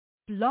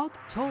Blog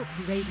Talk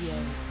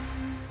Radio.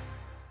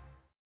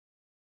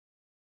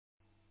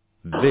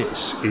 This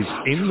is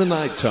In the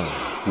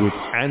Nighttime with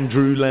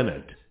Andrew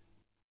Leonard.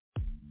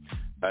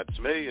 That's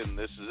me, and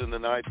this is In the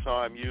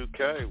Nighttime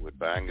UK with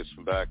bangers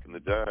from back in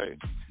the day.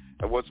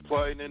 And what's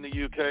playing in the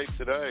UK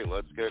today?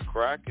 Let's get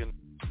cracking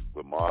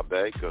with Ma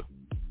Baker.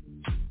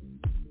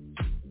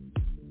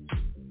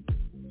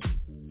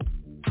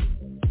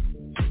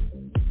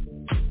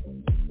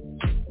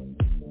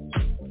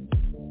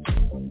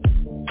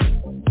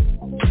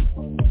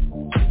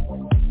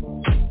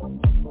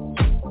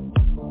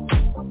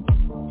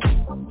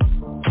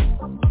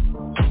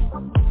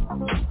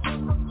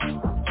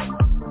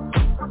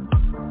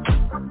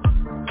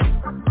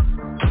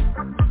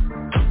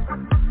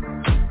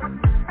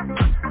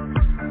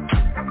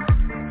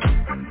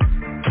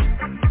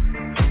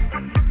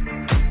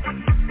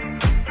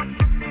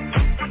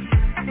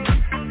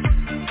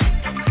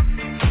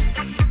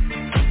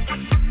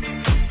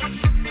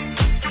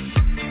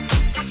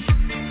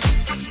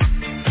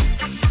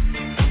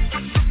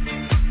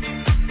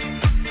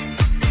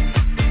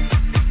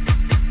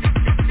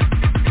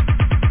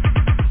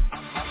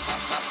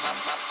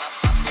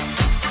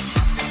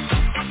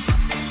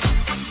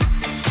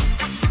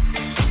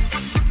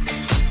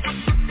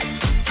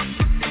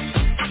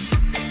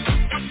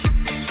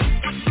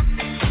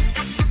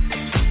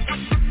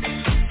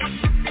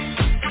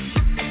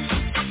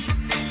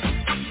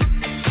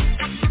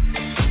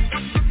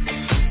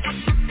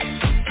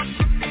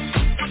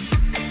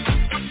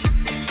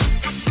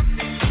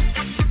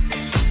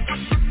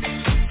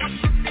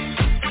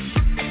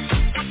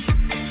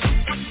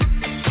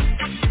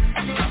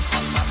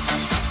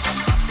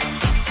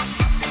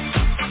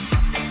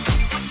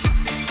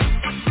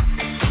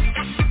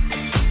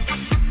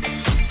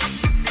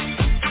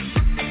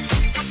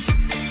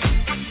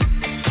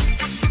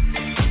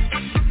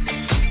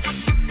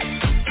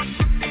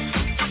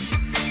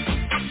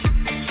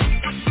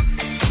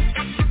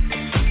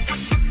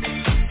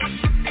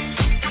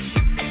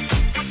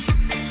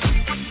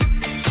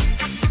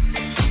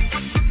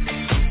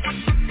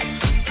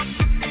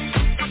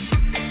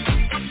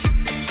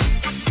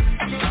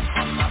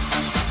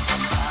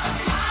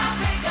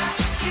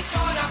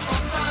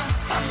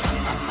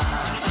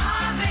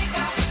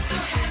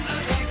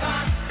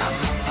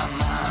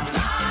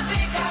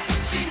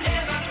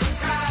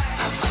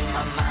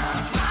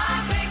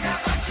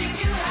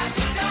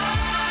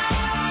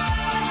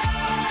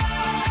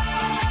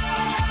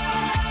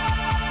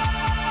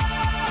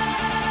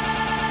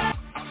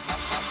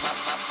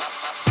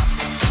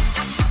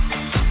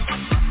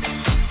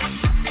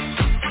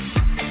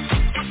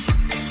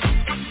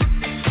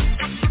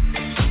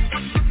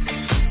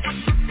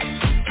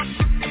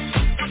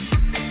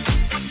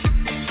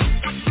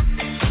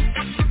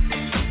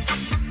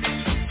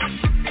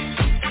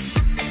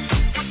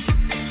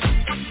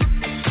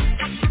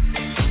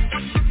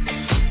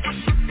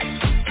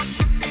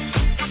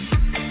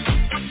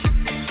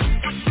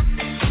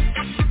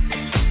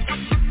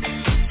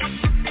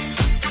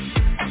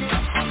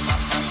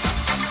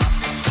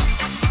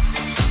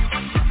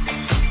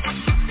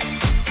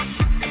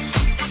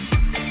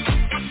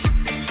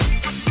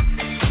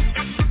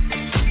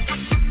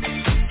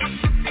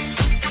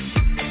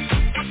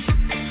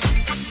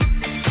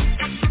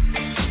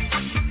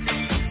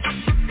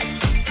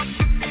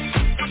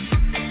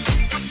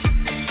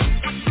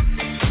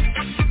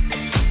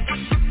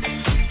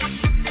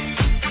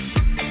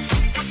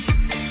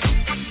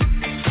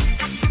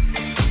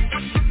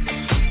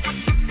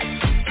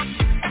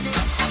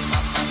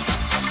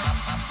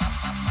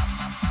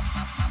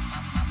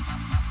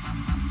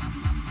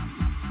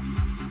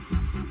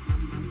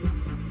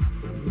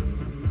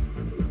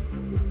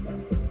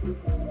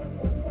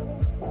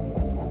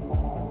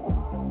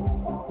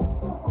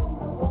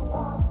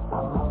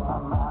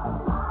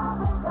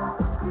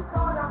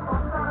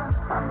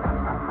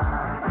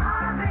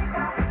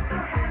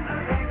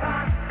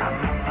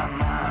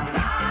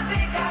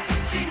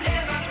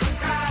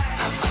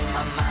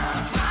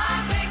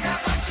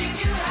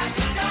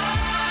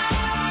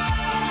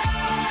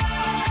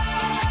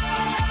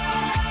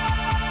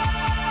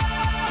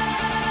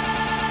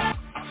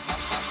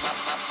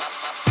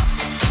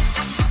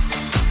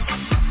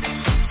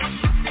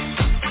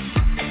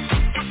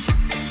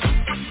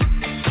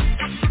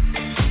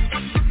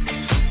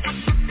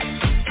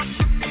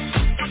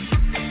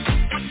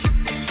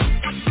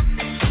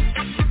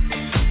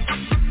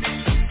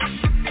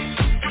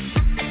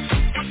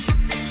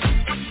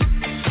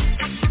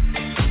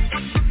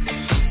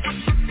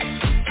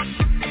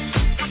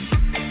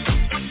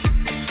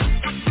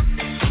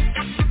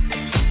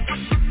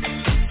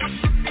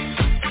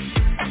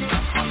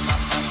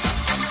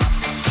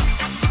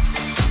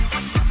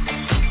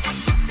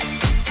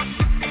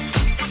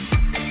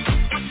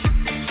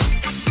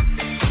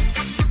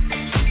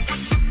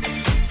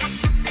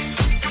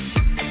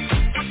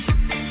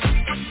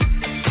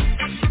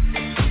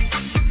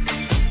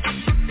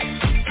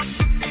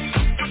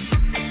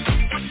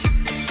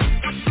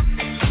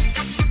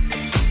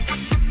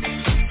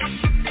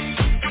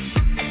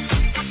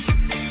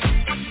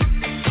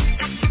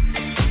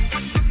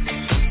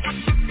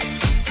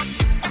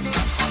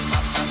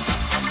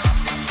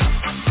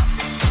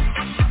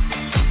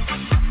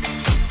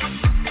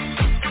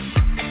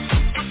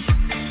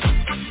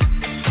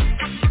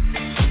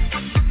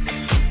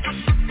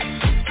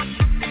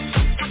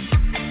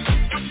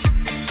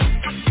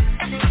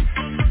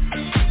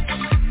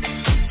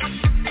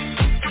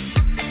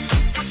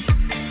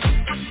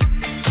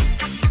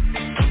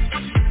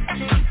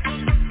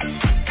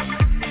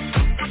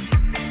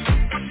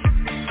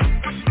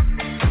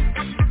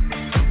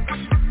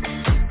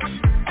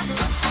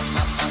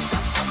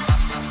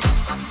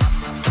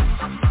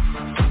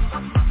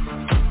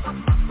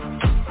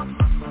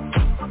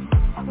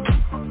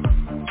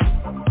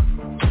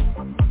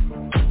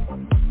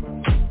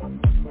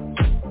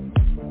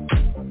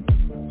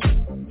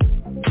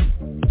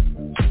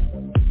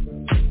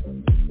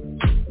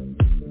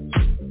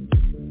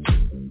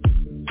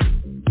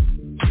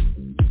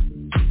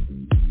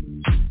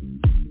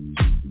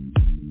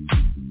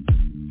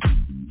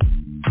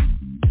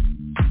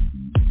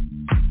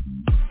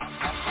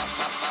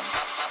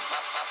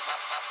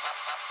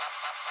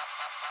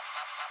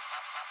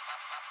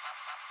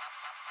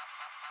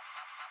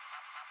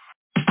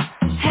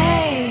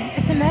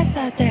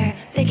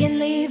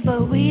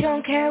 but we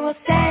don't care, we'll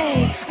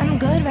stay. I'm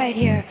good right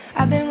here,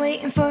 I've been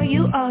waiting for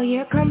you all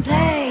year. Come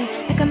play,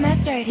 like a mess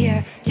right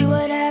here. Do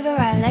whatever,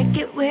 I like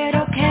it weird,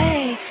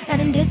 okay. Let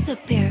him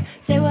disappear,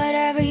 say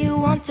whatever you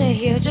want to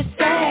hear, just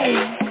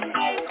say.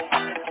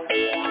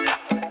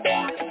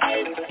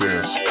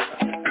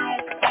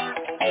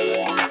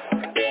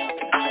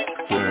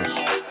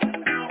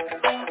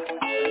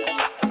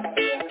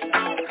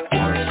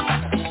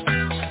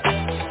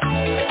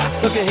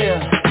 Look at here.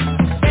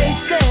 They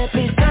said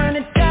please turn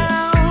it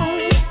down.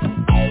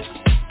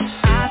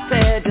 I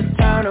said just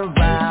turn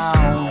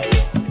around.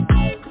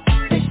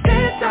 They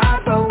said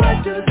stop, but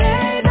what do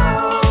they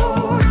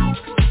know?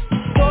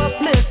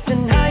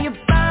 Forklifting how you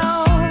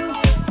bounce,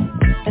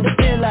 and they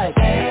feel like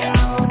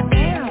damn,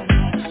 damn.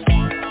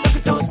 Look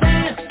at those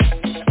dance,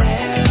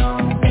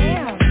 damn,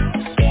 damn.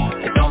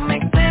 It don't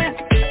make sense,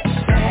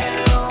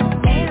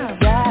 damn, damn.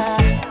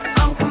 Yeah,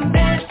 I'm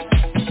convinced,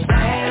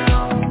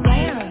 damn,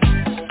 damn.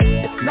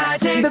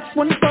 That's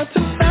one for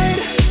tonight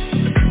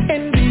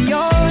and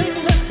beyond.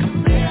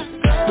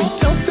 We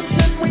toast it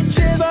and we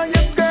cheers, all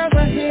your girls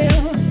are here.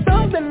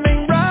 Something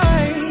ain't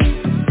right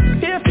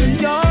if you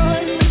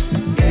yawn.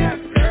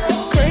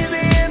 It's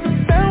crazy and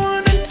I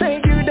wanna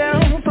take you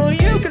down so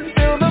you can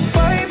feel the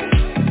vibe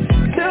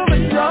till the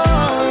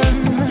dawn.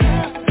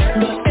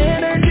 The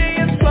energy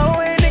is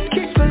flowing, it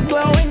keeps us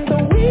glowing, so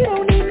we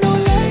don't need no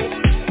light.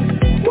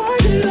 Why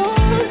it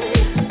on?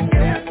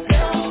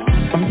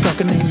 I'm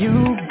talking to you,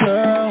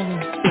 girl.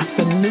 It's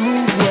a new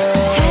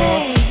world.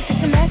 Hey,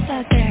 it's a mess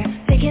out there.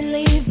 They can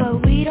leave,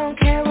 but we don't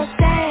care, we'll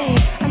stay.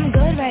 I'm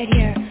good right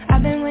here,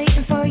 I've been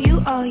waiting for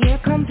you all year.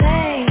 Come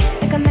play,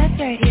 like a mess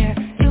right here.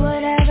 Do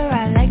whatever,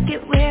 I like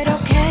it weird,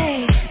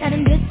 okay. Let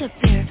him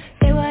disappear,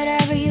 say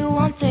whatever you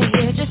want to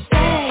hear, just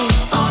say.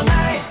 All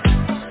night,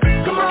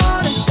 come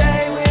on and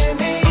stay with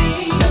me.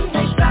 Just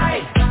take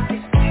flight.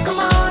 Come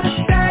on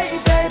and stay,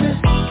 baby.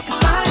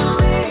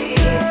 Finally,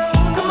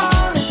 come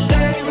on and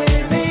stay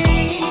with me.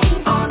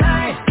 All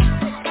night,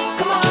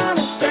 come on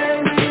and stay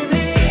with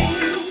me.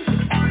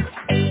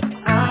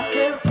 I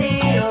still see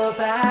your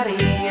body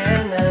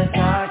in the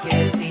dark.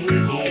 It's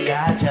easy, I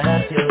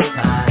just feel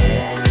fine.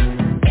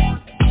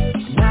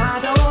 I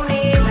don't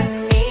even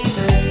need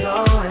to go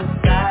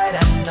inside.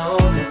 I know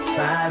just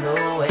by the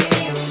way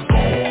you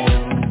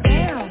dance.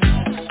 Damn,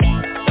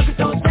 Look at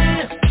those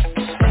dance,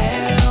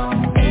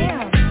 damn,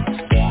 damn,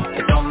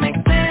 it don't make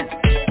sense,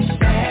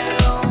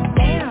 damn,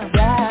 damn,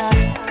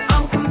 yeah,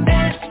 I'm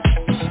convinced,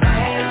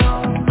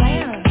 damn,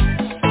 damn.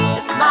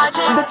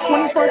 that's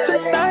one for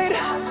tonight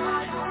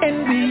and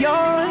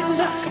beyond.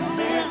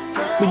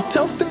 We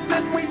toast it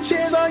and we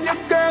cheers, all your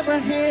girls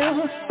are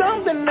here.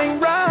 Something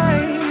ain't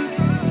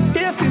right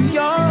if you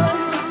yawn.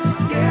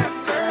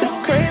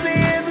 It's crazy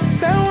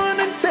and I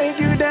wanna take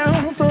you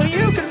down so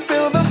you can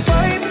feel the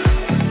vibe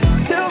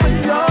till the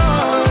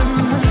dawn.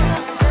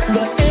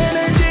 The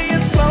energy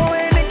is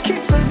flowing, it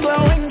keeps us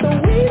glowing, so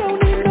we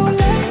don't need no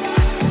light.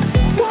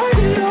 Why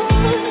it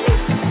on?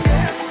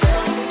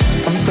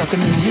 I'm talking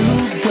to you,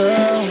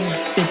 girl.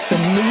 It's a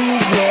new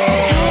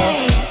world.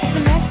 Hey, it's a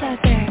mess out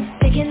there.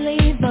 They can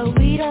leave, but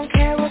we don't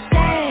care, we'll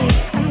stay.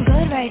 I'm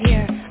good right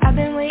here, I've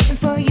been waiting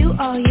for you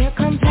all year.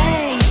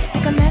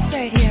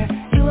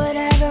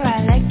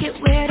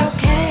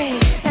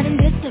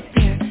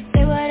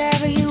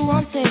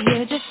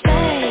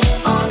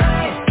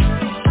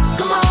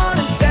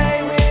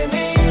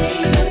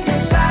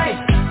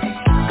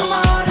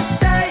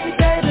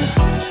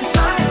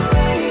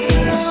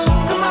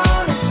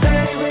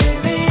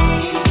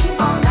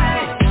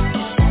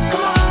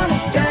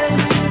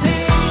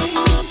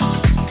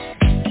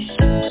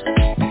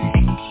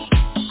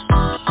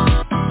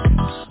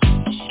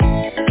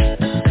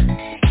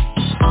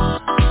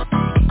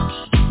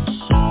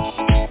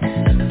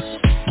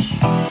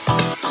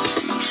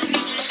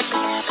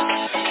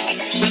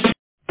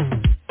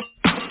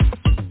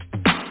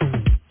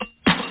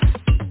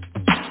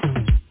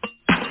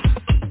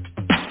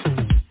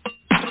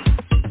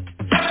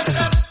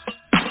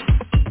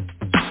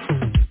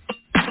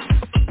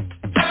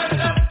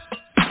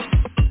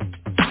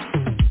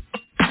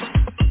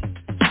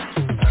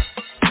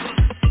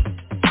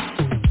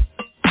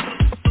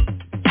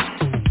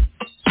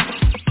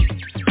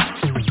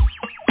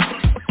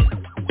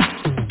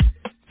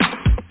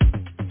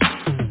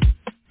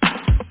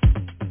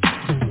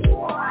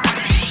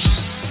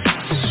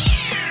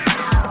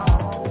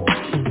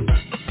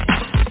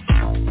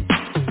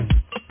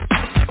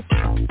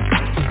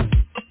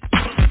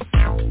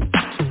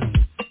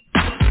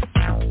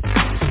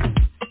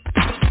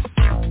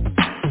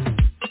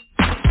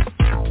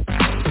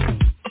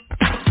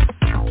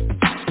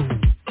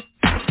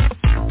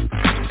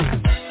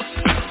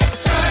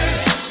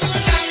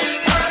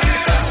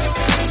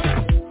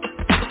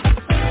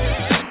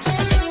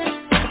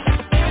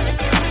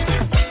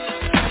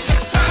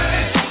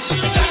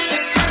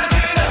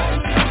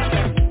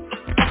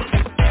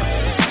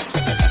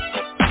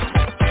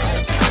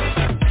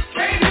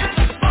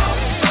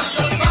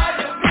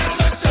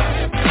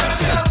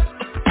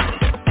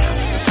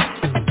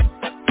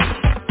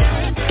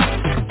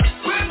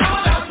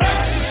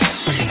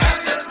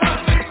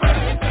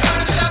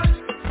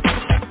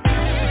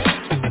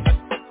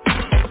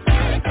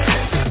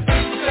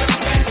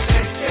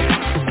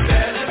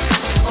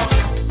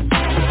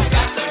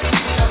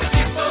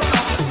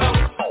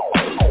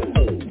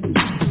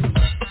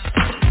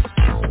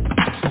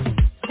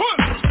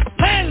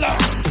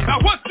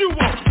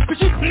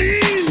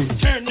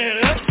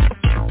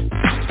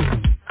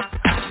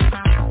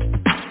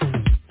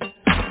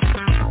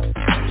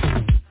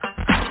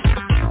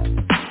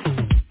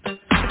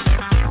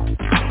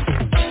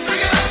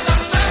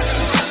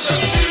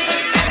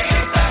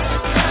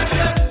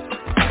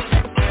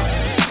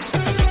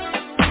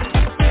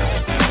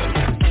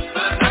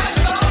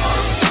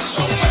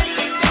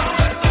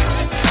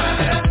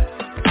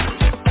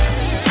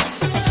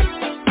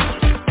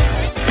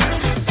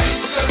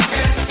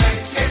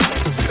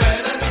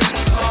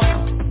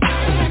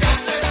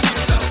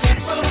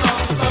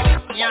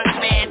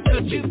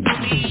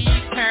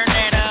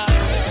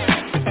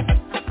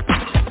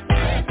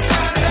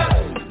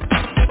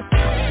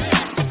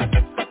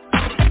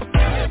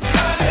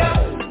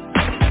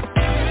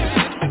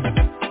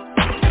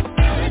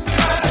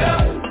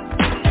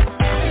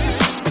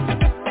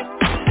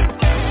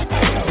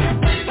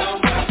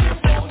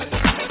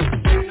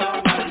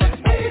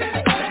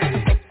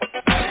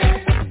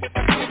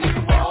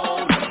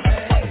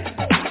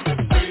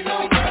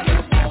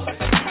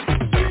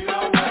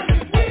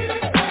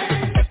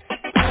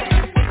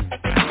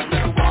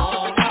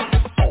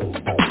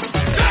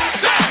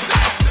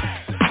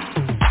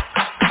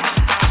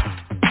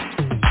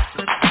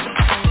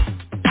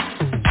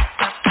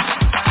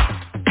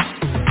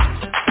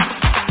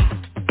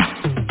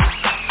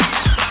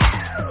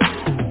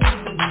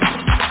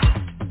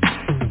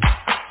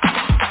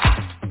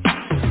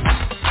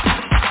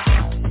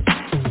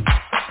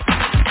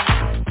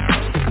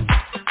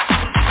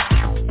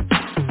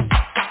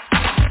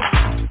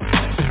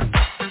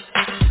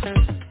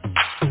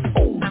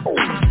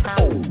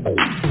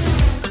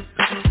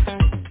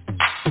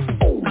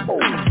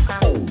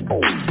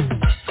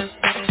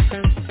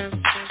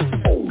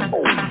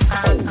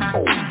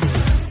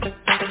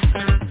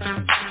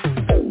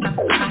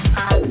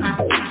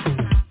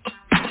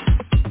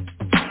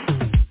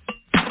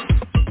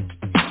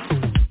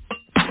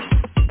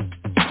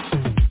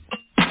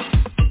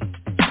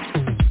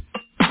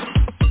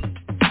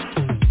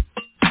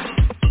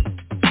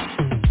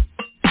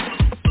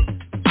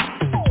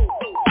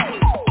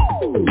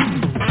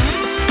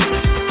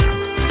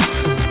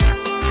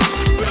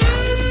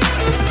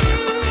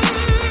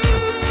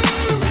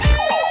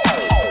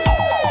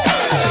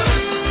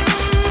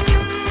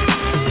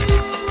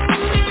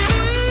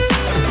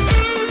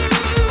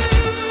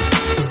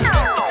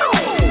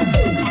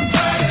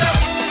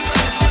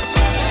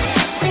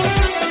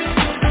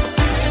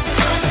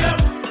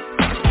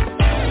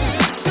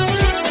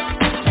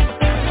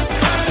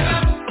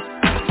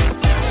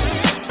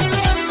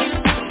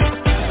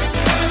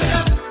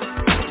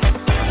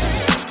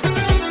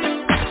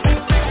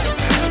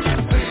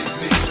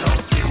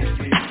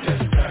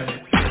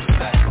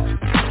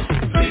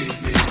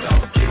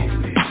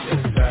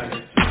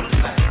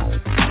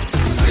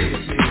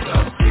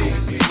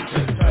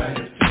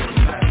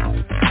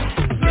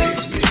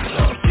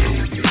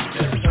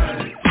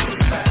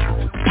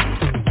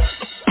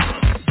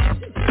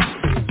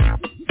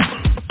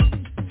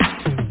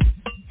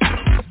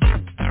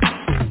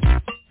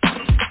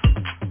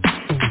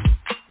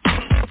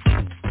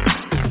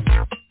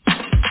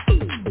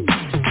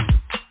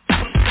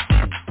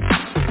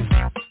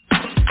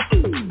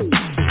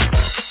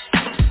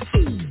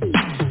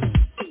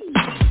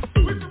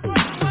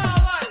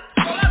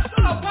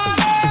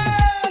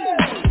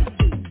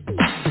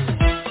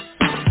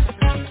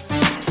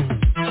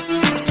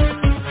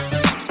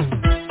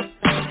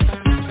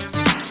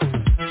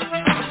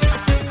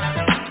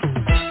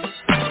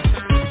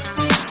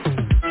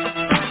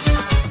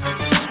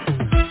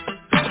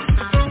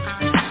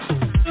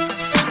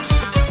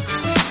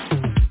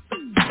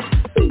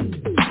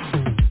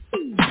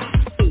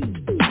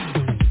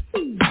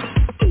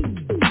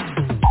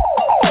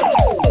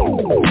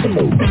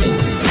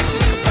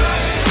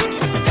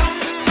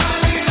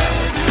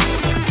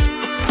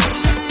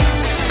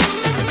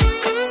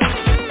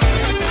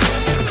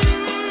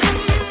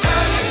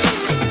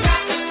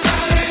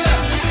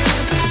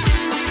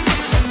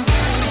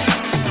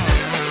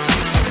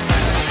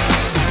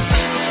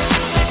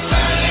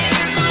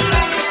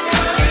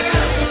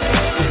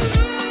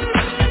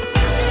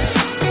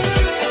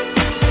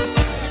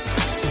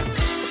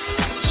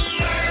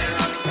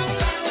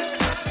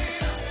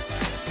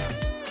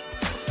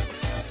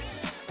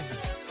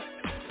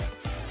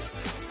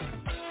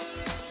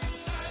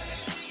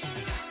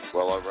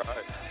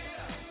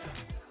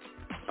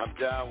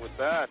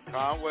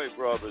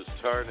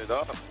 Turn it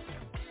up.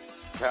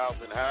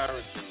 Calvin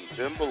Harris and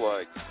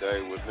Timberlake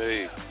stay with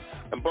me.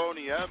 And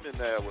Boney M in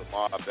there with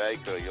Ma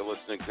Baker. You're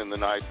listening to the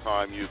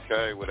Nighttime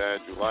UK with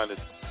Andrew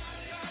Leonard.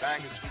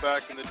 Bangers from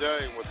back in the day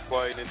and what's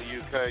playing in the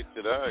UK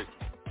today.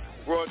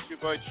 Brought to you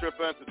by Trip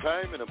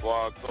Entertainment and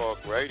Blog Talk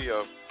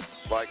Radio.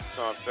 Like us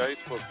on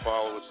Facebook,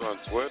 follow us on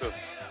Twitter.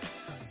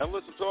 And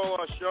listen to all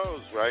our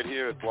shows right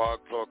here at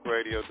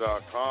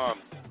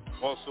blogtalkradio.com.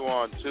 Also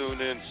on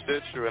TuneIn,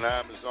 Stitcher, and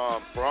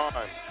Amazon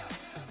Prime.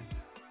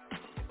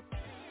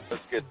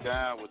 Let's get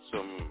down with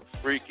some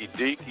freaky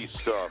deaky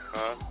stuff,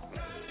 huh?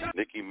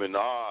 Nicki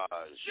Minaj.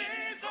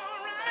 She's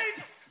alright.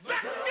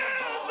 That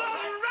girl's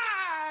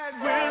alright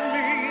with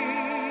me.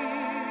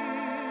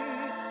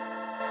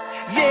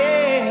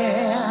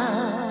 Yeah.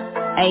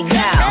 Hey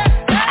girl,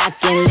 I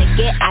can lick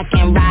it, I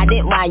can ride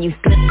it while you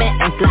slipping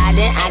and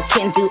sliding. I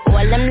can do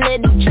all them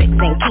little tricks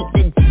and keep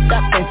the dick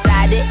up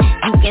inside it.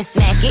 You can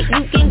smack it,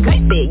 you can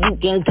grip it, you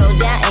can go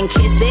down and kiss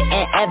it.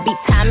 And every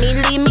time he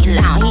leave me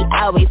alone, he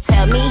always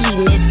tell me he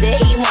miss it.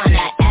 He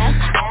wanna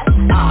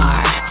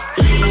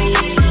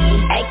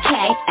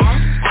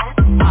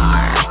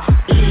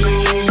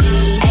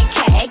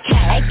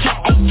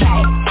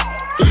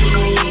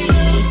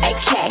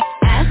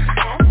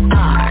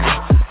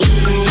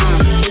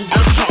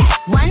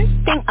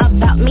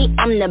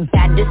I'm the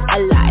baddest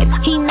alive.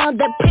 He know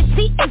the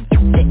pretty is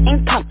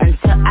didn't come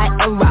until I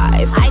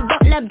arrive. I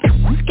don't let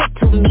bitches get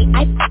to me.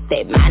 I fuck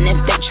they man if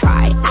they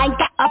try. I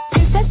got a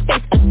princess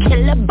face, a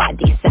killer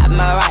body,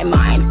 samurai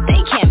mind. They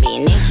can't be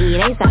Nicki,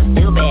 they so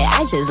stupid.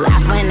 I just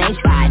laugh when they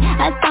try.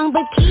 A song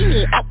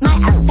bikini up my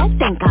ass. I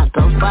think I'll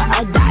go for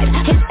a dive.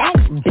 His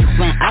ex-bitch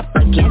went up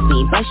against me,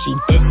 but she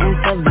didn't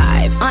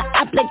survive. On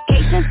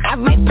applications, I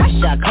write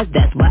pressure, cause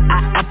that's what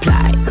I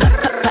apply.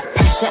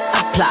 Pressure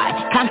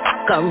apply. Can't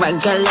fuck a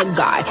regular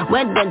guy.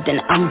 Wetter than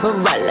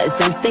umbrellas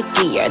and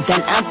stickier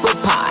than apple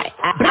pie.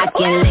 I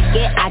can lick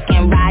it, I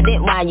can ride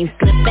it while you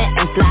slipping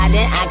and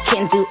sliding. I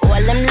can do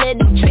all them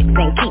little tricks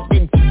and keep the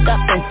dick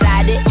up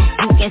inside it.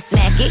 You can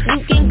smack it,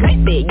 you can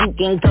grip it, you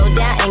can go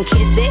down and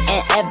kiss it.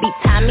 And every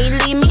time he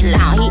leave me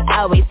alone, he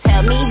always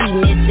tell me he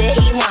miss it.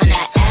 He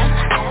wanna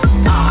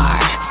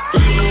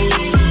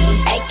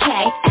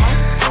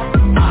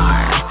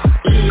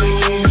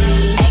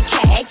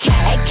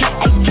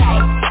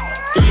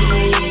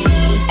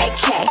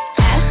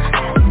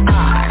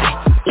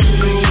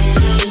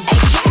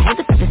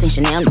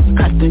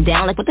custom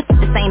down, like what the fuck,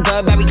 the same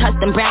Burberry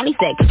custom brown. He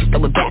said, could you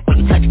throw it back when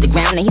you touch the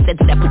ground? And he said,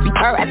 do that pussy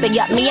purr. I said,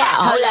 yup me out,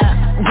 hold up.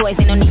 Boys,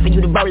 ain't no need for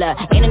you to roll up.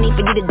 Ain't no need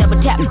for you to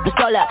double tap, the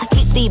stroller.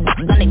 Keep these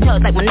bitches on their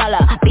toes like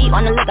Manola. Be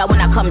on the lookout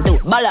when I come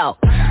through, bolo.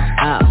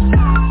 Oh,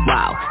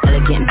 wow,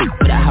 elegant beat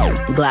with a hoe,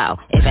 glow.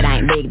 If it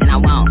ain't big, then I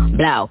won't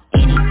blow.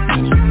 Any,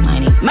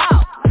 mo.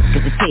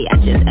 Cause the T, I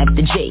just F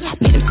the G.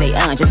 Made him say,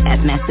 just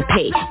ask Master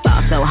P.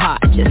 Ball so hard,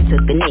 I just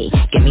took a knee.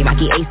 Give me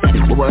Rocky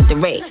A7, we're worth the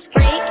rate.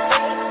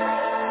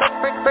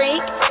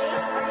 Freak,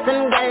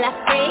 some gala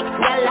freak,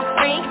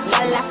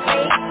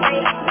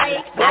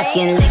 I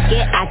can lick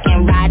it, I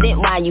can ride it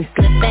while you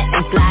slipping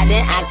and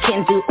sliding. I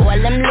can do all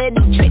them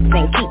little tricks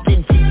and keep the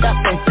dick up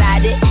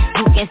inside it.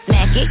 You can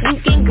smack it, you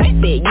can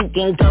grip it, you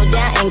can go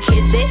down and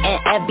kiss it. And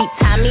every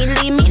time he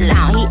leave me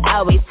alone, he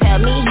always tell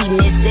me he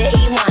miss it.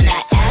 He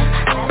wanna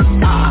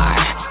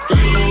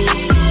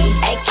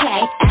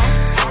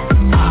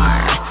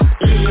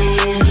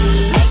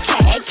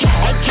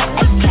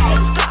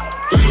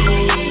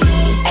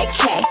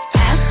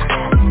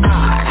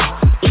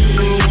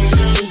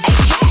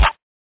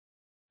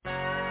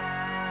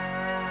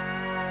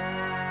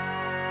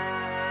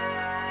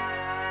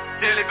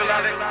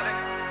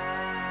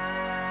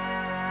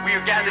we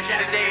are gathered here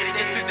today to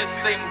get through this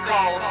thing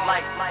called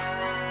life.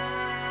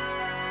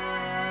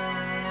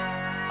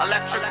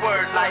 Electric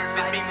word, life,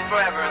 it means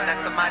forever, and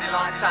that's a mighty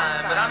long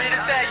time. But I'm here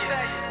to tell you,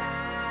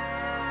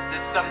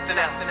 there's something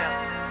else.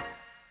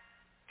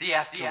 The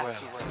afterworld.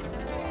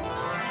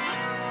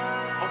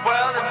 A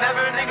world of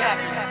never-ending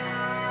happiness.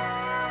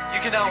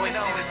 You can always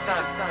see the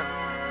sun,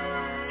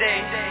 day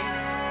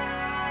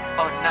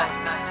or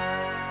night.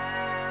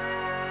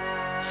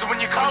 So when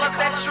you call up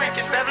that shrink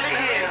in Beverly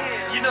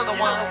Hills, you know the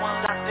one,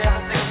 Dr.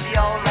 Everything will be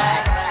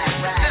alright.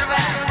 Sit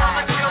around how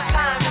much of your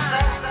time is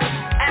left,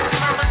 and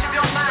how much of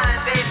your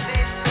mind, baby.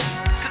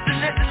 Cause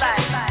in this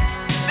life,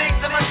 things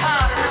are much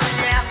harder than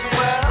the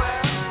afterworld.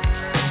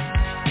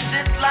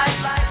 This life,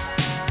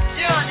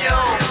 you're on your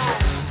own.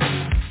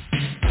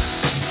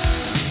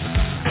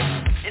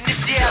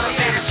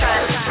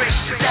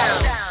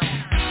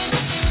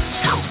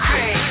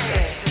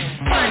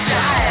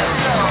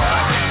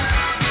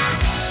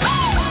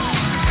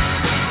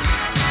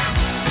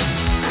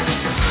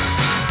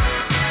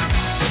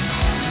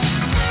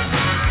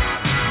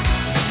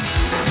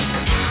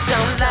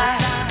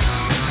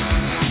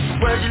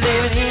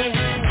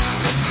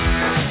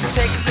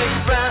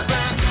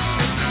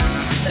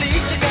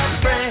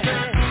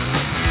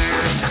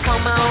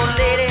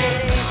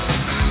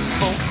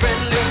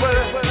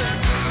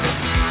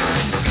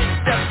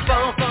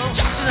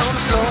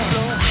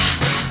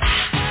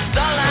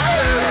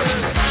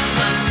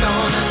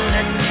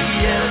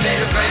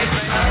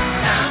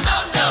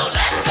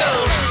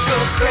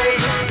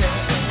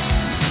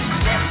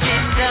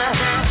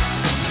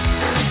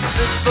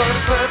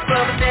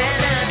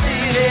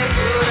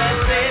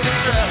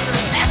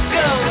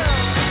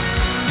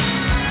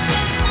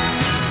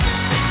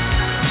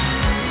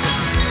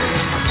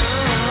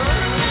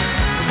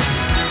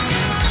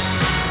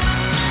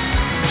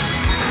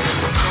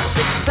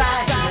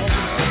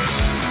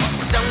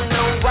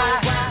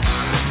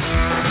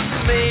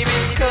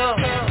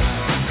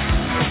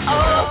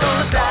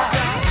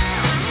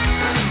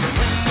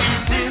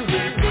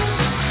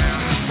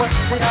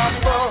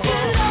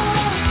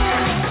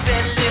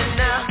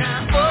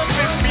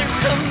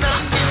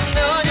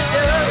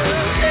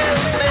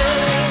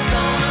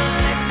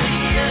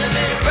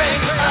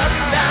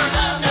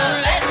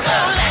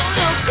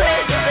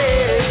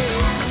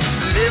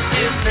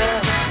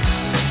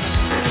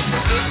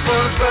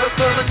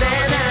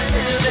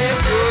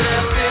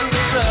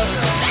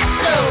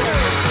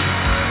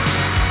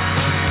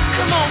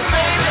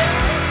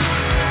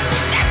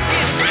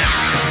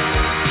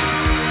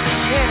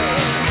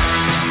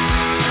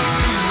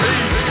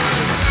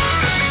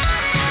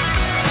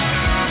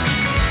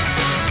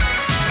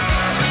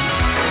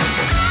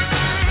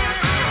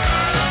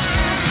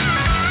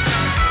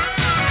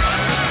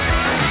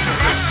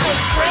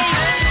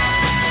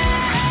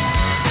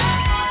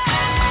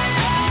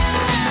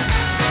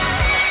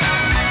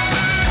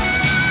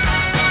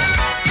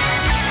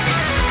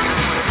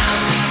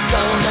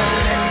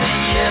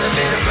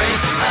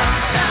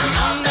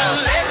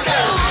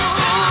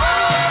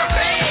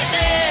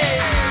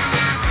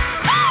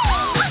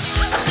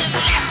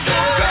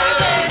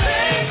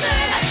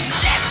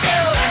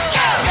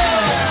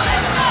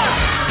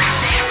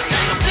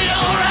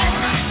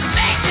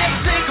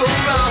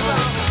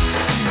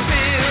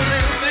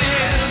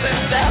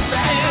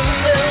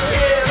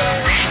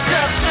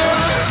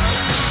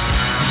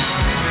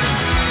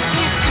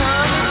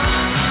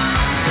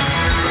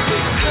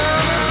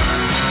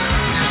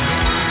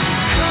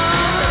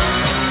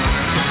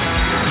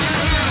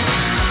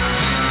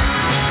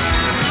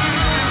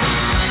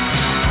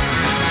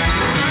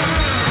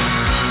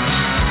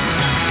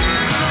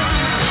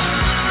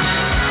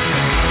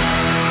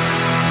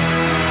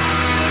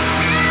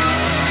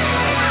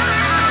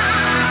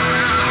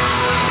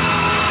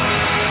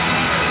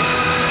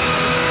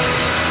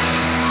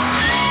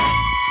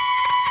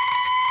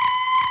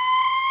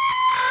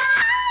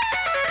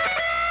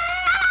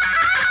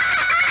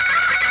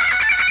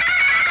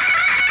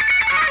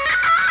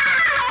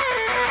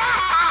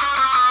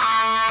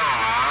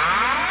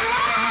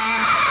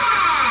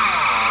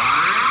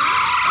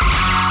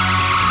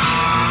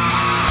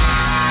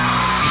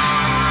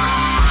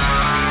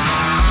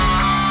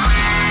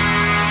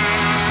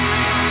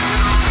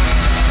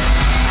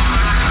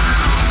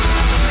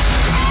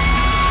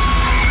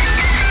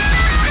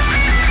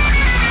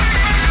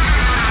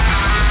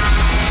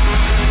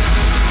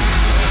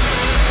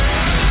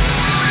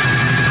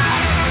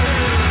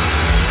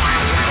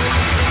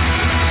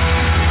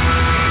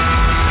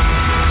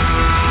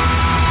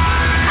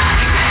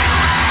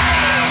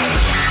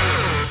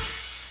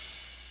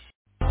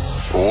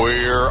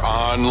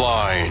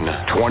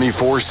 online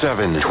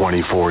 24/7.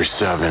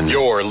 24/7.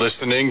 You're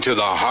listening to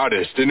the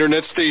hottest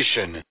internet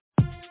station.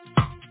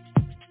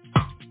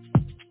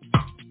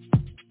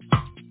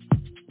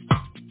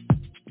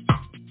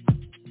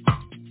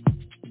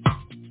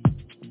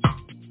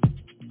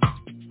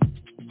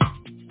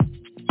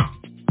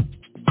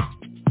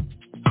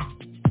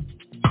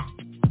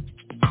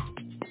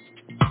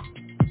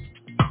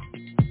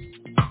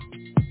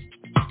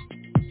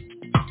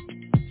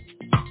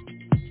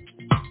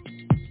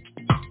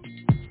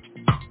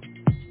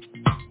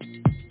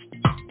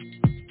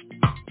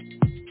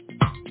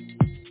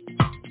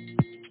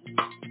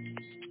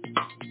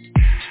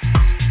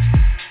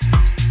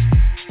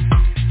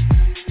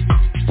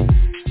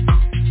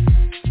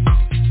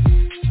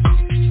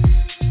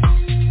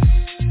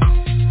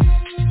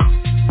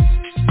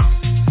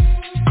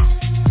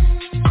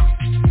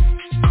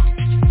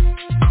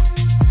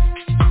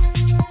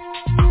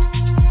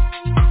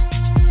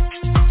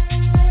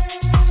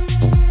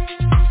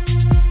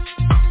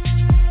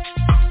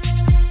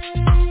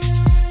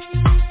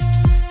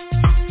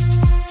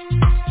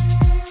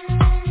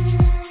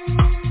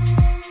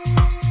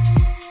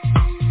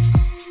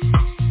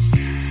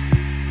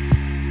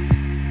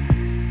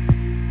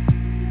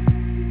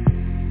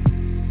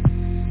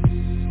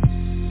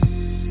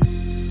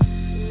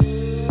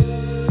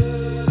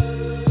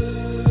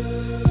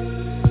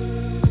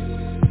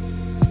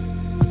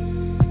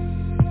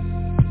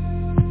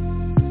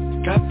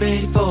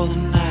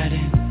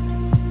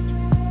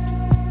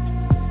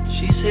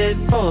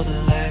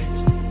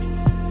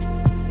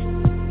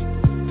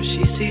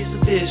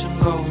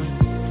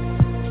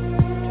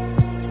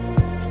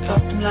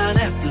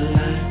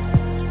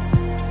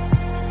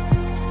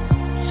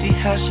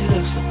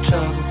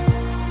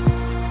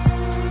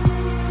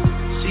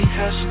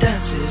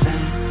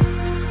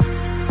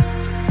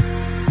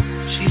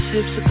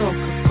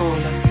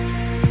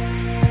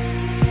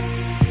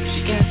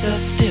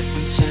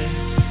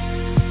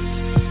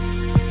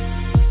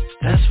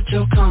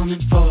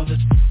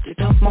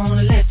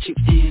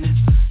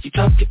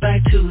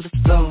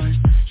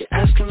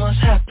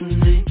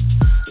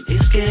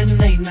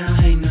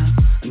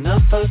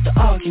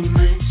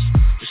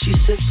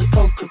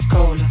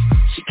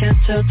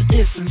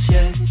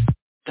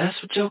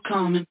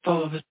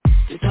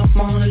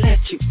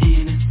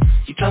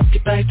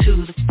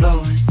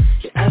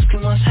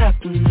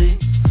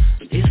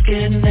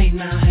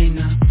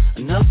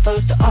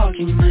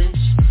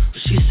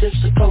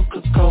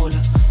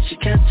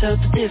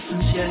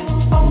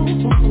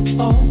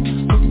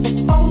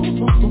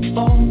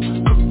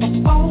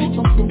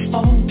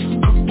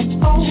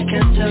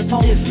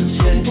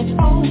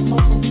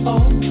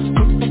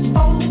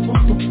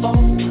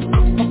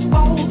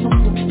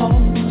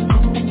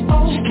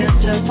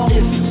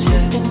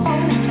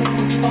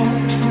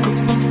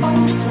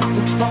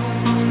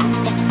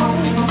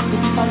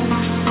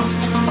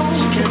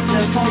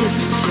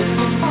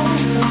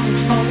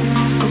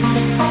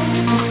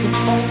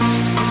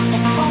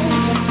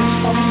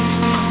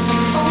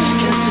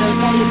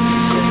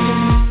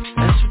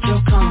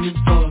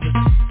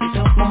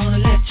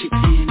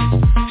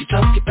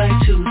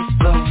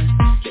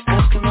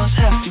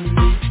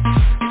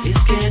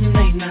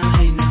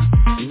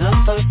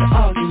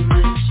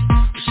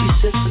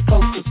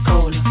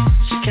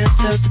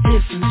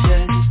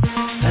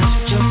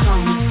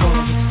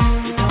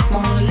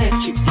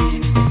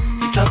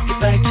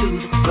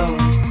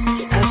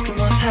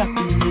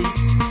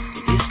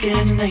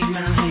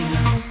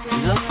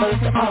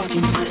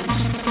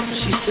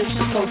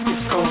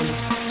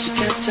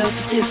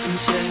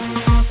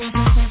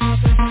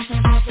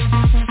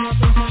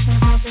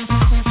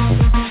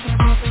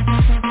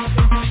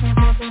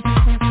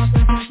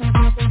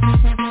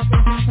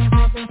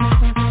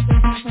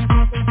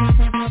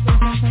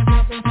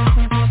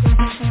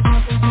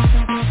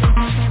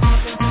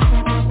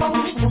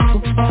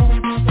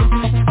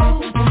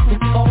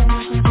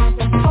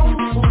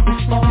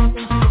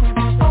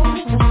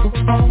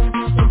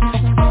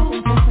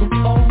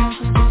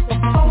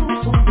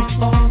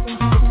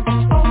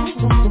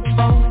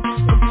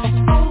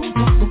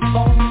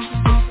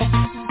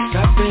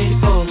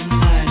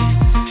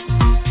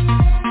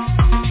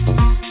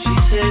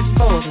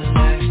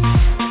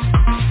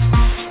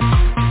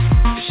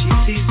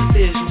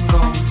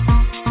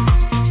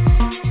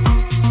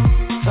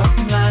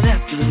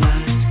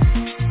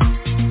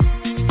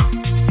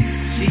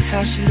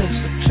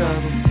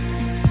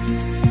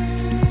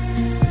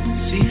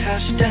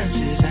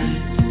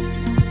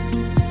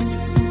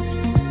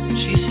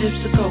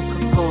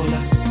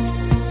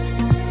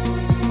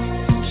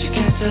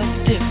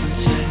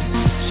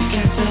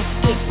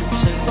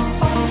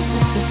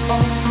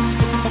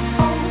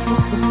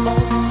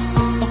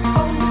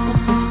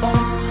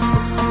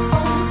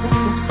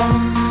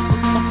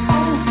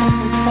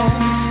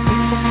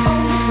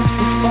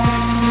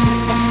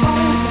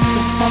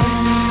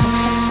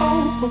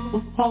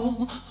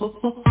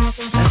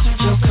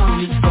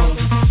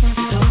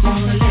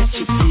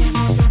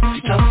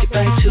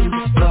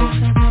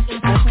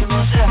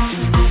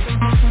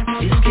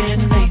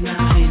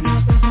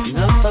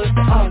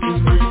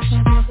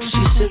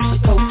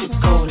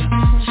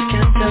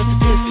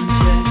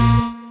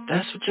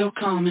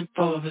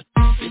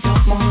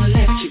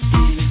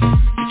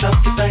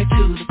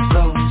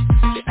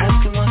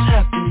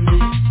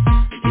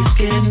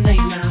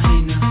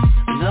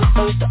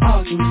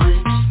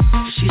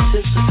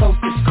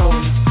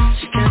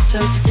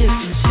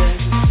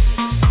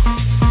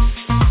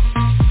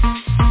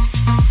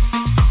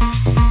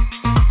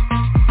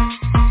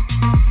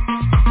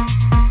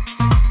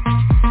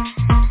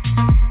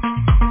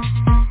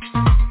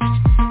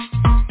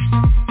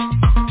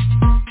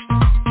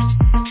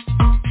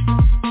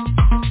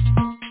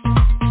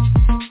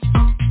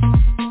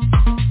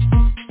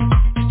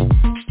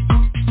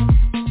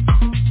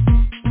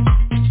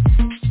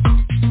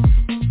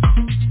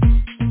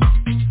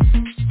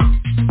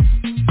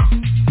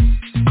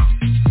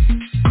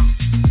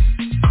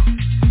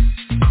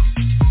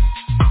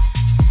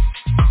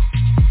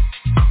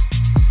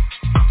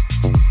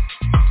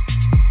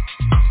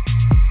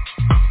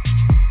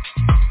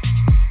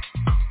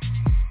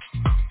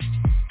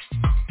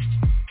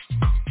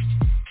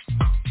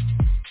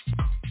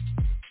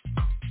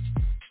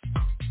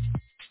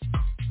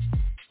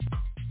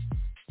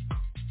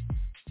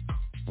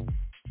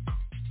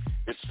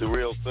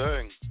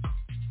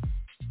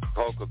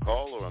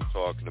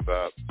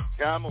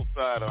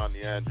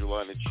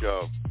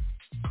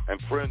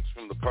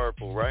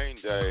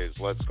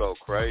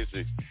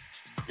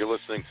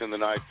 In the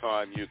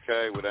Nightime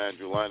UK with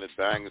Andrew Leonard,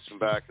 bangers from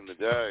back in the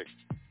day.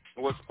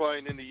 And what's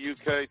playing in the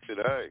UK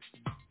today?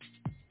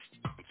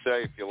 And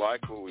say if you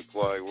like what we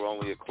play, we're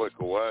only a click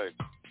away.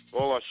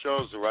 All our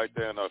shows are right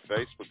there on our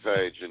Facebook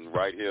page and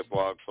right here at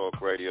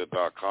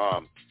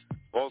blogtalkradio.com.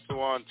 Also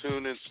on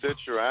TuneIn,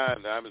 Stitcher,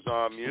 and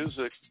Amazon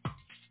Music.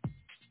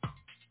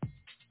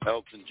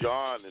 Elton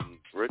John and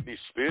Britney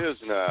Spears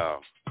now.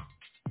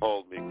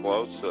 Hold Me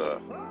Closer.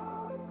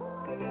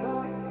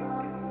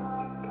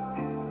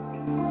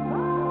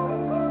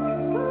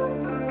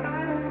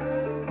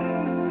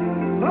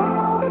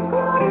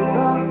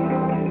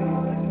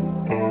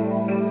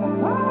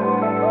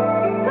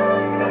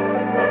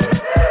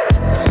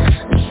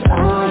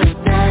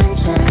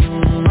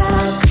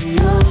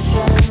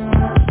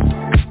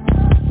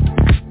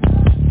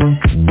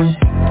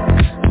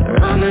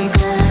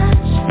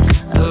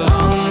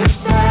 Along the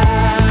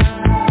sand.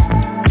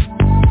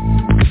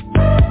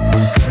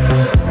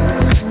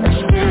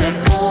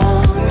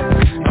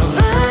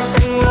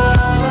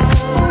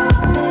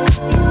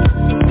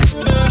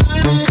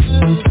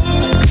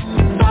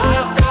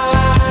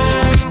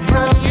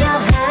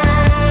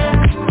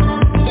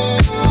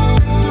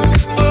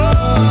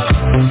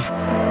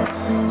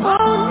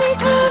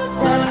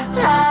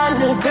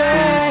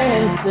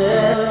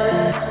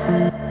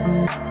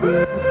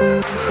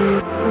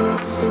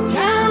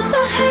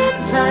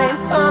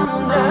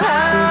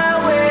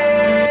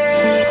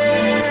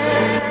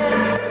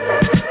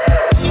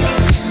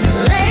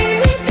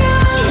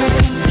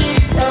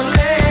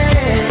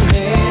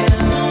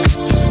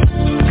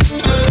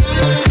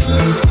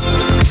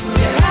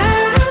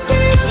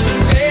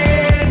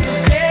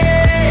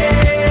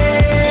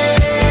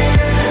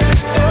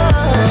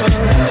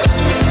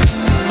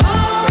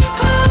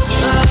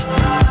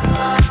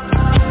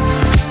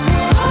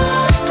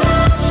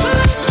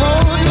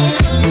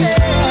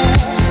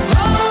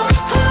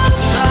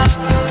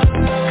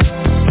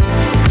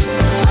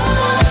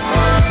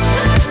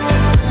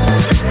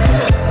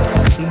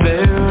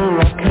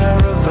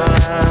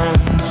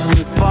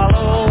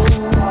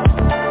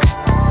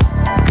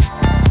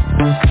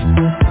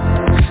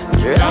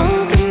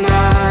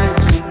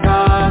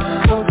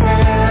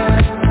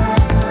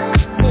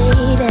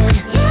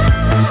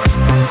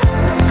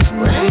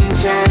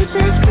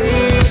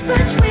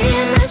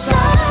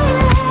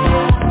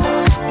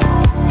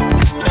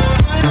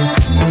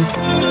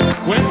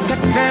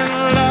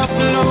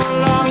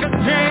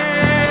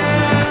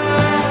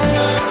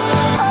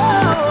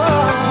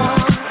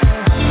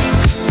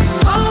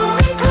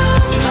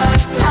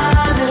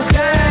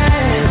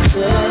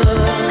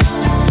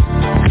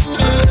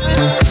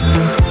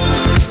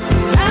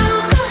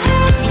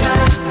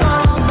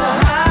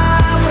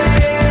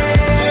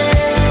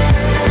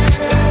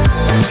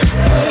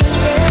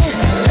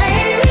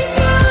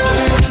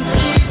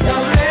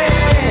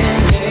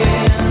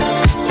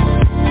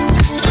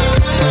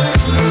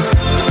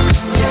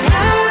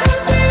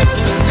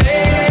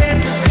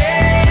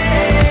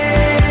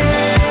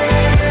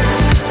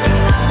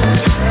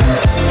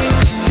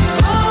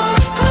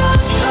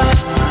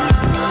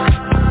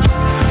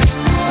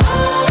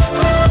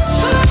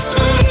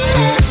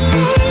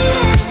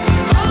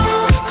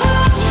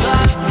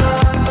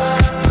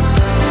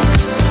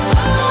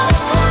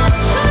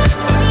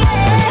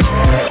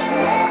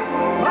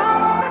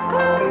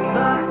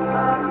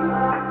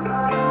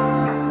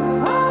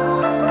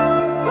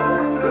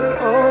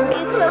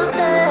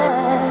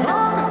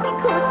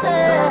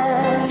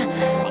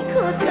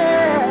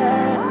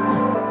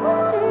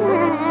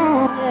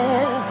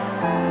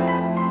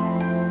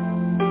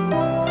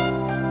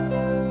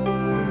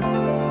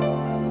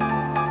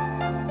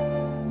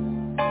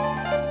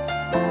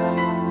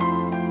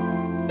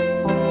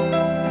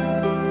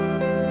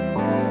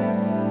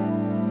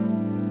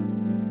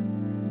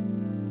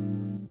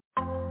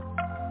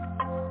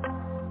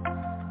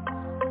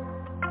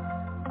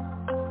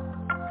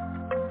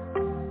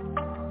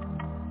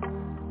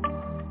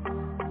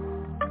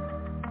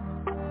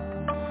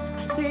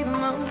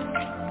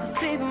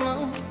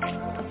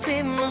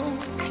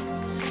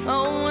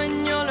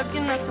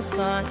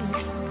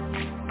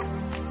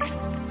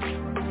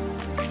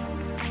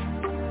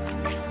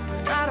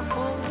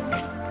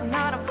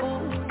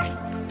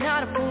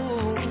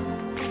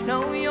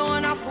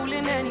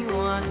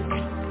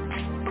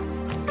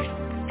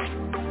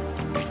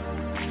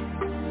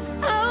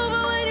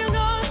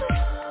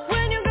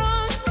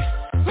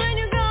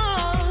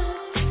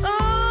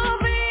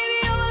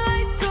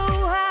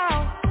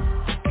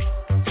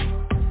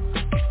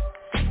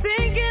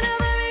 Thinking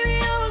of it, maybe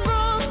I was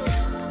wrong.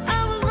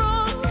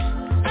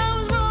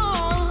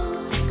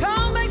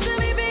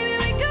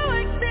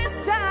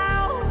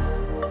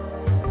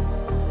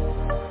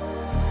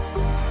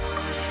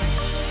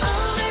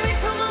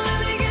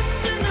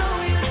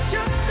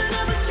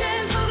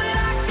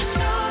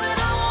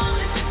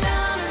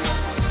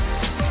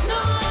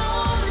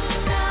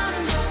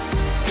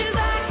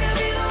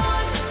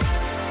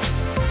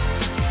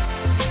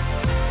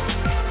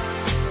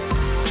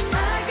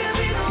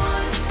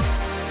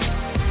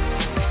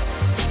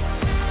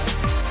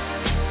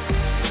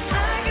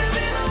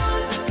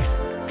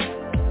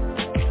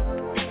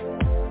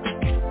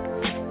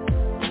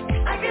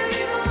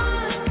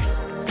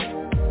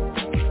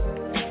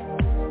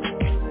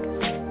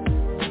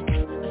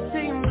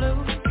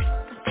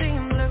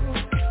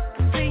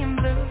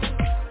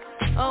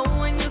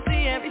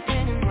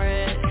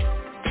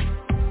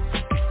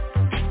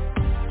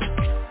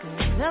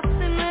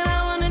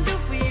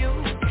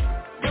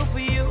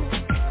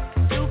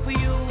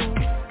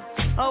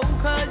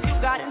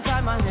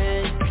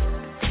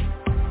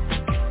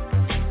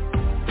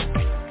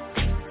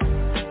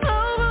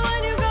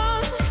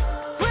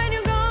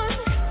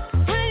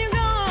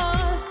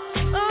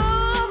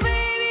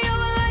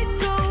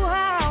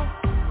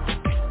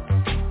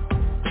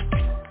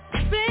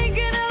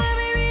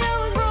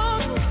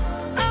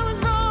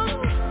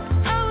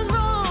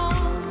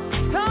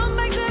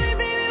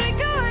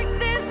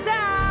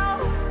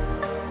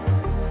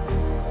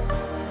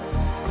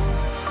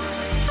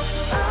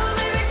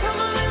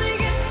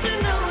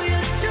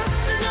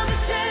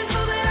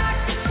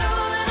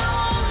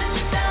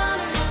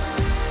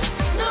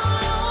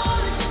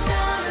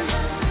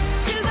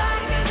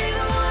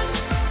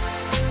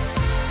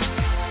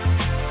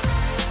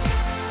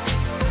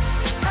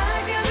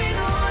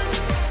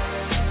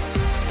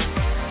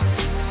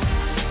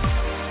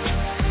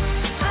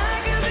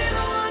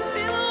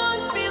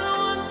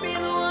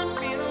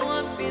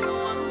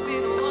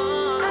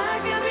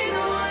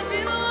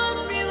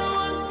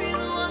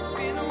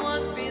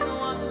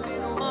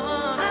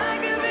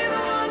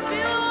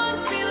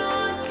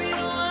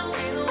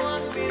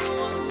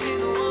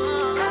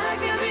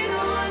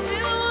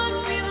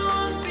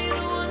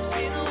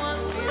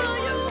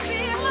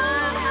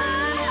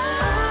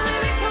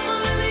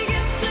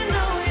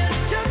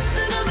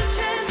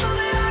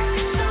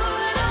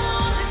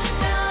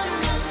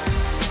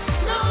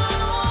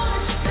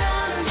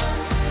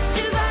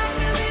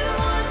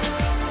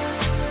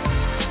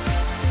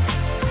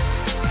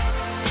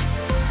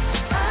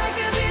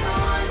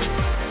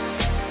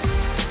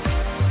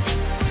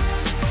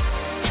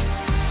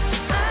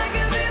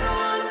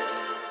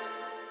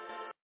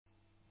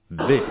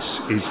 This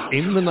is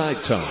In the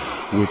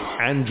Nighttime with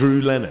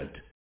Andrew Leonard.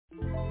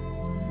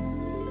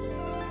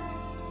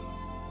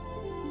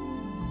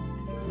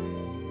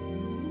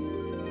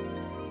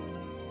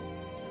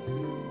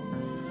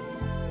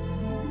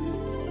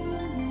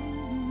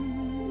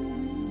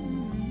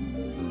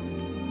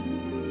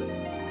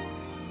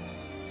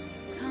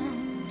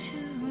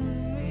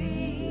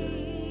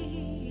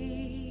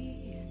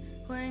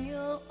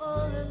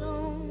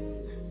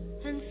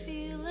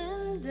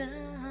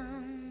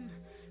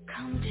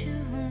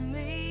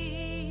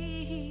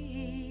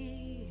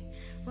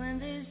 When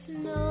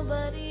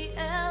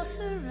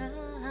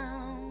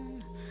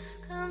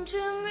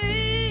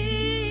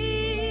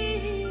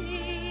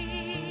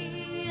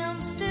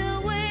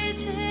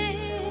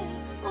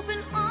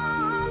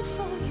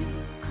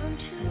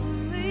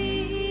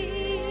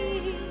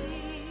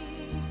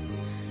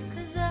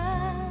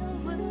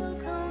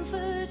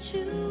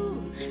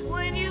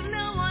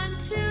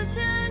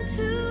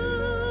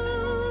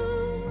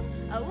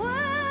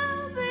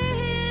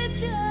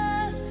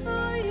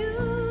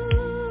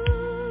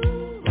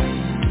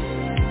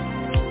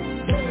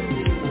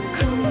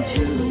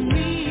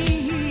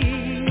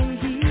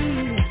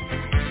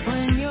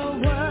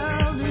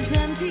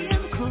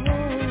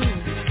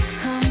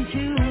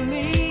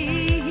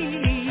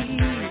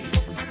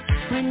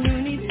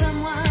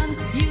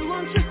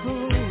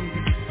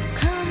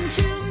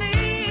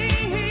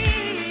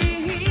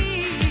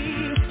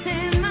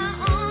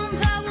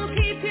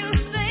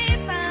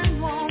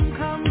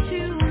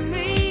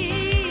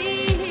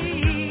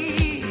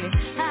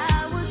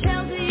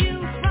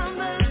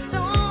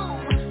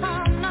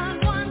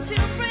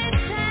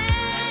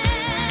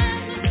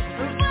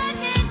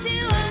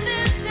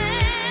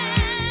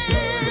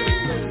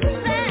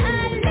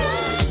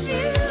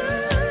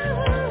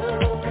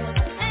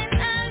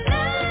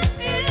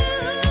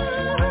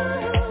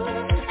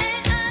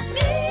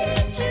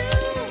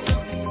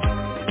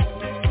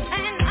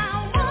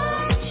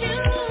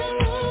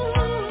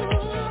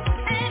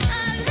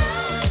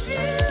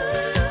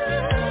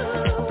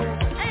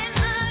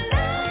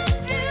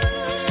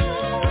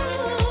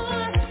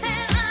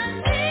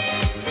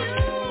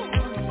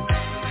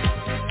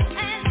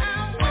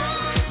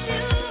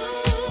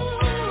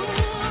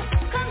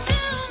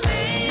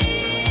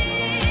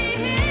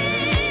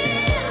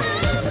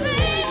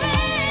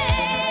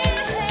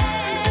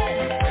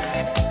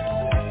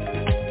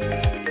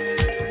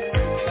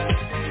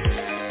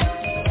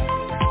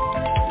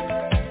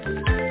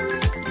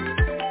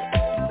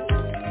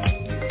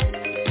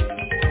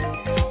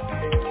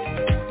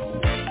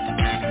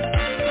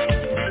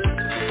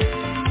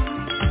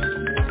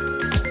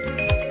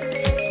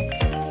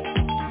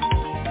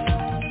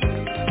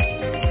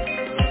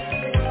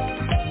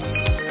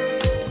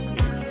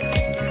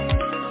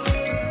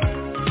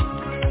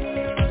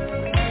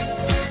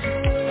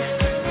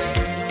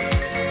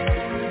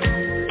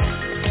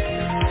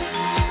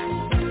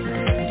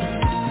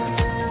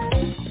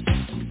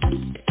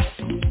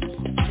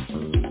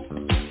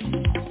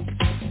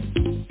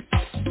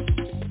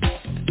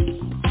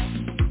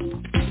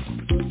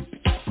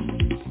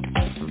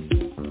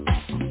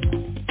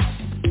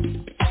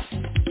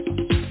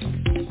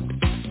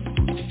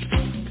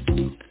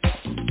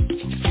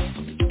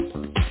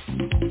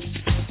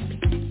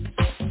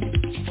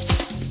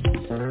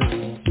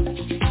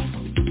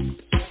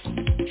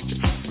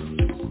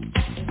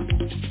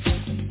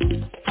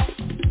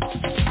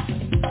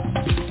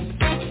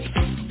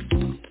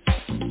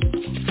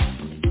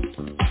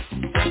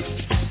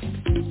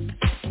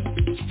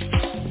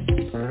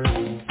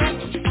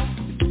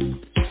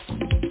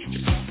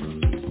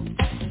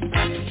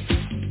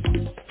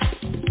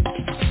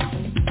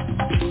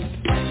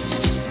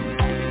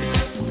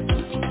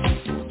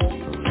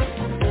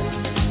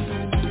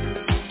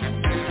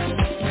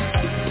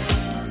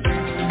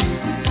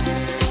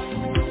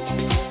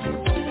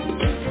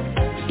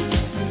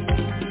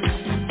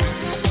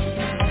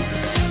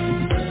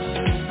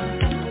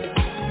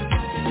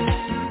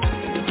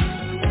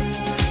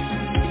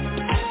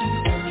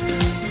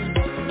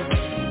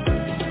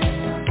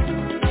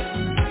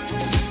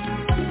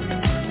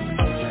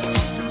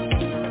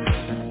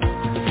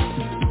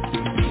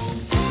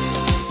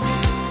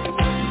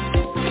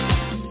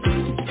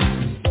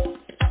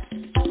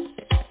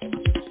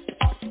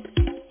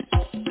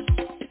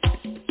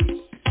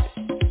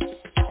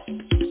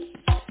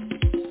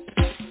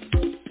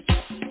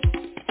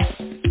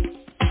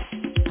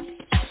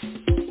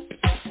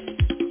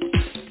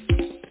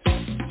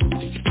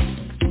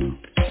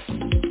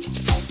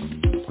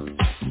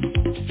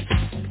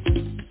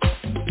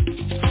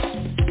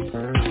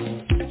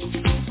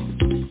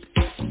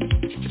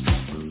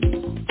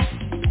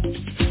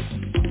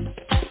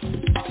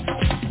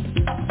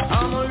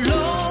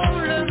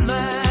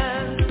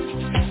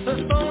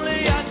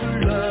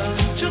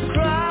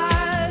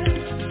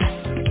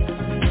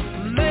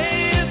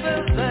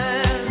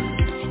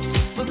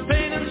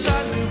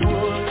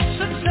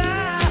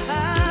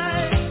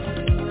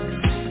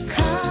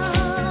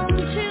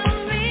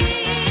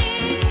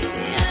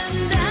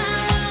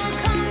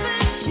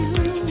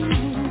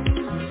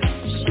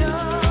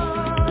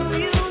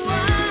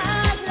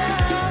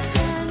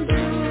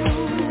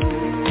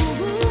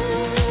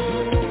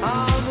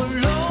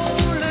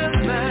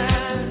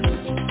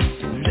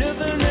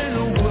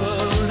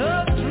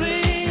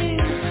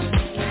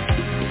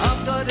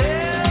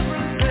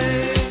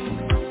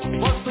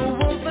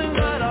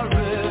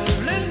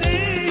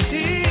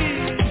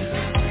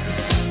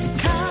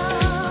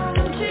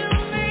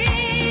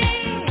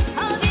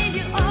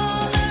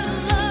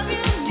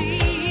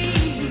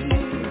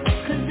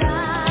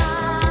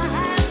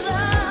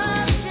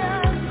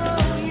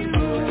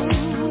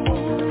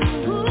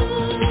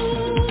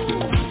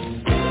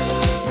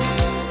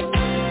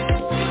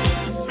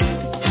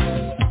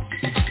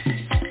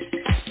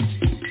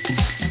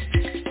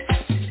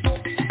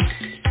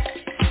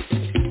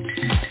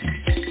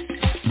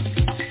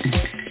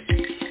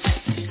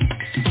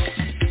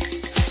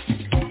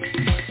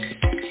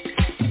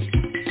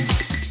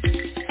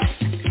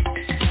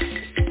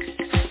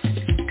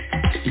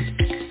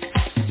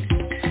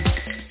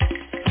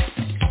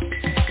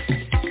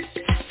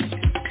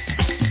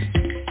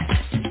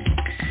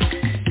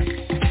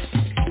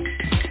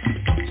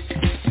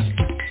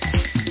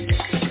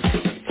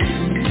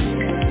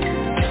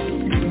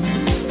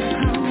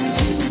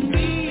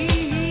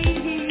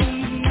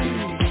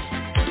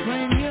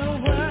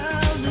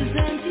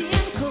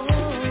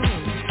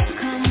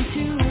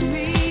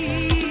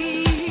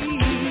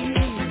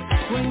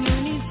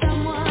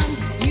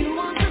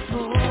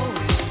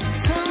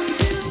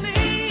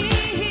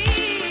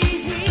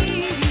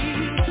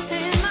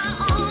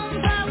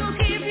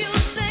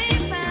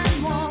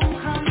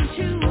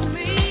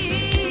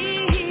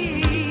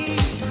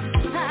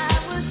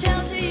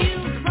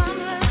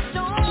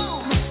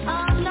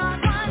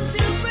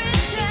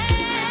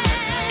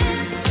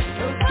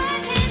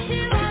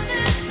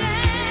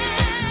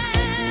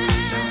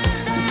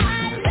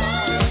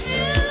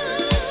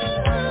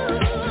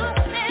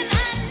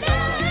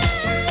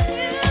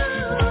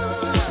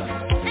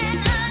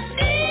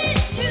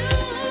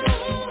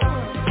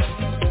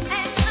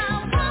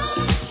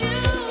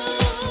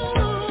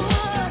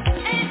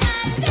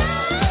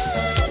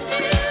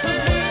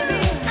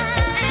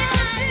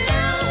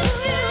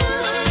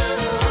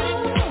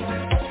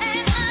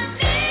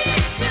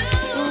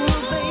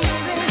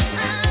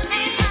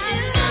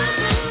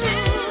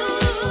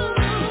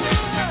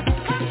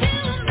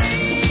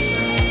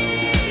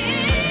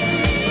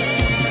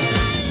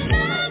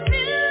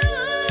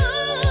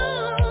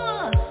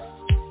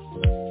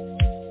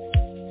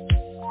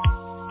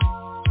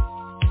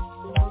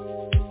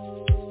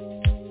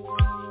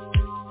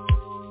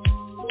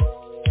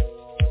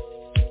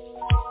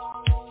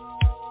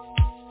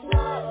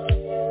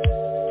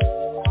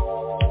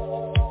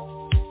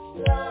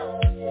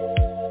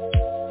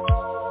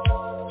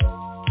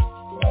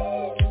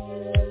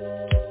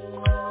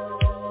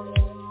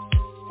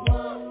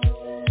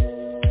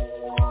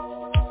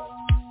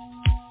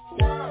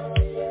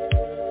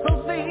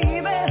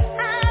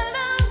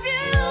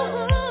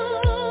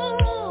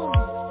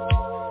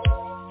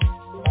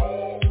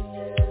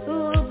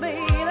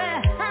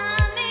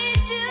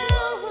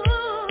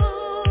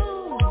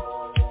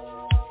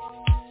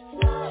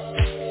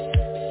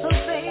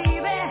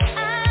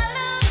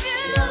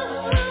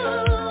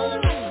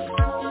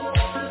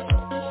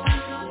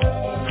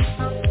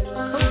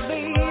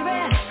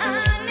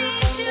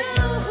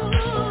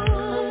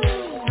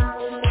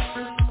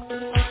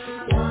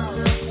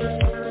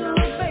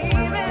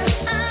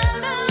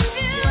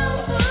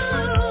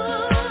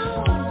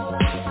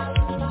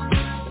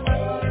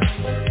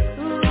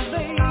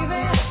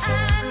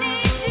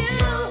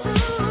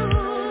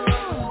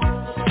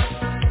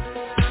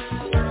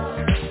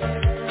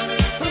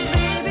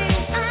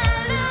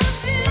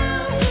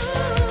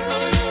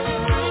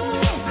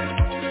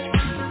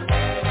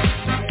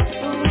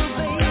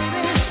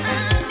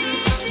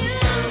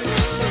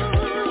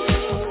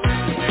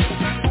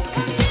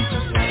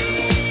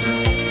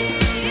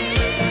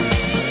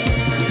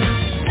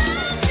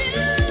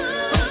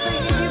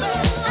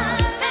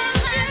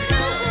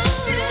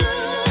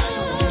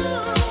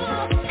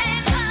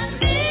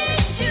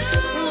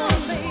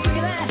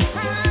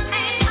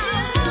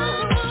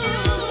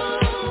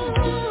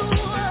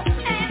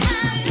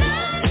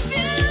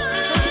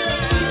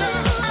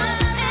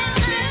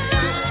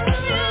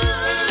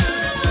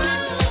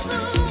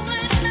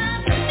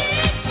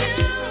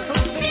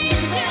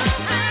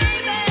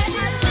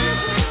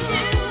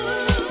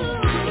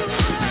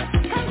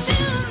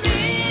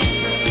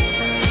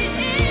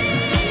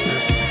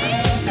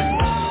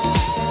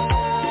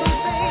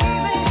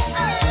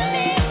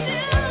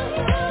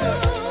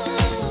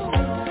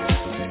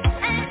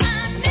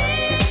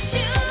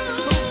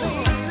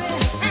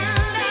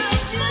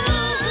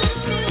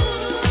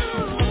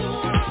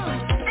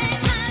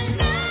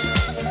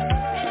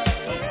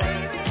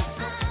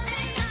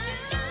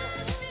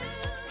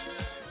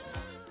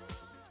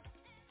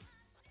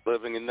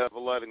living and never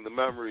letting the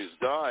memories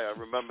die. I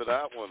remember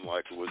that one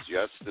like it was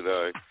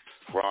yesterday.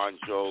 Ron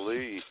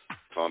Jolie,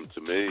 Come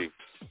to Me.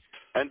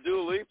 And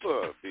Dua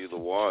Lipa, Be the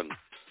One.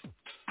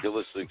 You're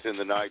listening to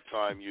The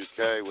Nighttime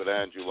UK with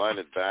Andrew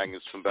Leonard,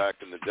 bangers from back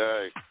in the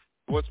day.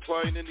 What's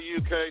playing in the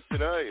UK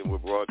today? And we're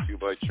brought to you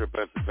by Trip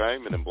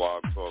Entertainment and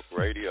Blog Talk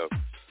Radio.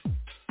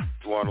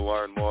 If you want to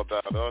learn more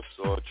about us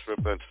or Trip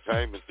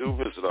Entertainment, do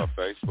visit our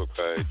Facebook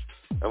page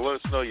and let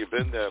us know you've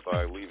been there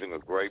by leaving a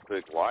great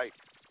big like.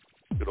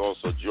 You could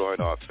also join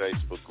our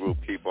Facebook group,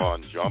 Keep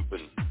On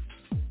Jumping.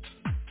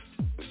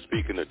 And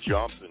speaking of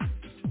jumping,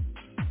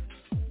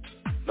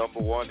 number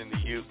one in the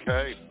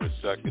UK for the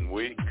second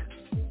week,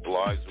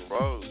 Eliza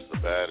Rose, the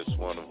baddest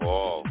one of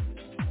all.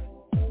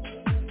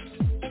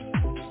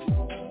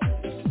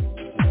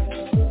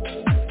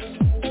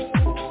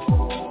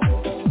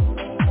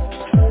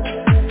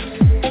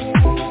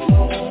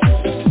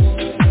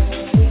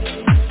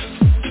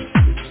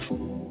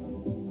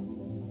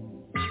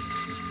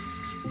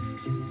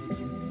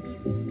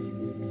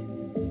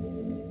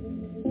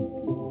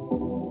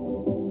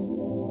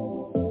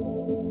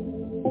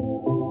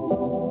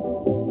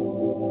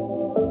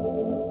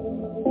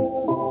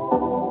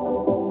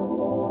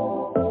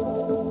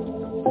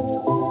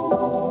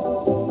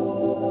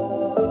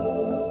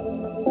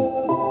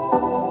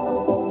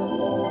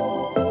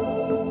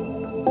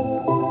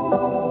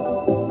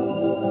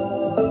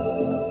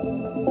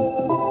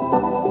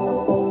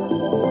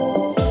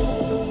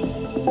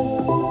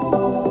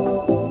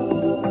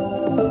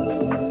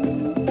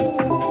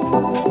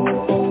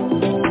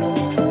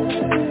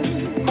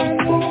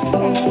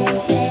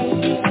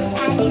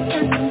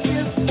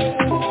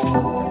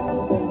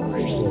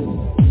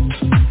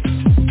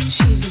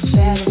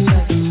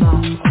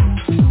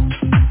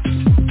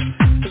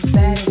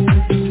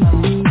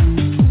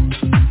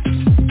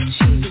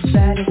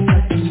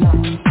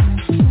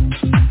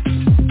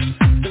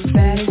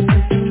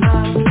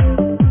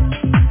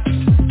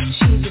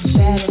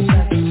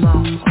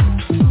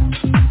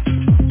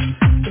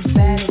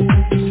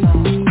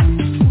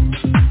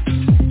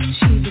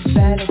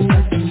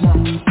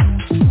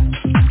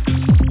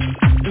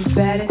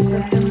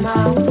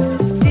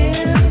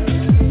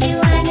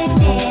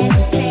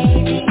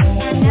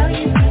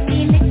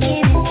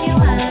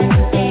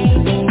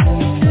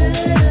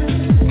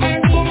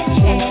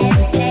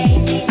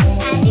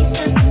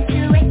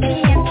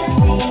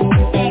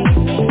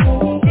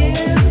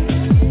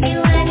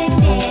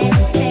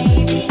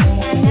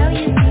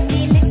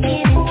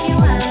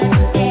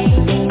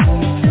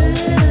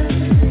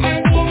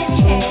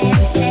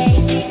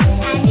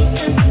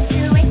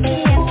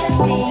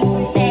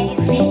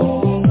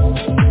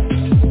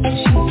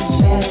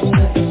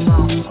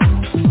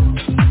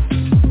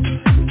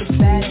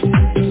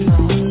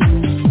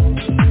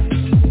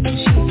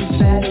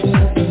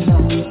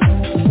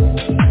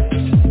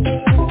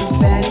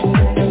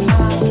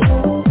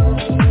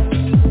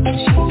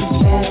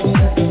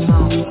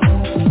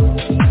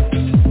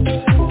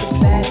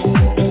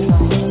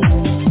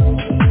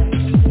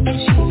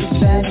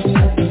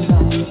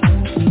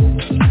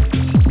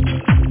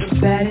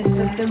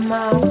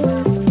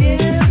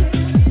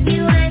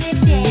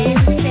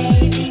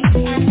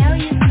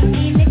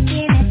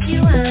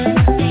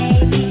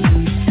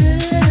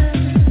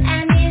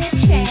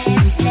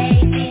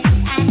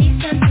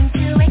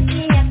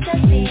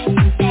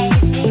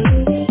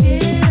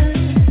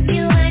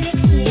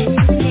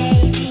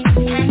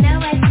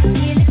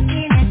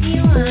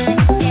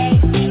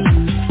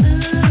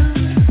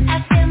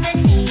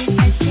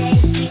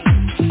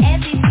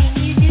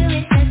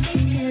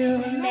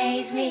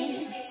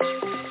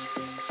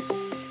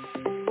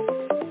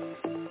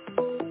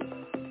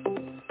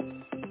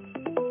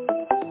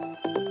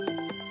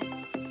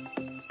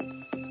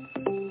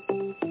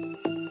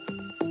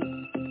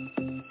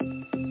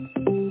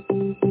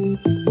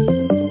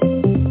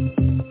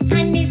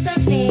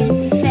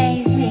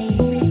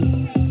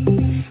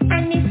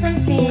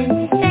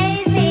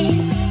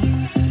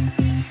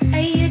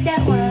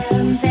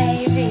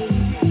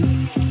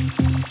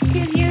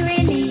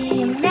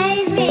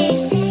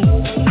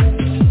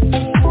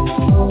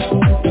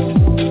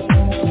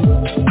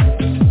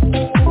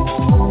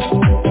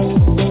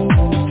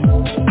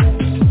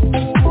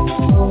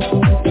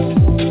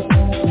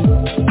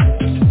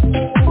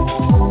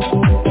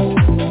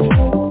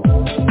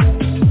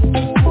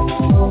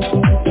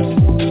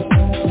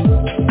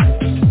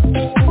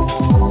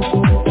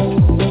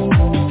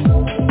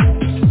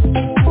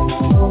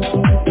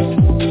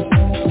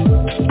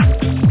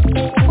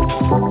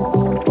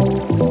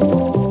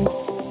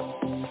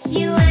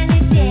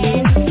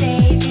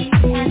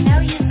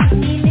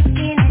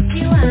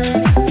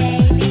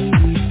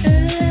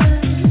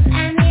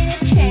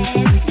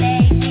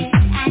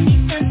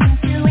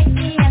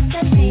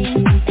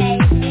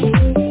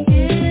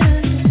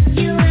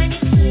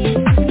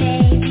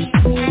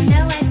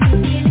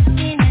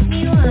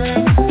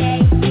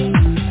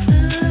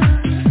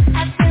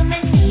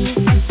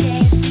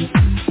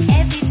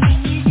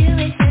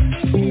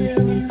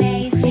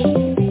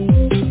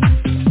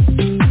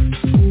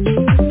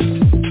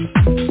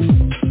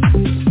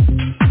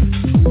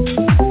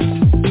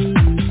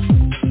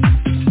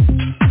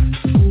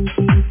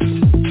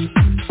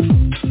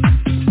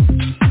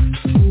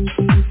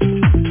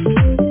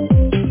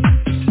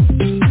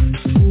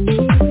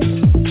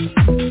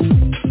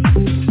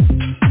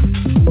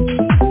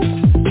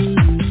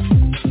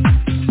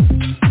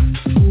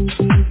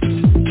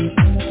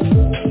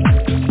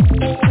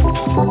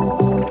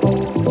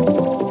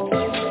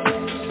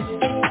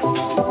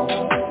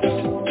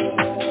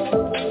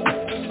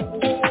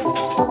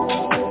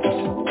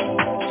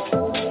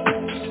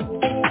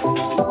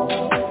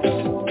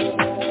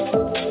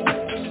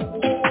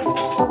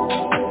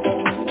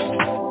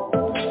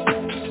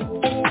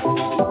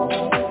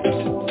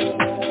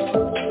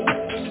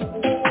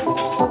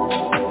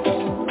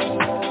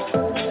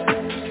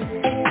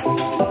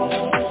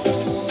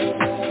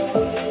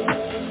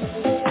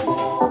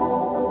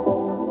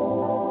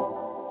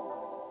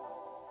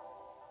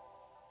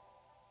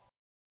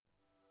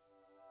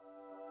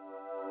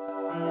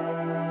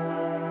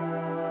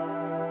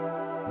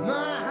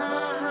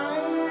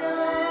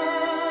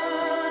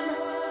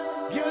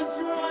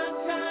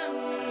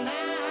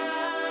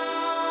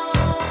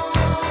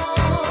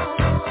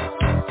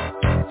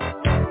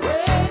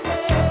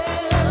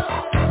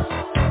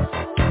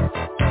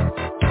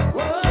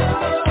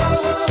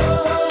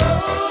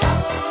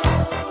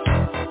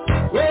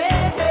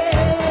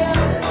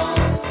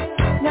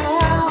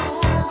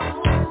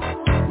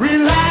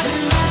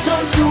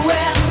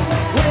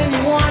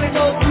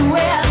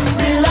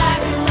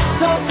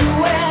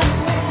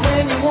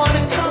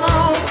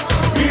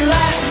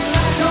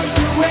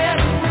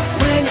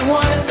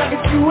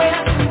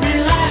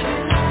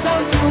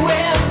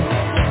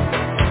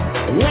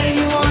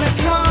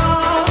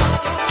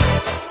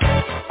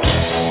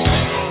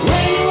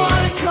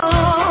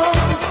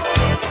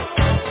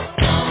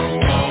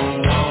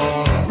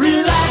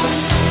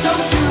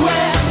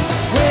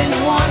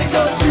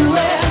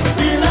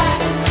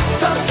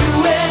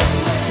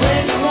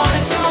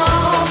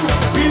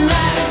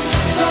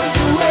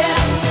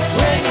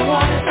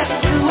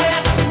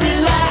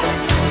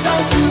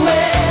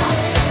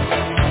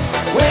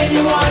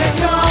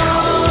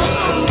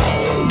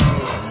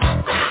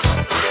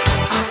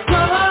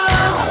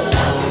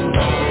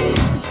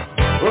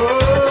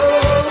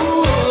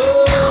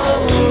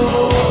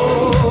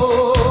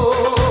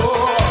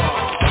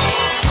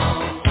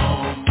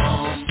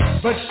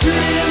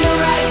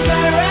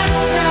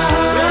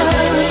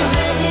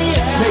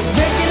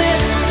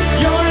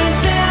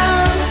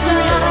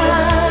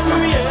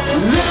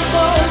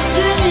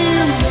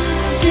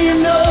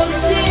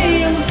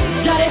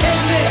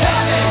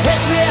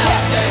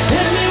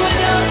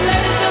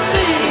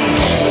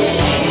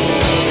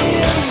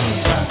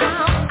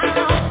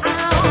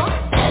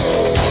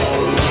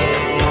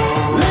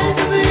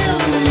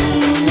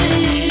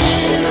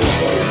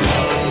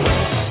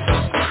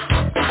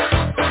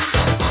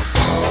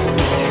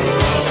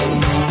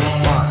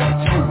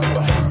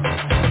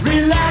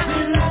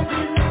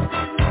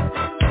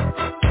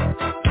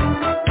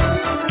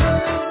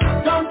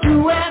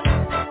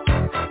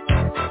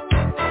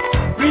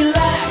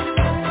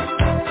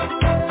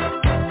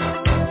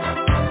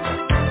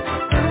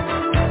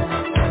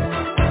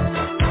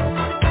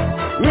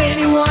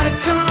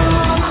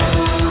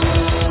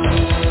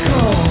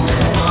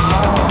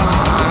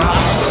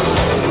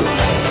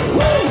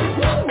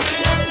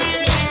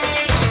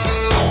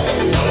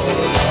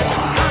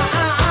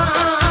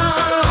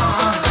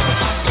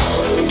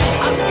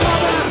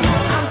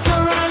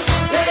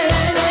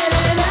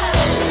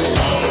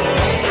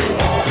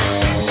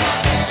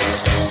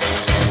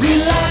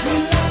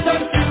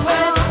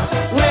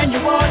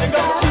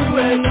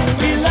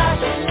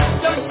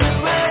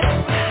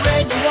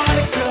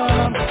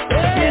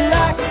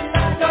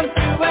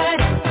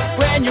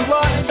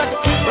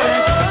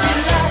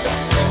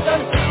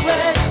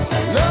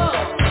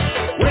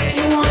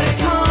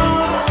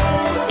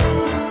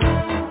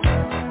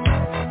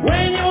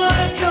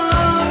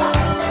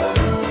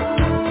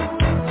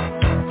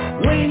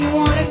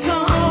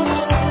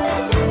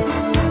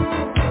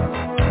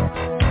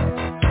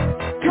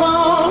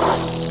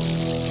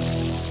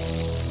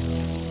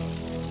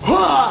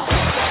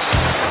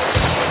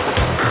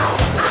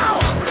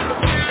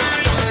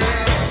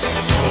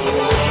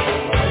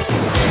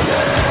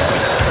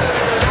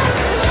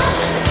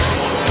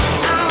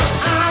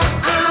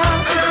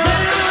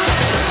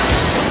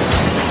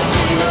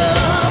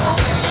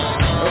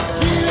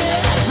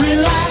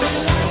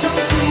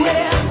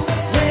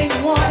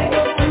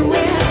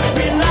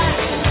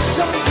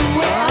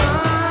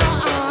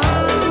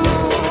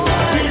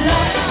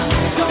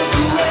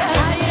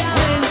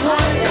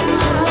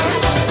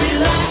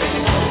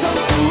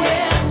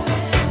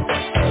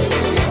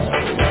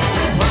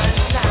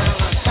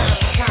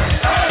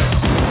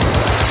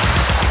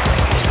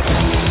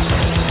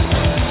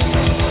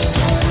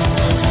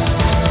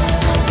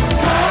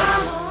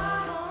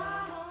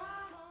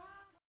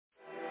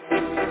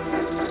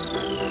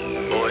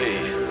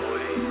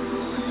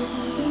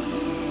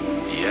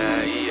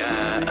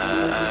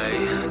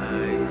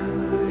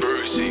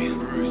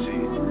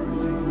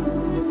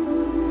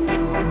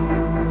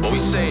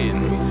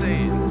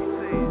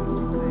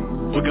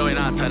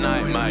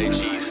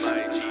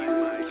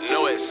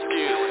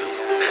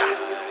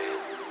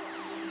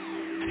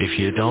 If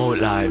you don't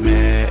like me,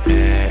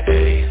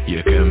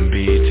 you can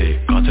beat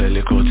it. Got a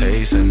little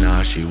taste and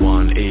now she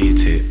won't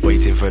eat it.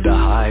 Waiting for the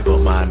high, but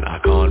man, I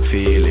can't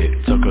feel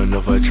it. Took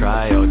another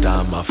try, oh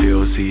damn, I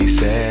feel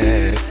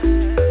seasick.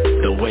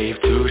 The wave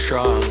too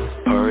strong.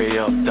 Hurry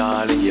up,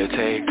 darling, you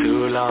take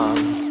too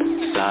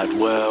long. Sad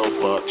world,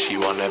 but she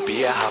wanna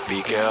be a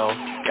happy girl.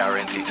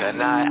 Guarantee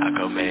tonight I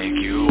can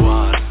make you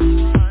one.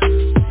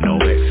 No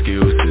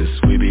excuses,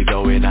 we be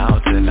going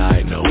out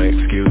tonight. No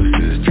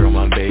excuses, drum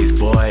and bass,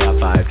 boy, I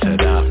vibe to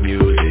that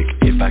music.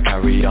 If I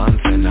carry on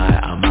tonight,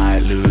 I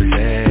might lose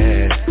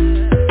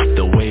it.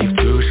 The wave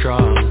too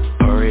strong.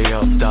 Hurry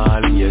up,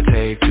 darling, you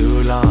take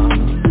too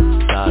long.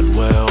 Sad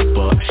world,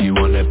 but she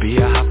wanna be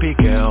a happy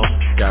girl.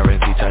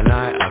 Guarantee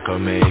tonight I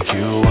can make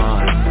you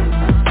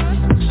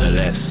one. So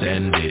let's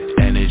send it.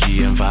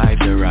 Energy and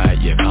vibes are right,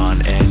 you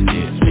can't end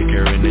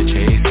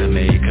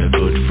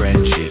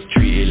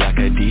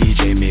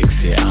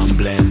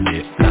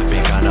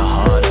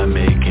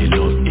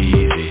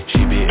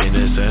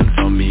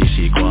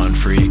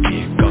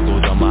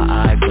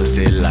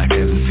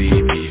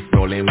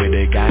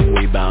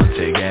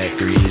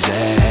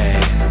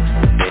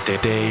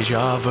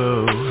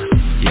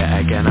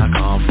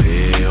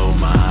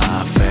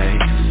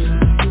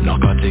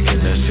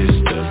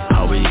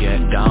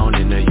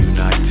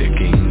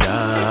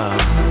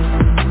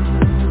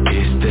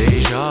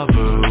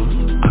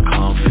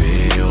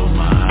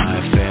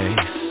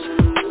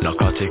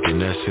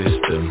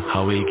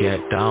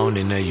get down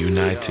in the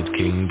United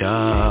Kingdom.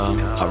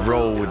 I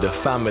roll with the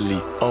family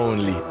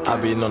only.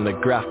 I've been on the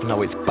graph,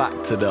 now it's back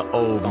to the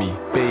old me.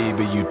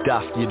 Baby, you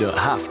daft, you don't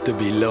have to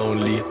be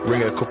lonely.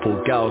 Bring a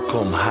couple gal,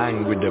 come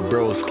hang with the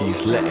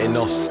broskies. Letting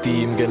off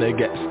steam, gonna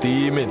get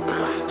steaming.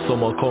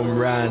 Summer come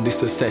round,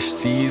 it's a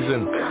sesh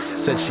season.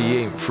 Said she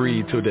ain't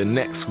free till the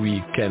next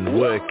weekend.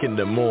 Work in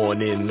the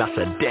morning, that's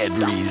a dead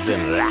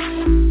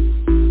reason.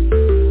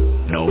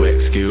 No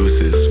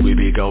excuses, we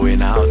be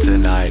going out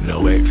tonight,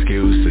 no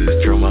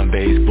excuses. Drum and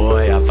bass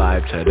boy, I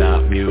vibe to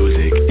that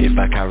music. If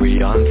I carry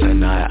on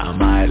tonight, I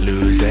might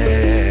lose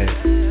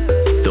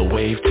it. The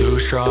wave too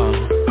strong,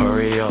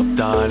 hurry up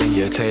darling,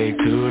 you take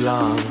too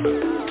long.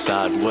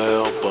 Sad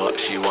world, but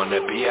she wanna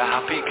be a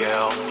happy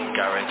girl.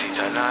 Guarantee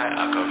tonight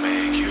I can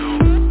make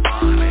you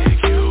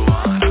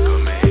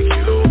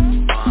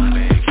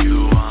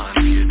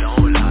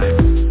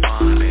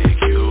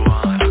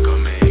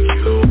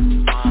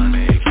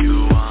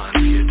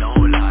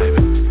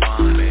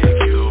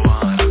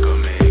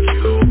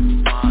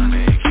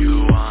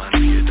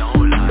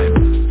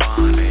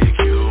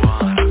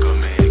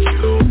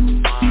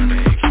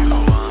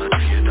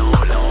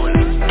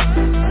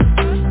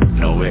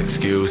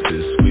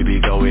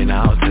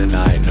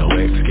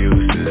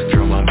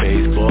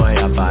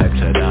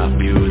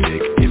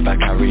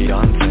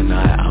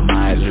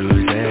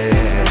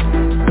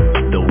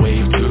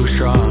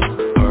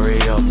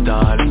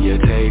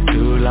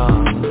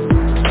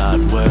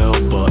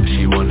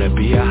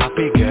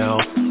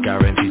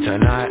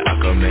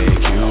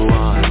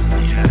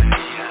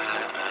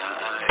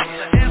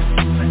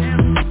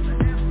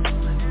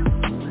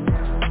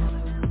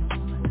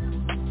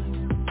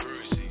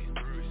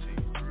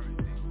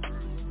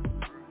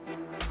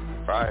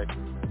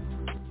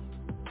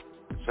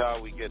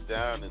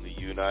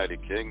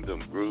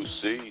Kingdom, Bruce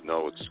C,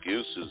 no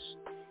excuses.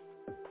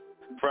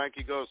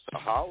 Frankie goes to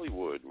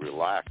Hollywood,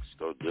 relax,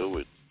 go do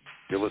it.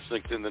 You're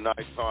listening to The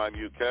Nighttime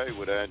UK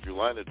with Andrew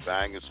Leonard,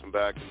 bangers from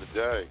back in the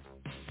day.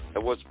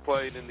 And what's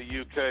played in the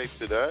UK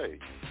today.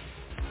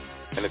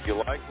 And if you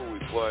like what we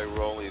play,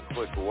 we're only a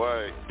click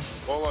away.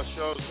 All our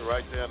shows are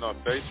right there on our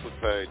Facebook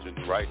page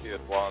and right here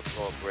at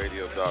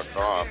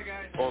blogtalkradio.com.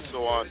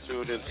 Also on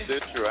TuneIn,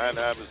 Stitcher, and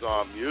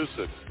Amazon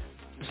Music.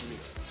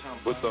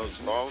 Put those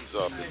phones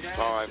up. It's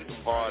time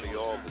to party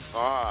all the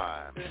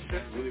time.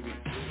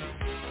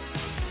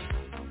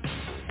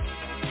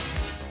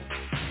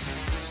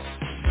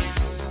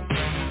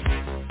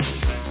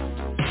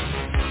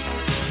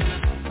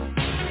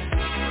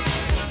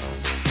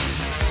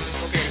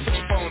 Okay, put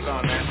your phones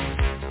on, man.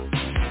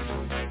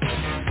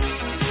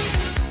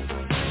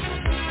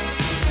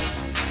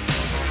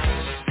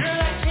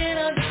 Girl, I can't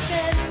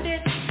understand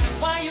it.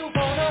 Why you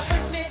wanna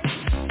hurt me?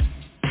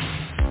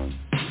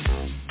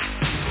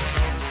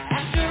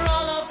 After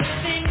all of the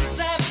things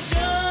I've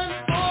done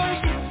for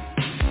you.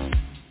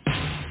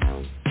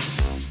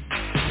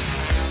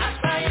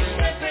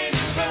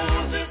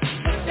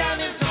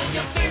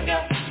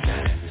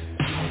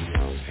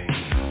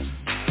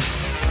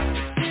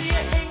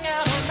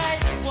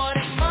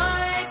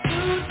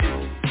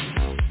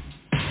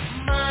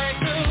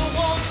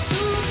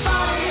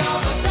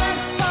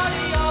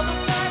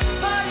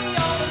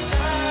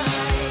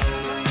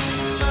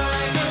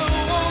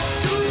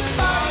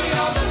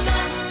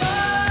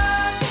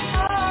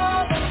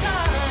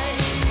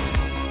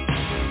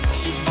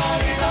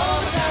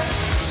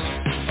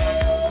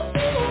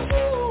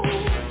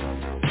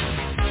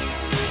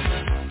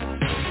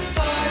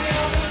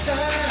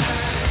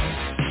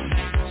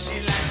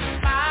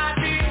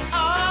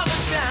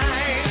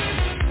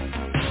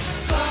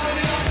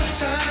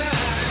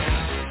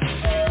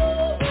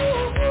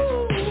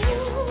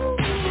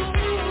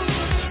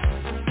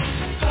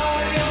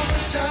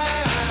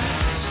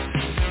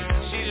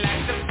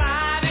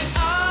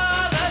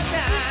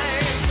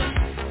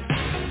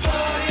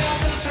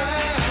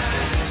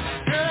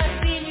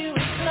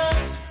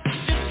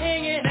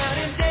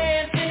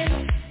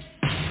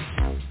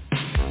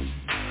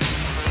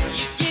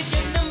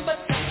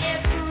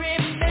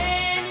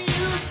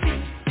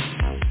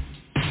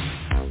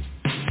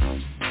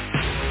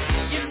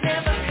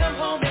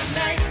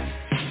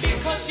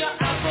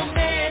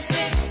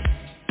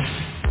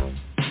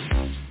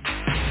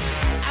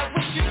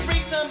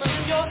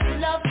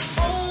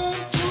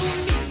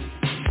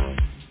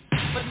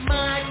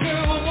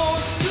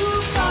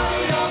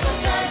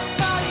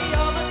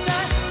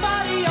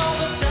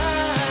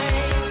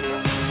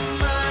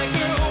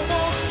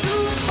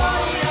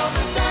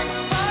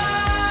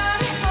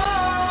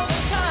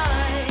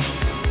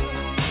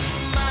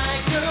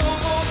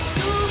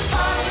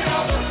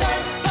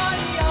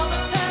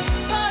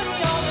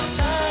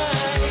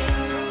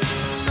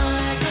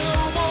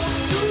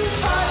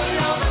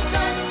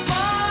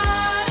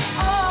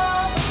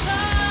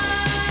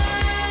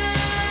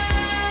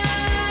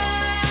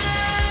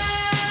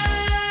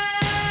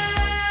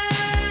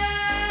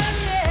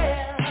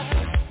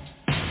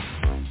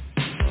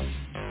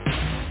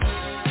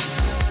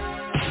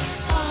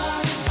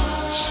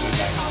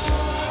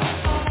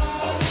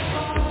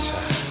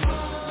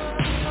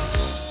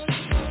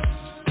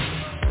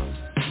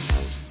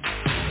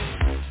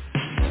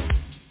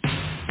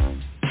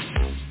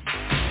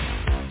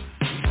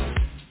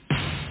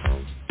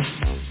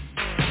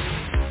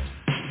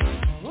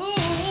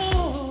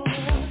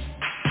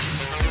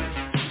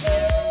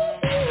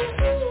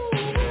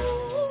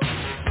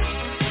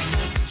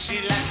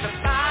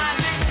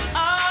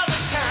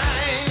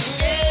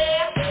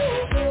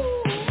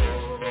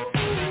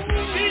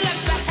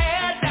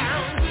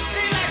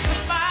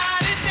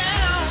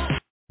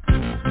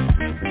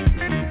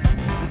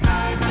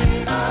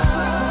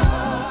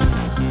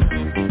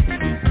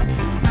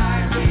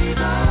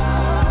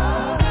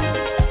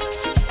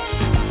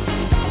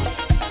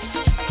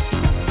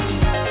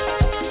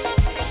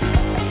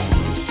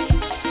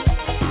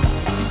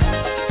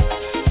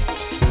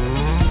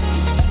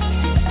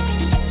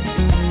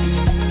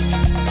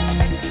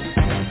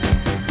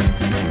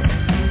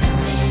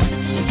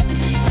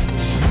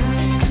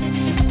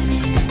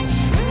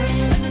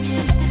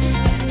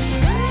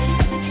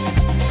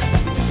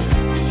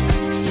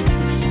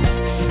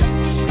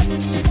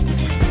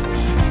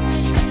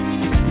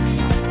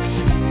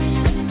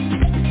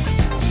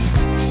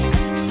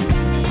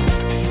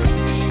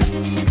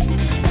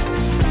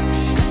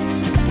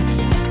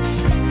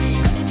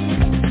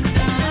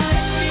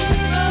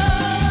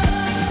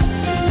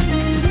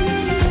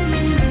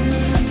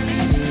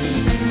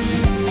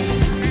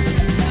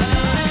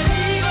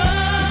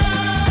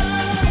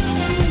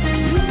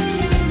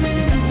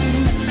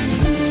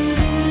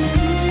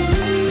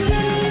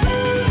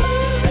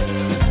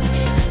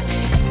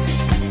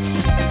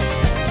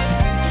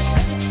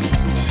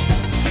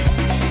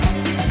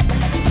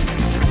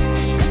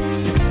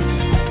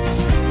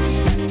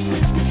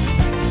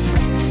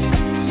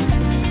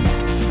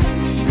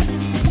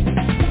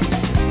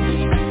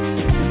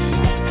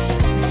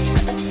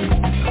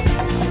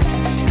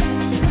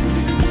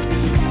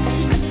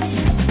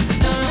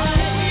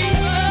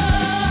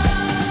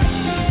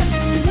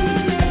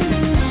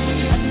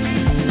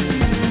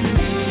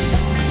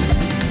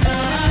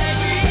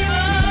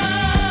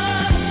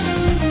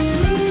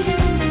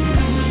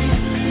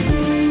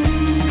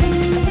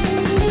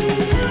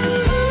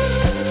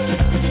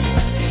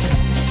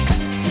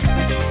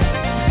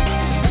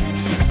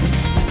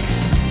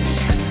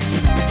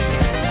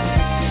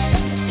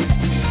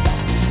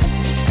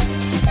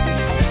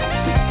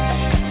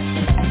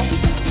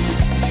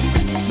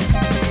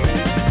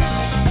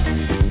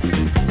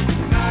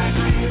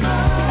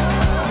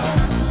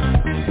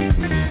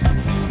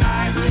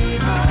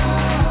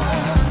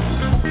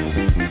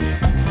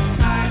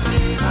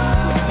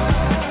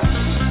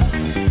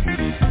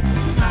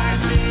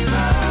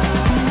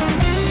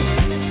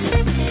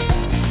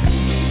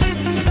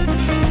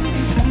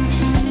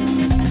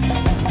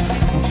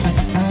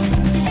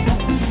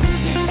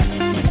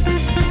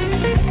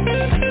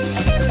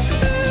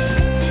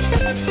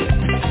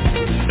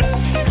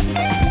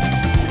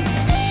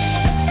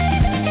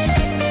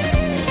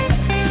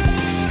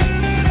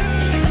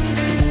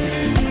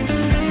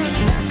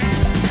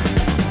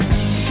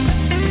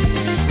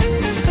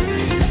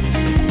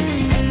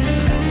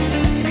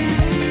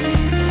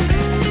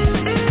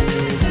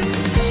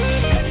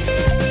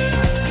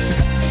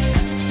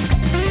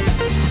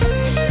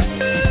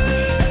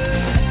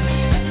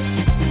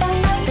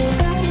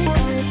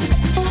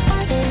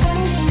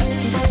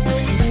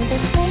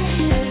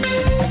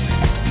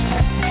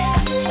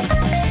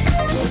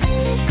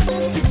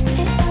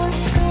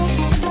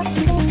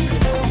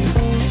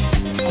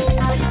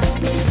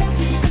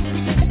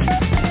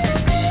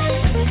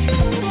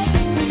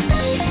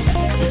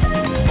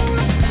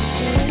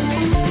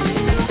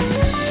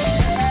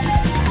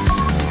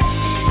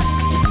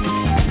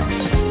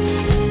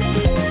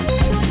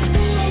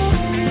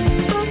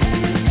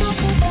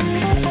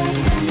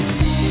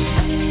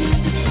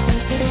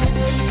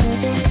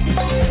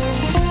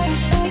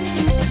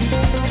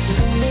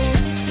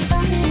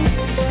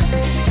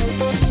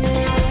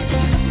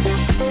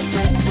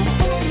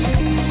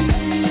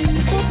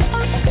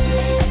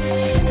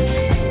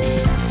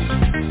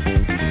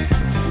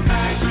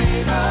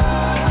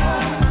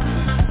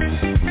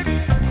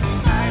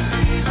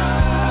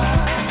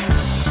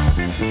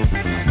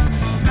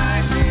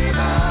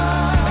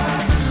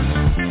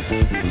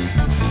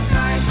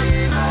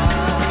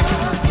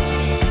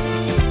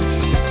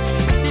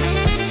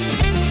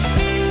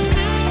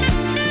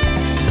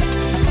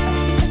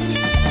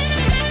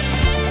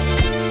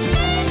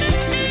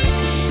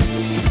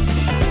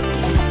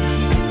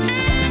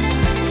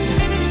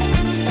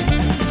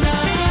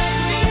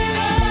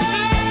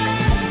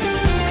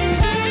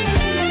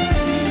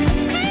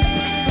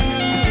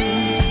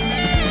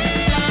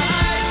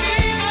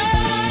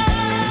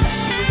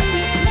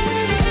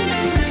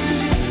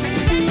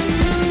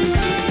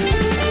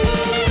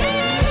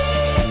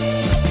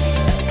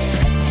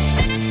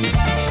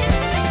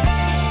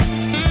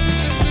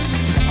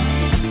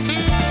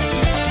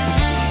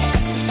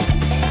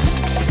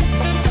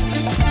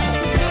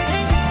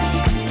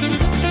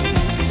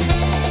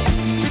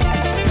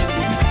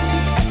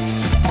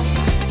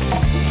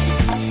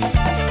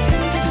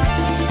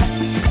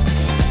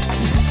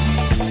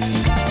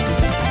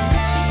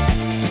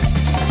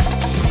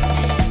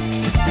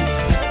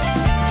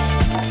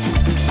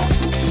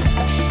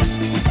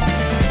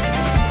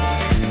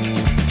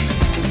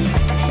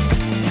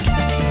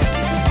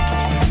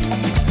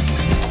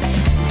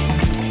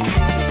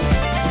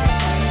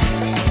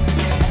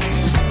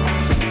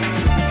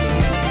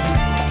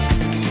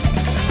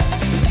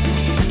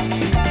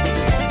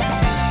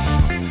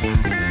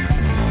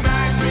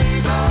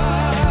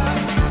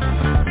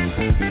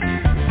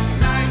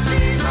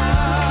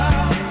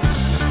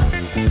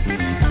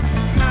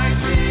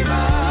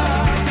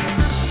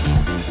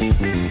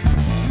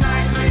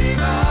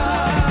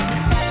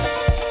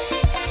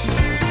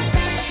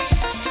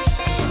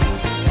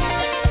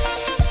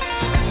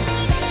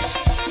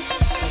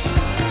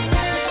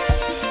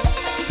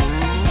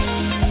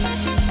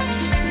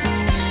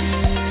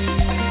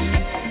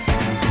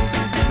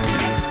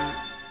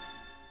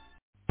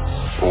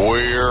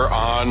 We're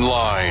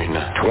online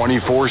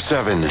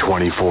 24/7.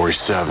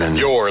 24/7.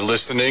 You're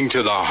listening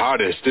to the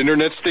hottest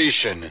internet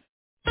station.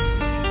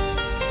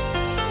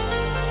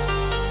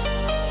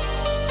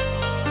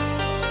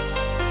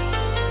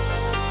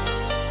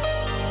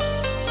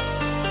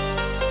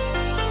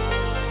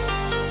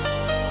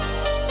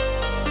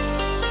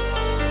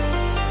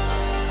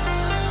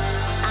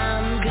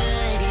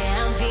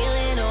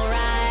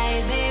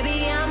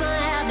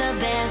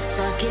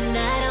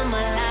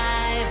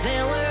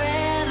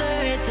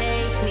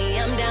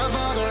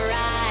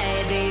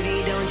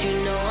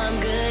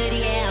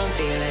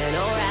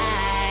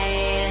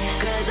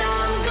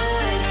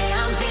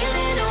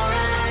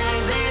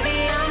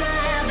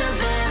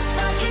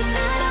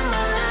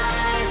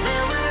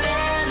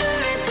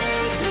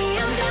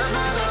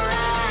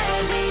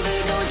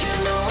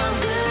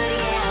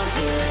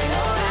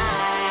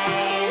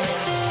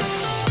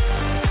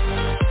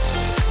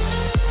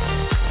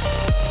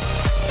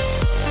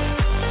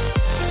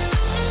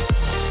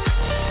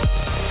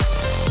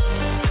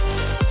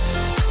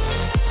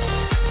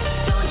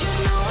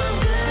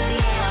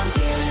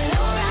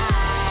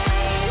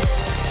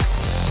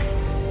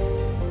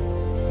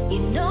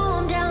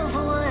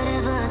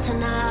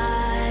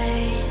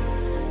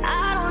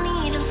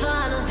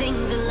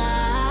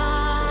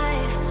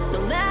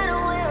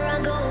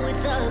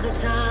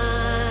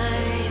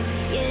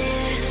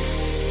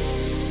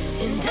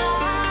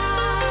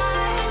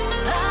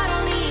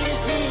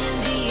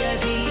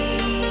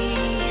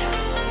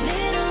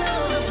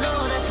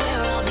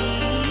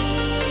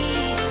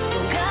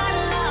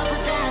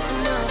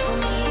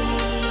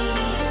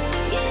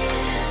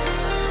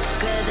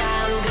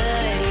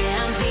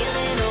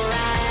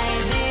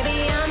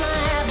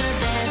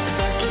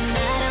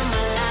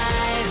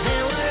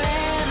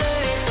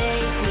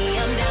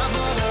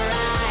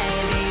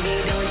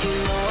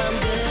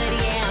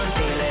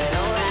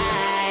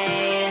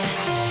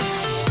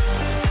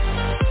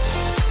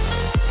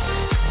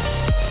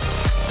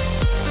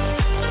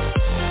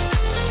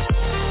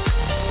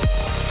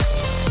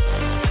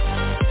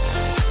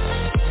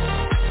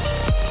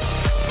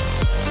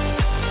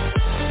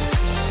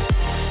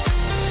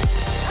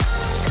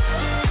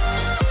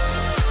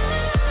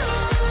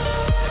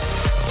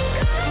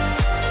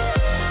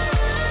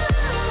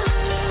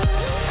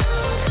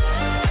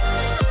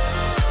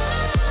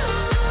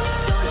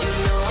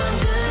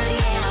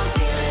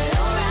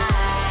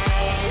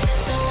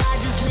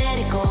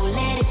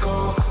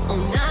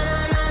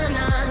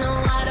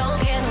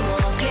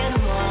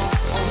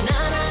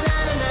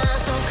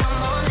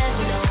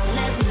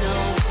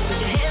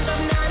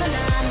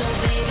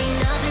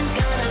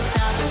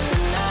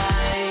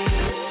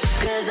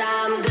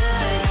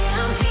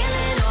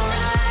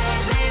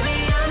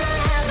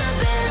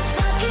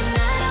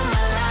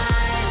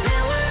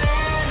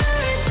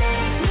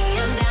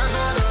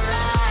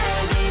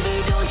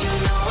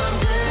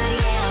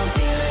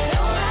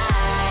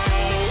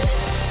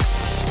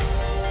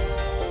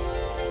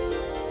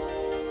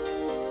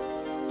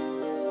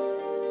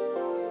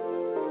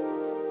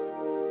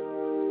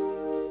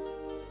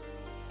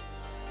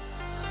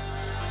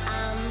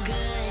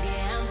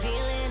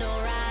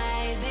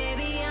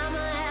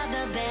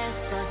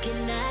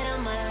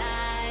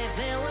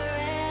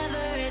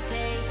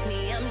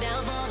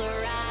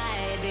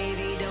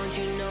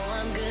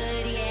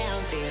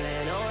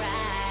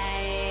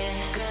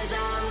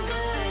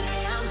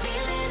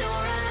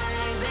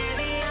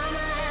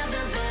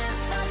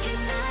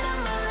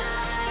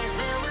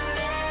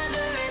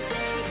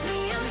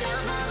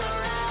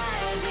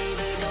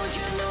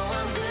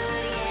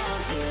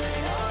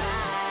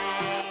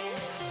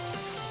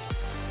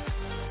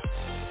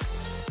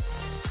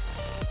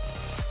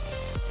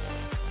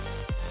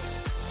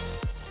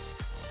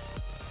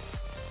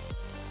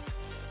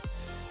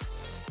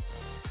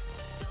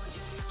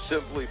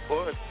 Simply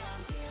put,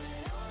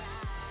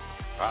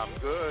 I'm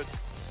good.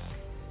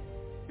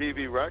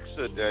 BB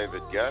Rexa,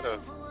 David Guetta,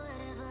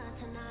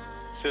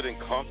 sitting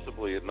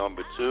comfortably at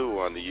number 2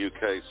 on the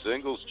UK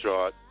singles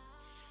chart.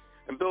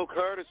 And Bill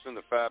Curtis and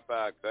the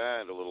Fatback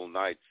Band, a little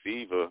Night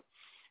Fever.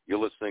 You're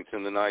listening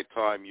to the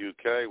Nighttime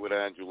UK with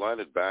Andrew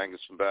Leonard,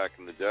 bangers from back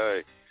in the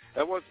day.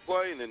 And what's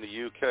playing in the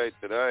UK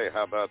today?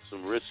 How about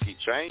some Risky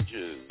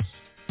Changes?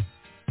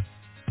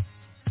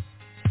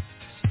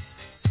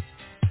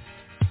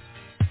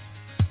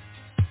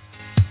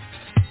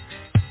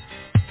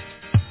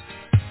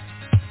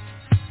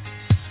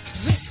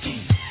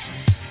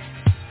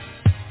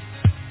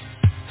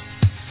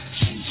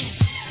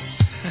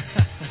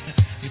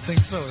 Think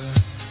so, yeah.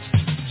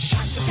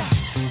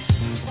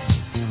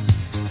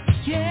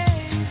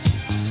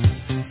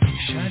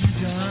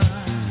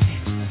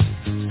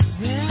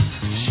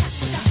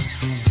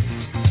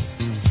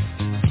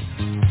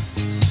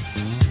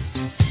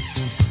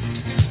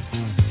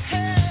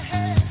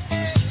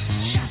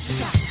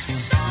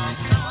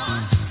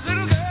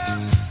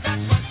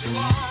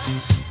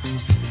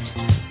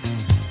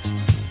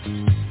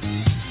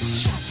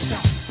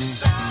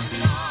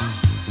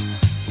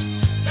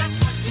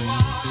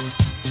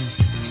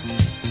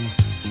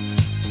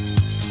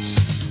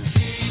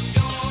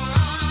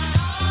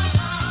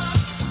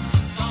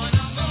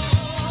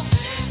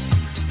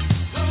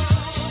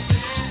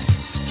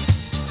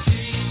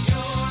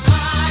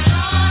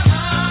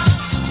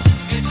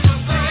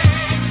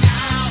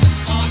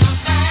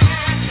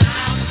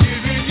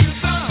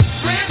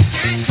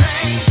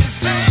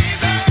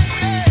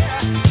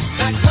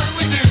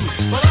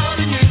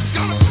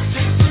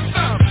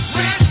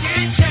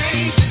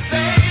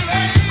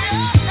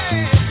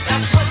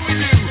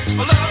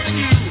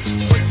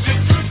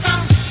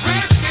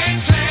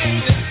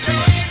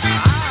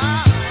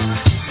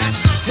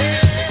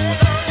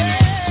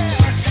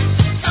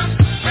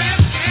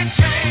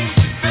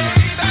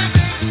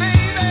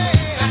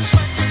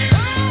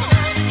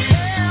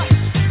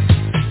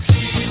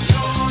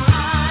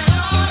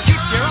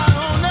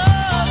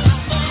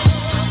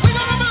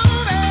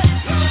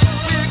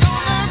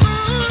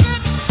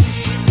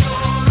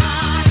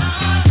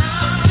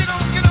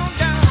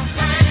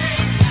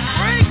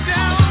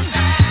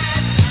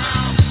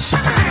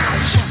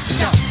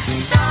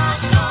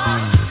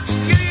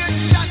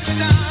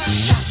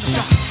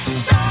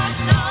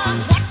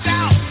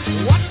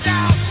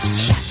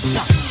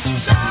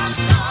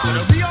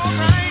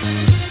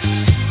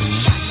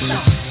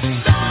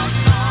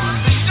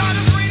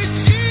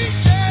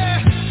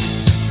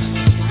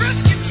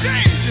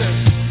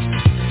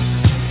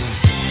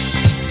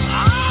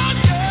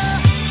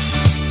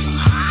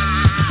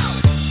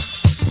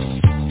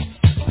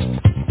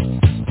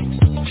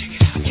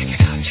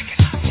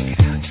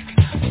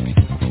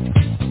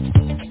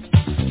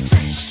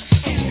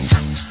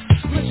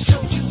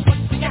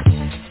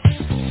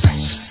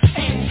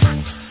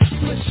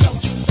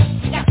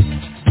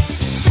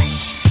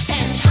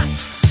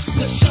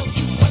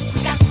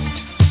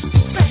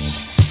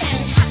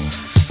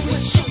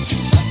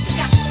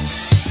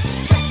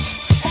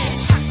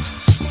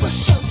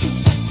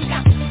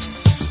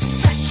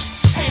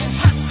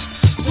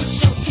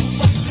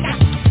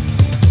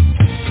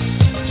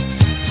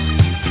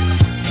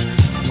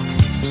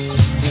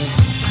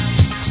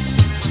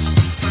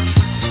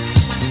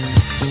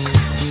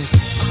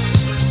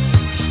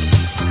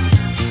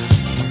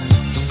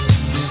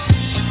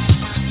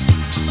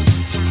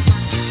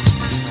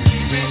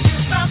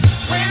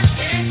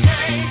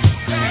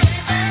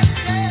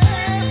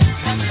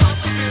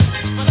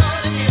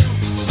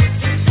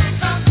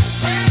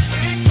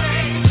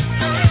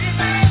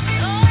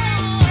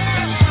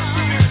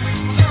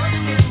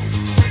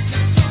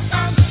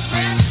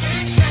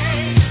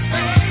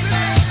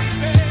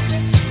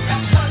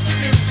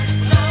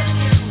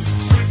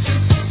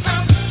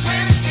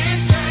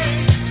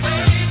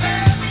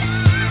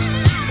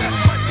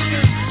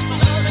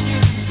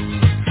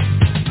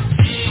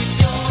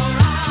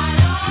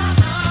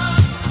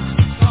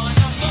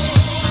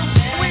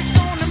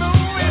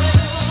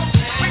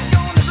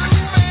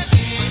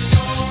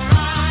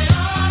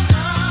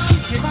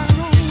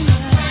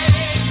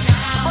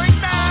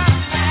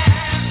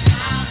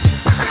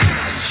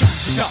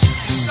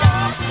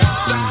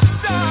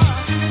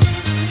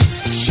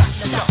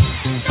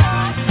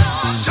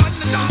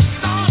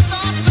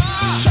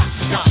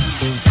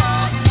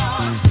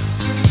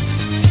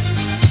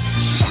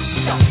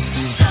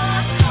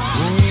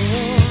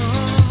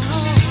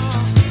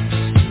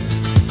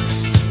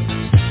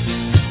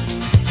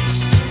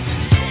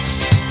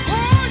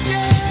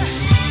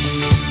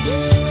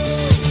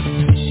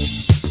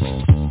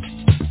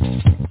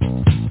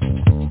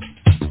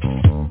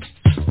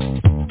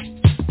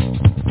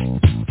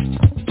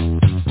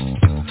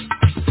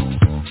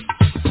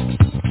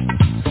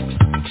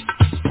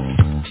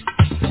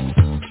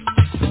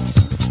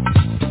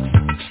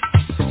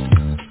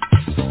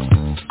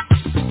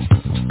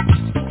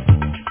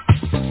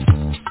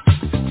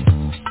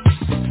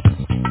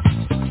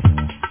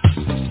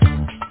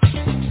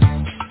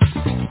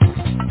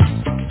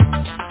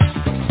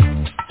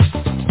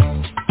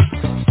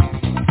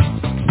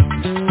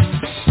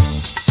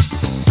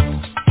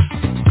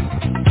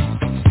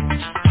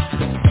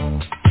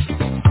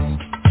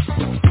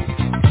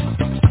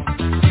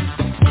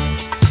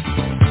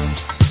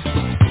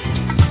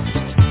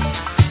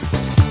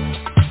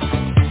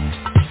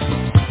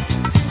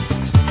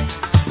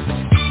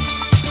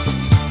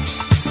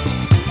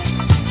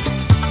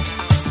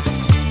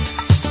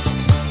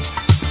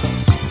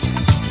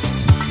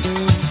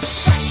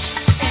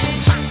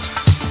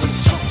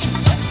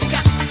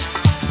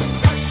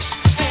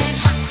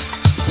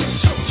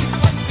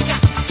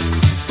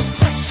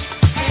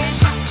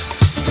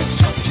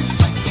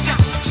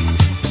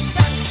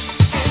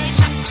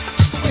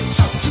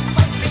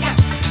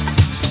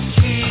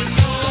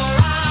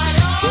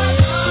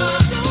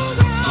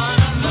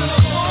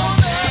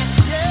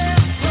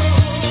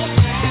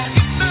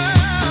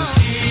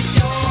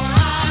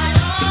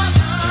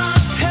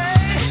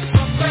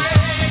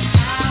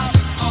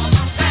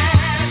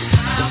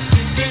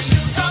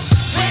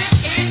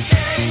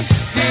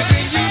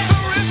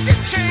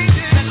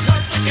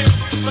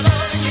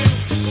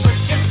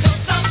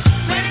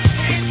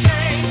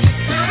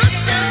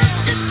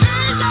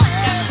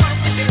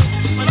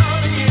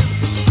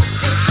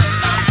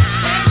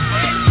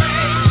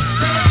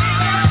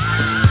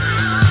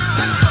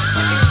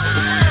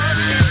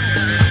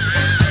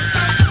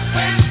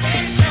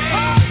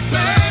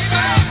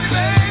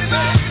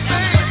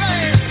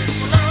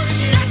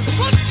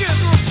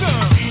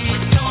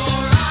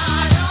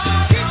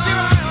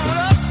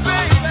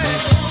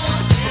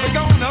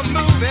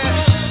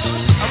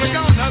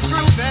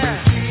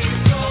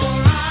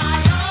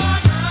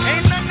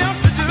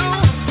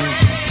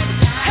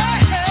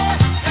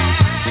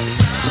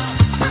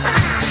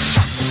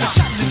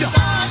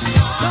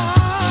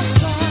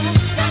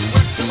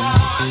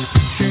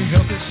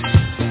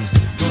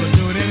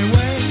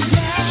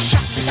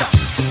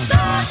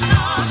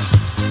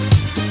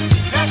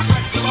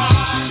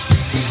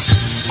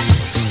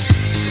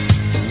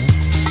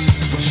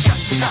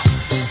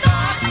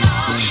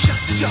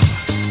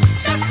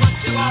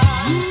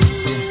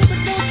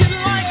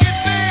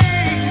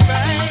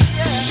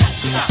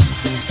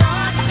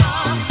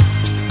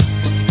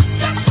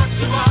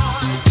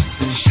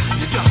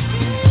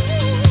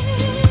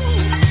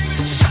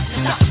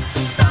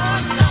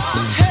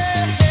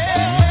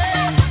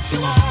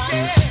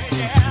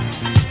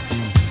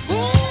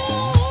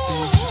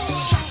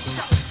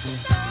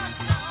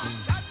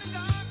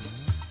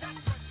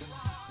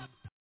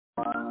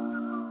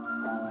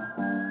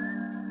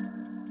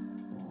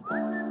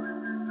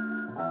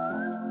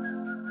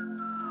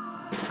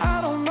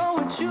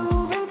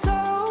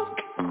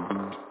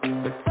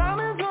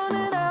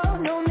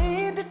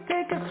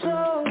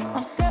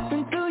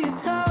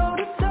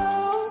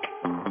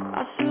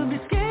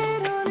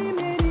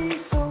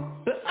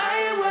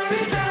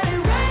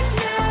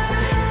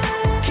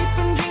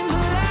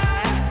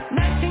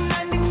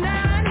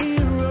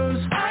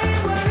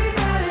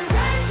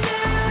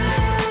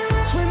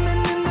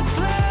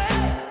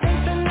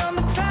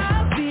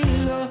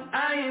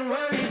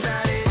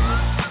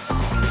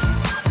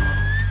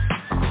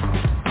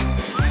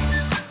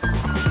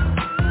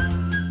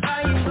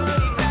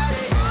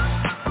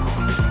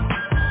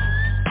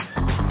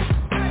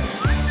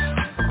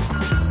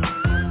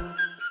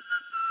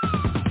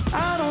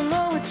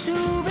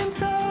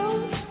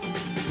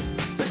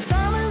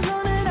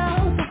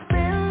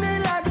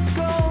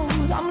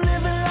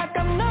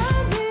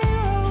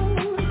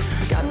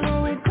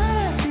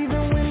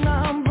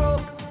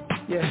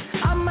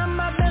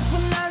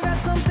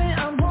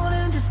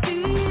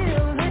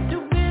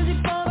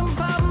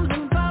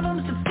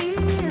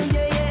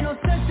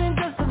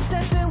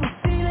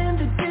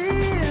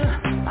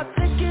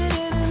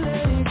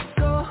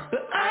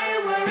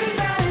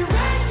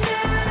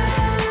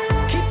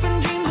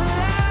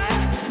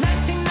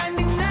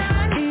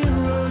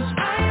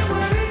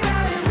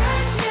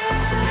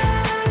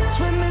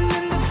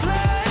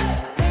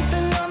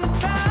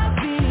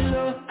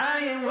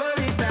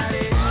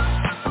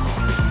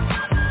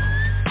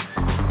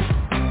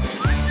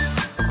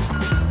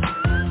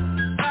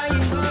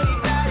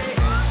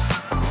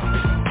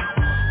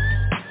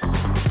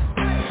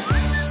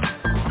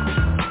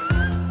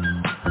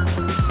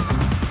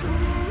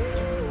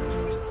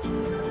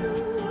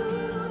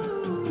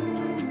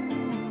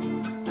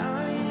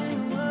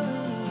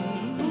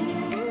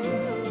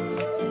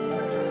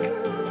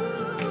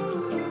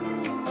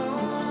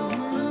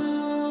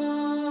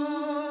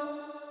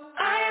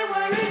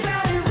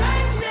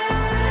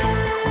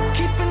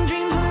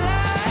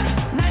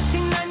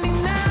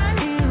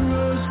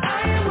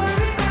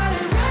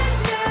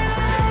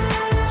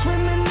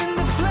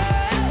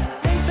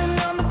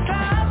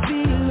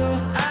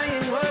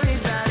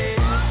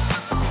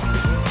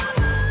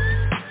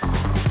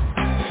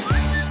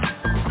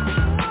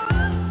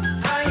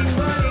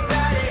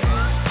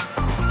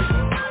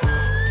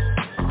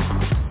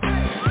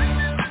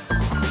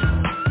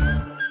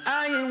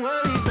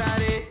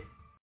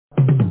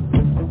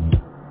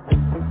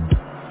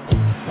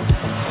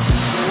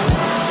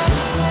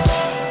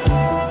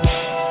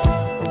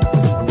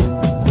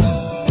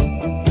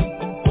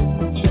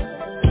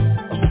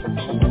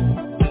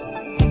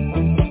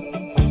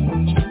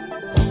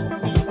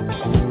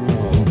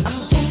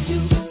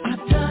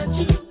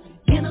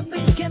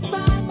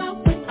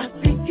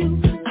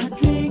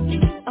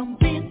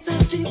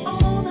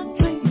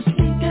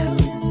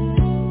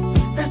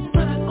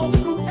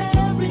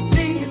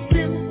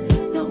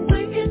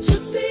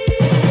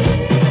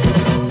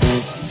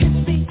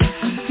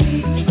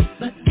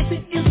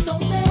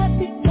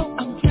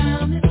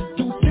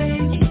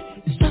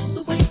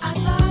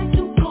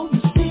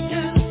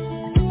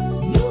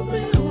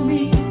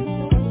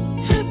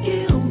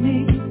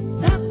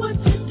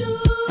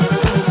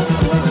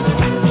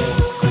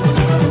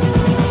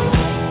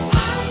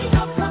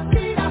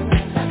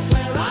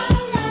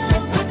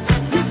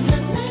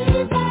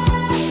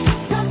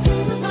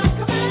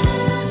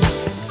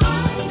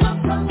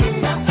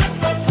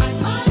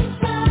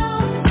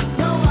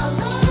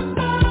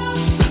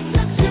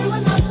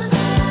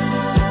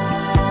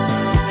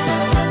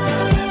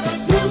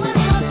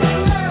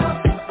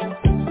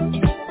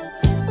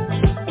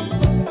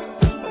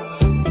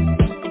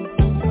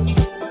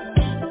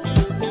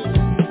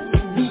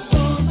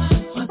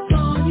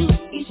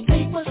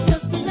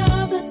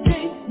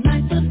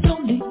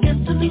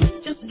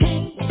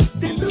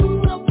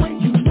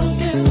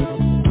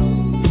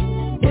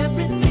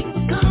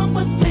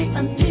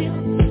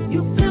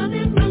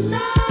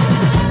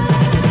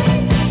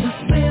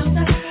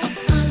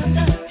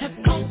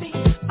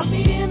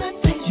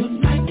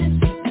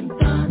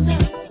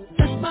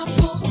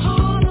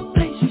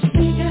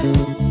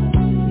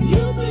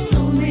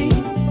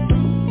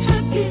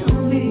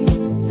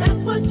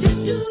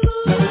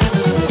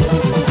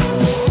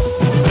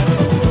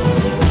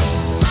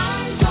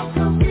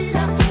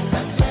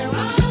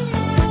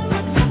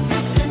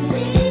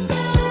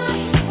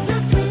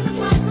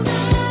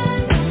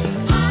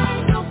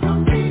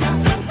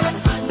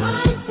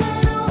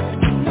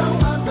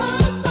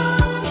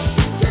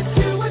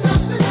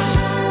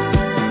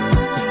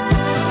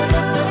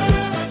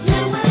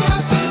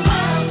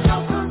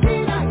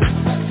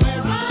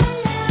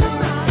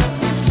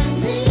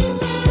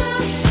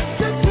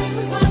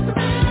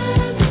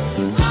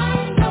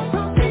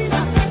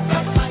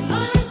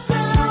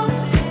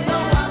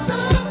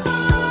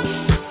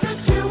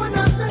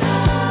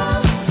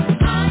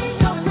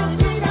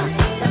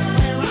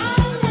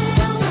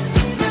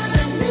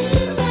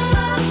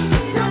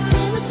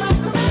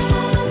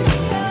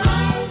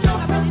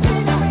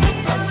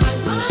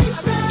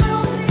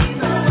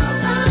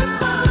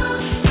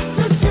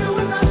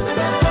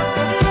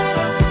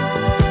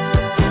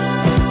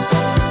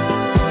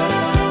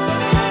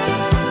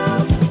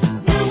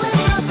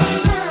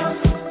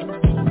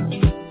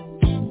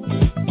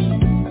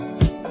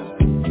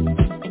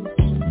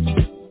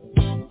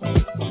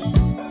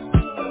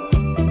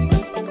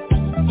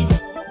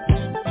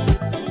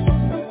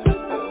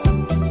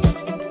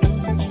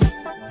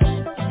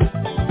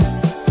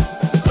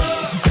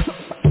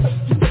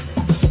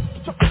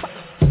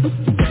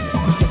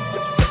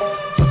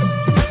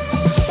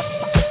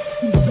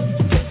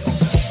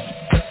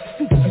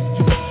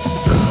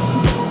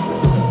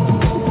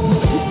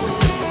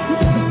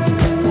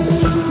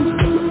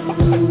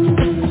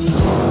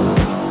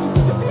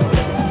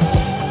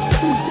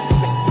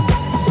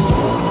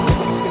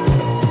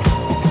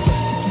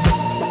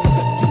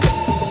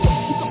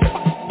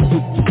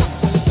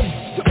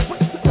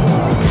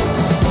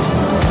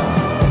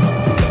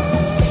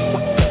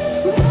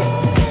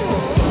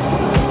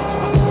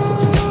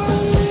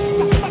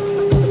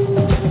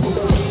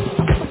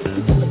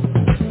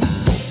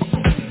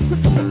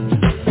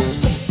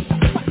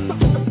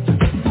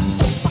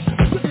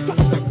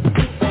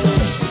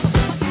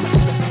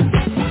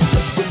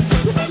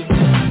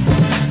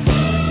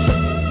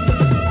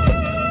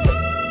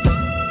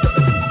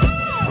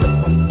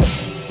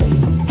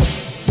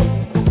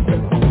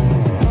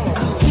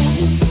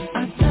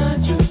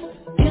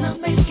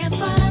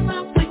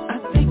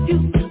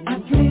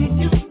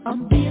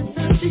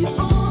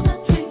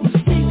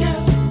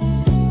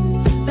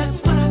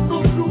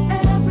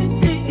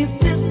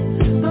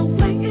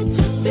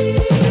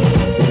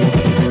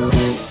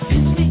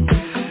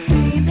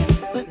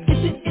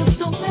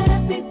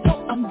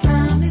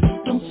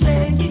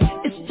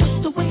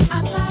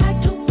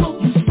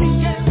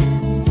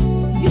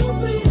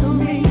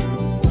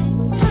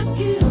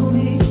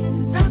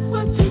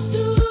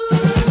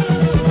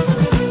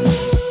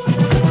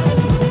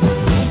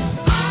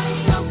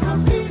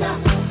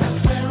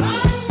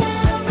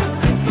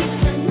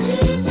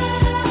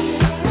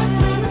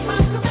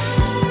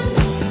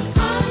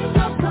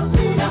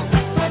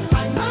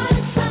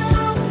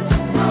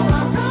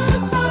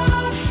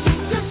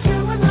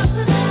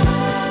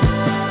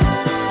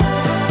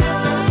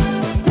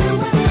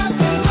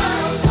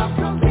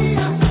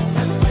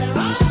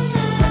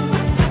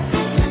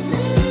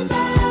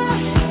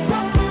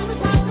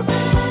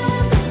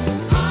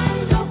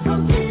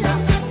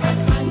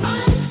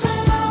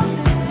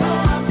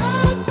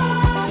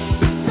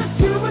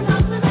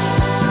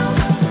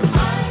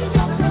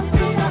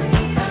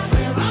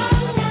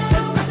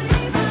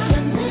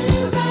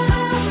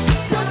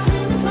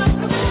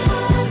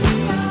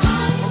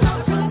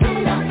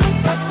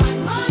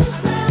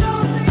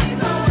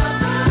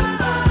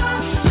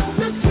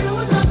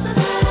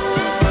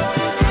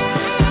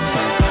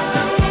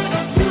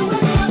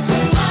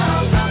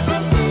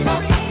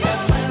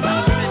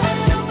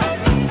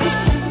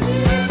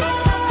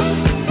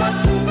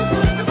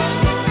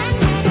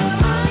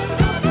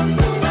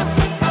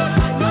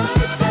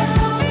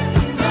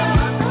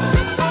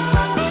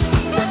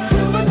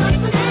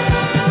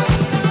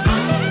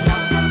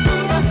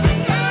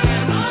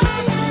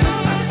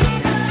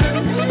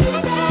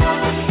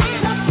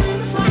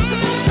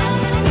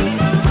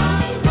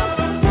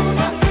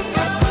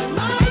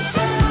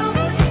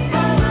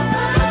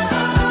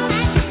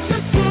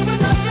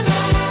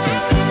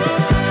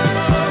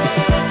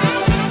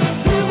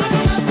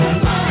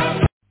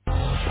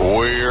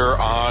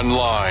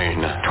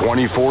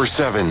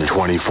 24/7.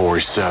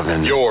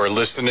 24/7. You're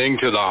listening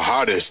to the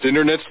hottest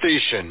internet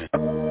station.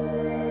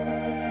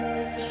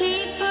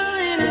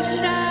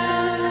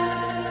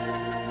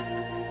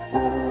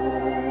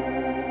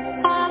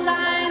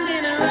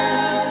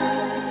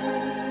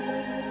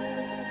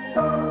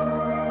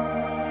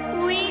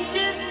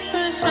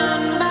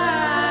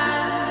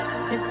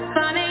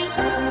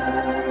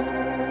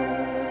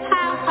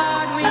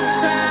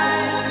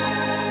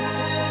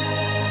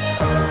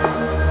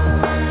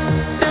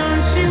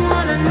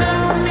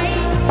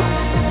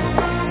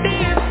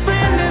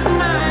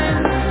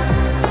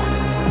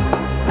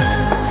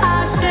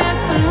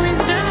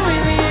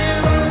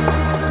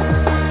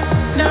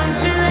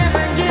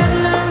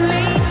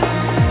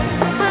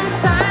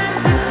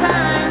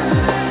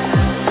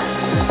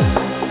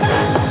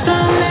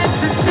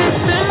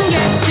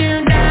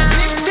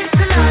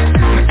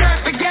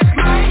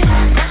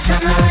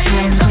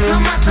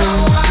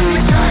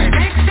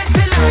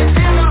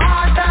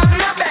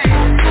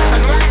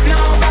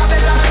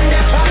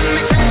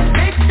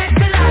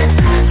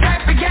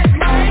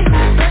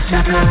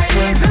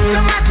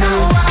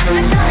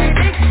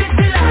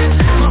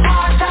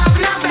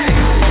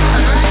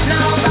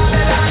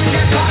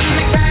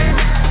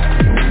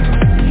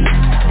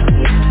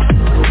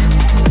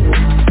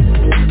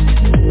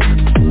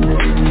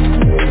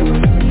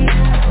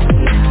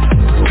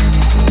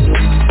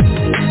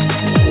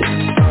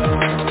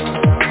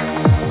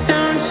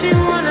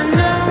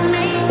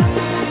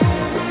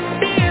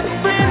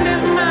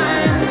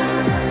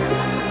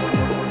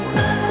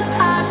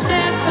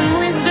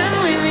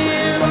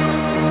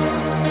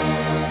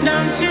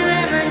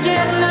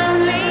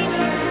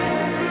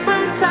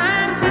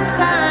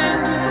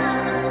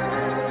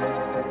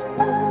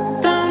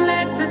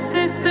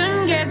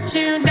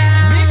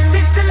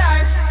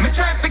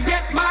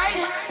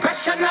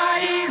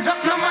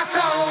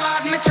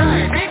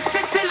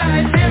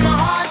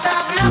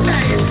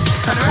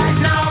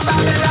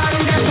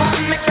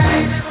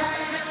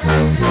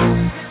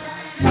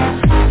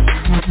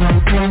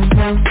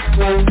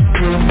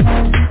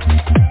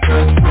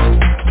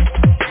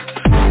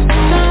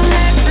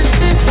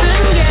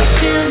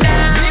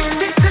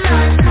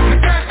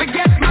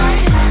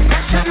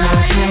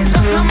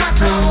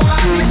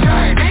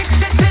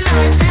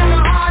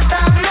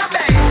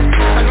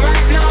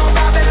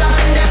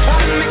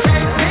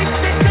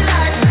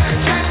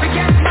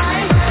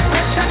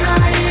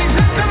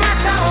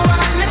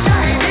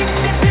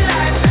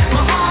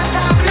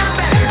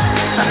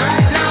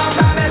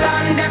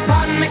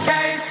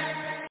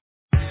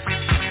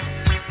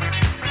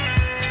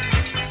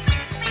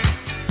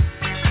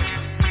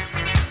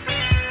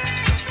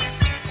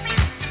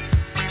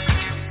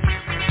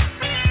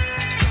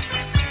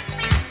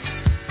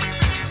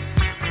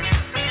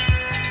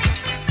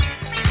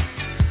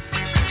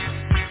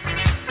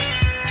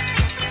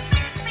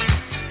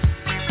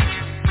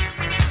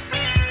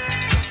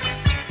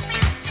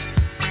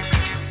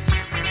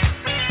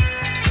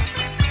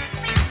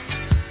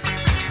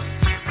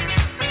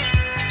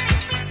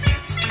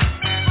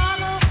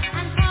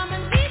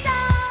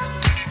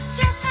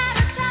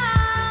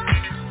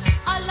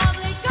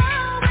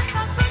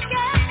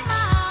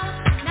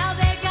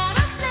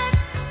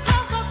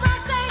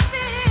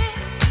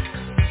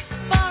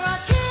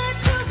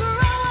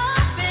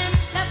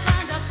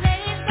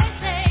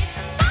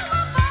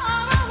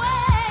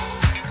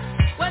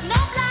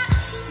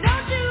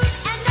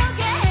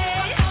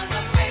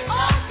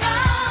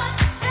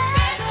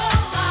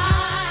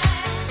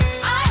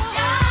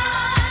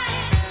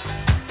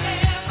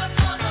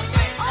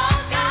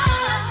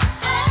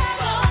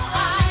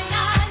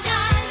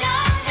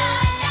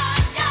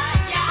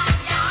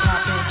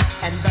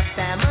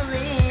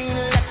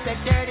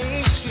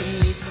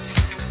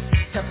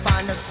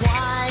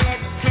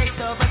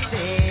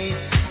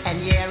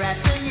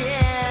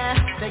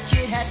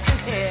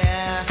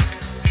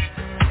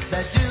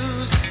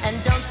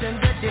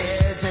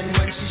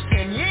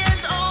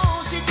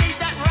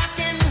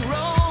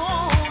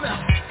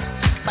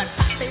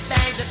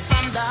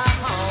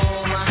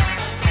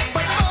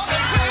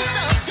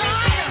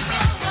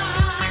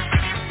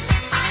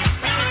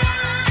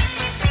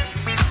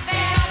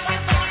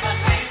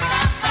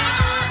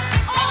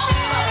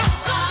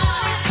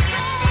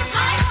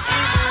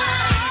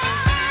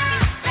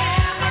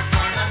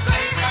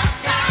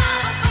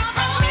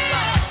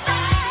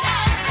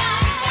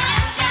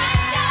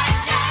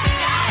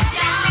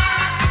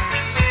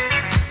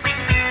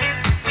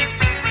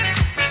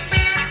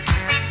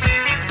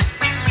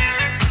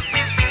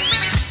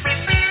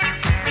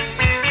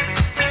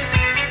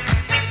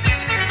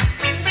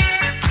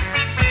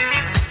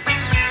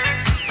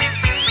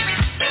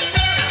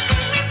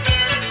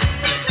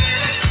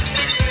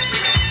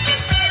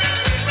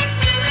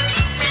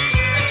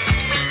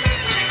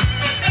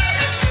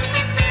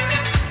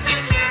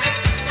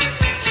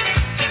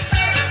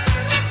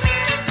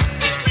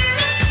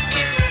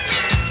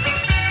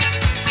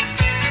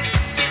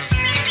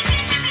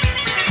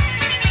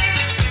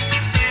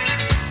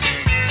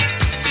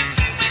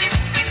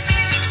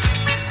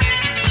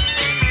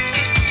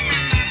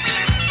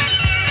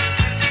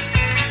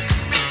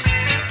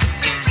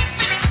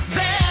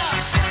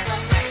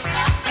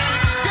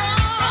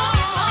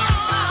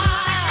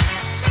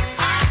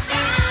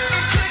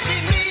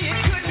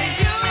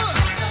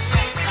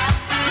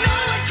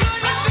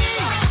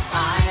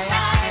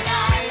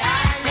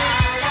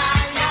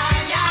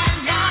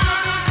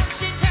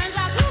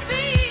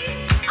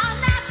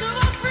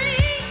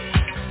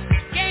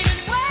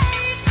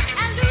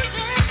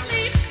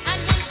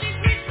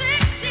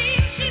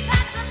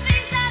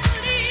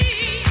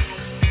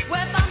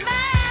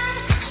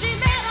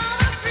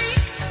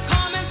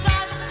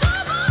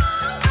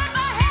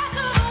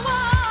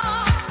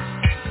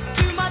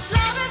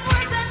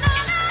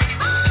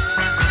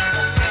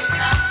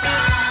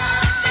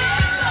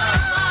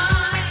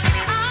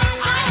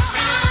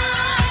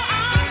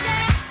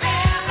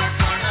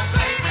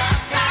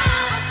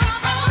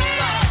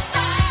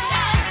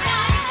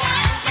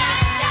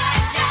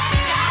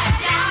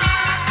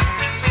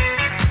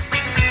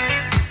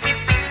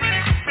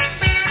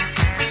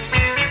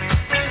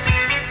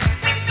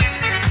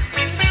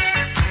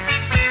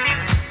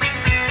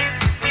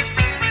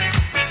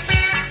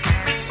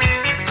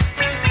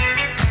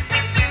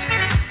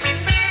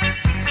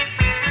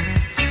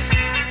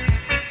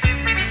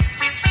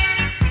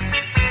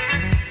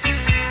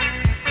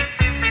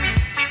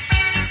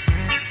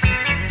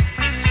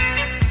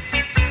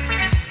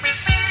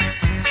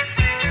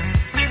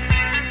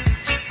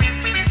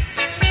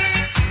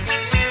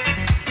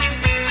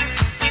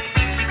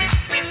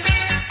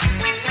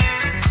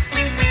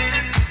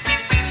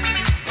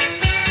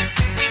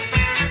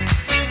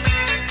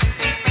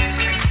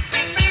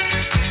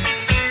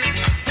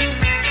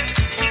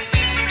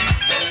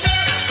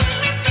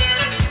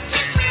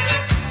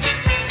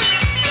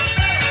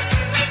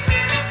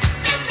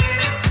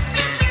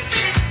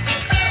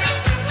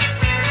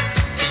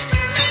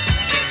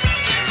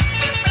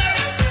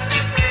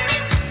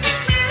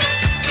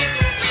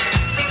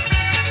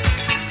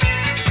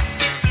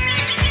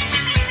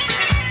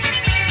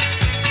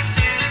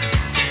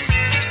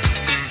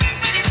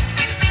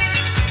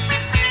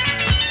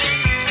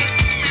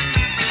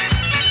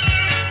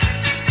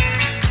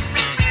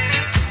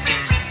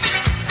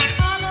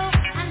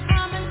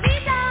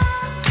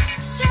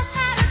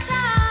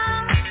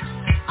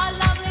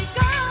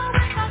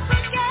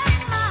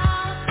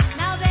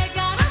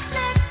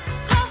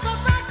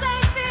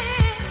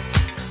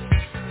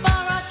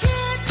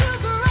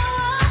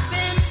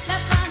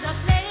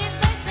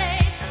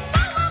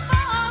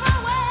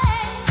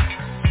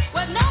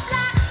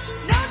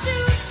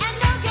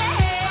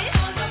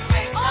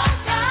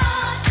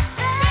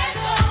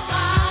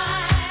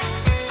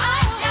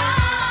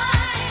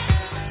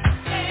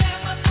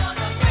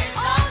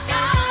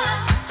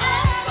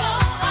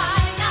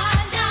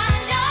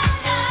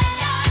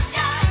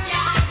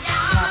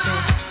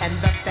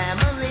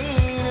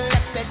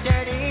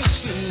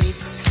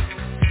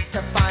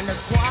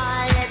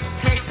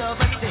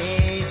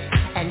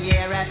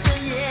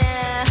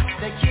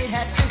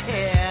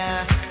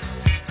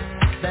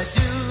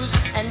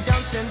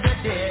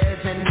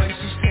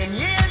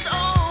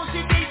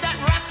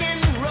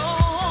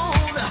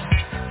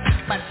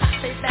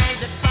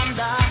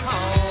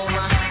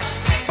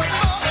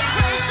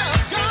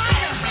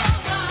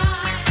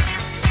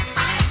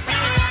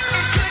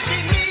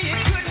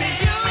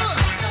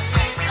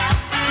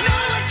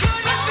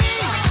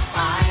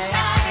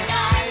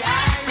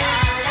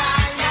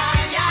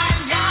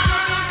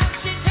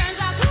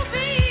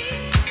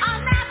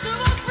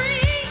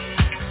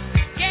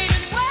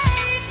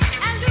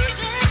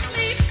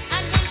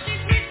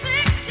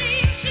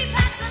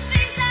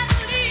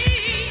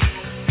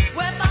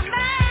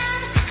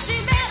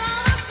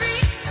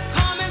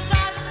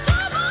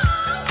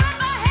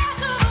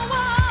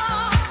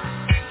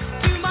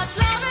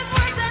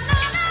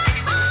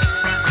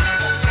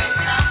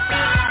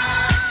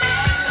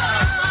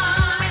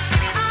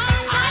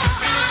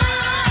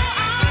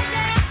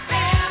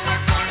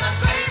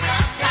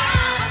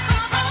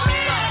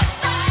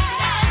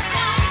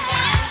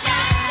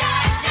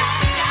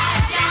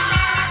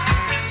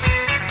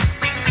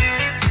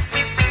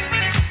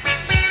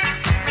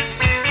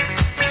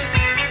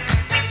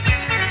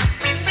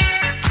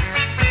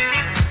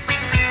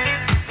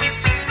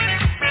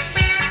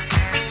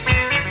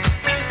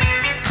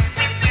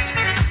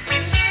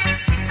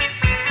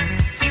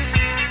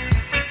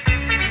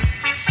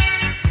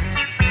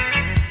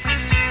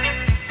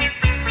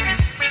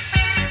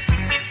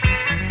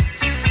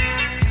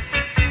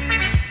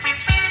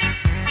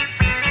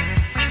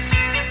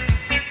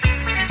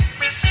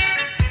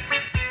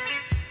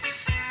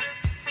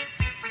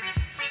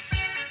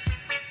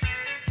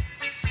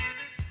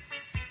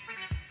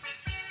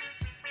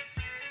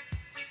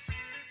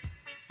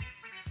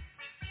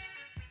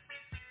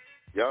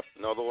 Yep,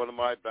 another one of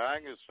my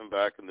bangers from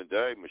back in the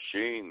day,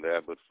 Machine,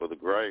 There But For The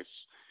Grace.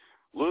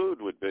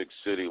 Lude with Big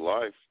City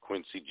Life,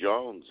 Quincy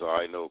Jones,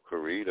 I Know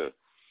Corita.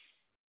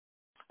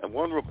 And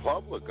One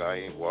Republic, I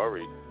Ain't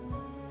Worried.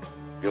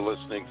 You're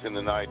listening to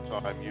the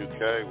Nighttime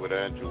UK with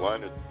Andrew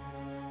Leonard.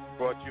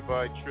 Brought to you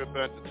by Trip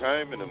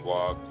Entertainment and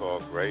Blog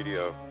Talk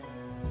Radio.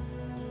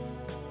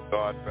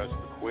 God rest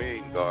the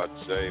Queen, God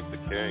save the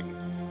King.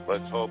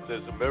 Let's hope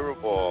there's a mirror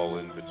ball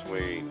in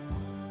between.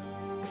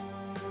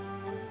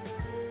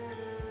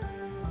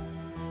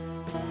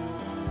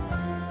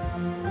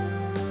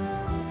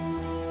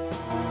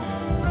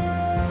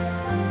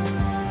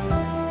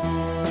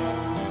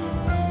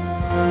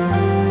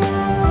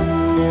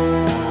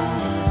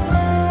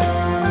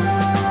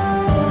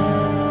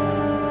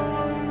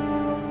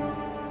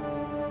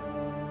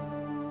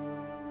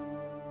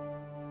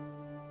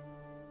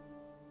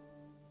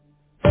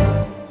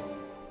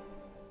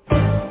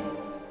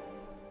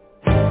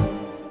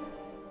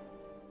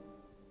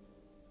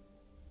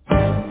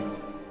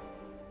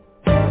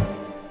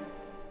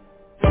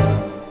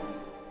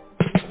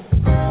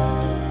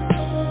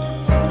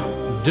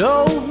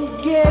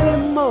 Don't get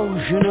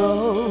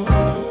emotional,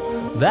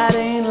 that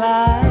ain't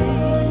like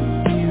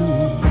you.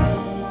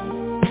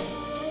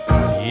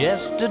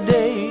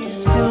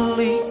 Yesterday's still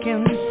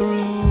leaking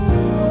through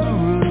the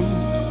roof,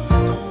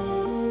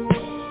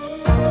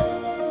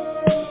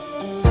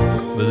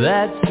 but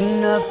that's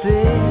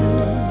nothing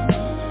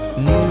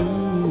new.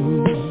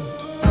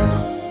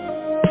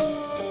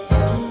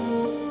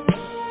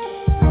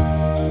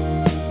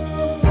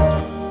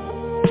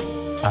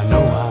 I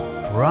know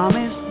I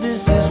promised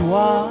this is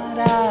what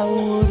I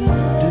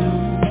wouldn't do,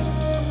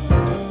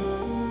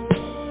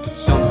 but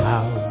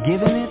somehow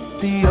giving it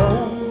the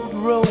old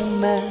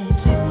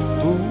romantic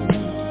fool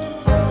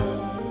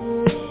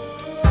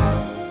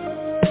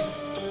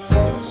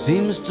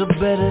seems to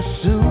better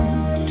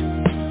suit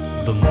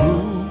the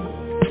mood.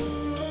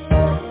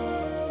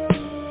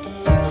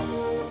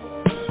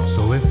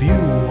 So if you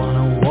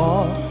wanna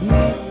walk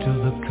me to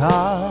the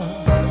car,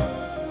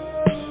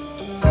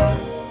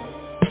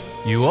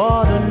 you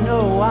ought to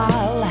know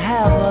I'll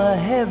have a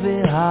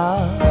heavy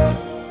heart.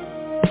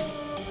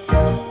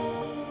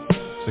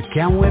 So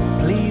can we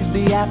please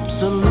be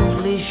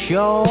absolutely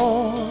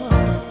sure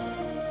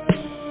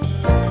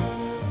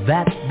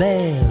that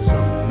there's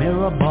a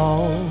mirror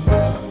ball?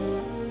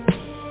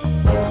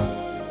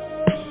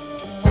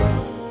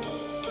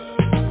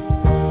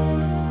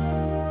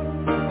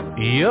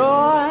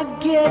 You're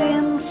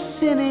getting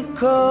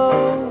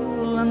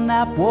cynical and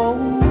that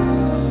won't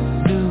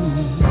do.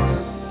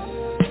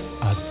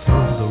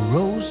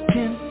 Rose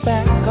tint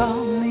back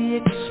on the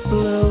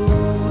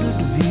exploded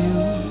view.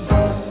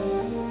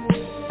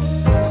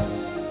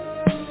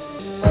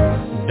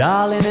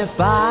 Darling, if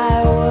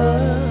I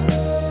were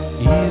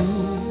you,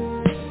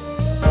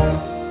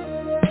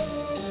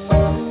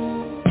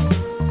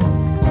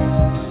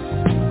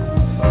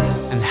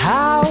 and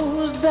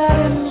how's that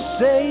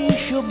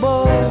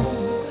insatiable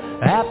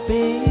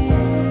appetite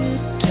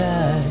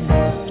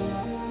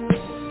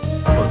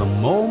for the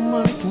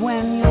moment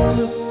when you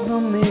look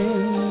them in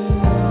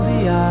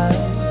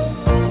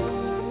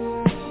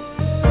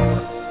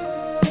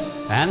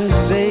and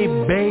say,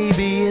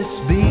 baby, it's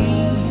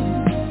been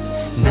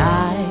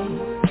nice.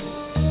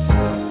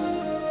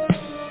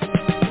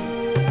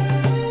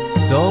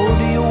 So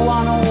do you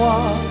wanna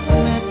walk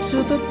me to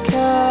the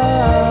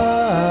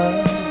car?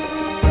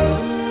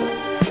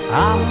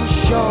 I'm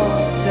sure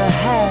to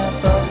have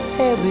a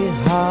heavy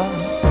heart.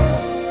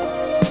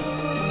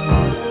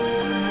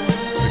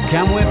 So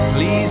can we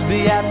please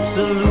be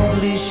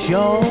absolutely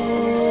sure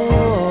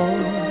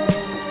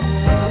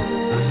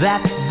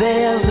that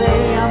there's a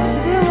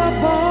mirror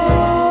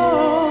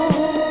ball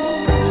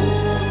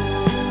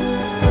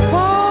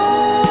for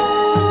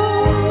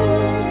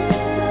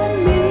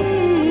me?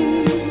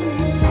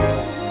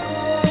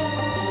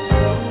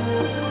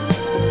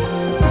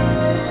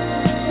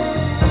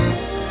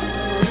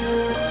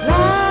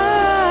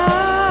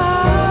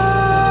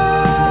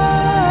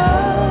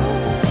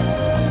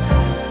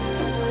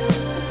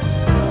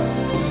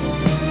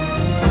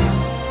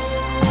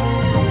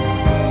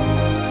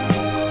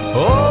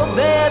 Oh,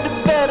 there'd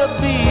better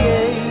be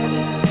a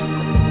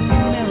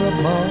mirror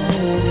ball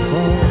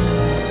for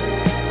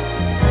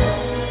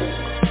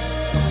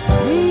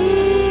me.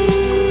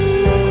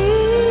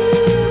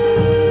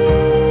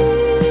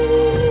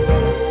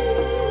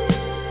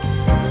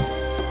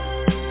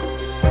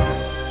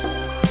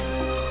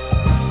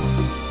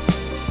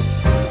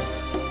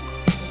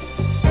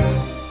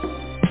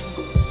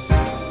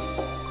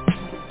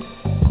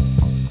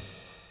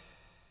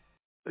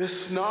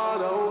 It's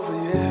not over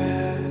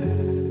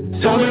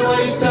yet. Tell me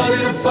why you started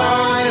a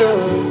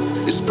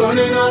fire. It's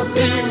burning up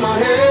in my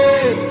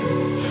head.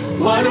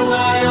 Why do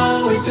I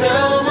always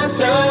tell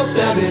myself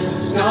that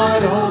it's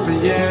not over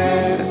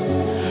yet?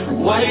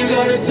 Why you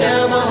gotta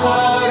tear my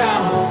heart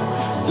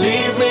out,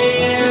 leave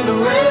me in the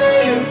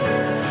rain?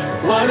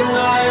 Why do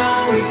I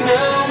always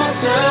tell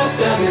myself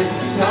that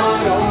it's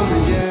not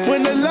over yet?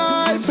 When the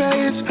light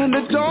fades and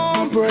the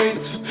dawn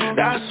breaks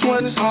That's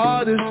when it's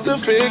hardest to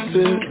fix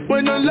it.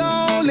 When you're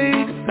lonely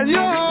and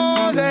your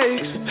heart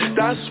aches,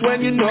 that's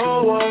when you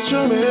know what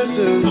you're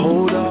missing.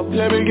 Hold up,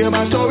 let me get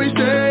my story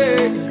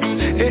straight.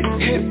 It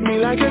hit me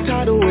like a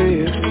tidal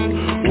wave.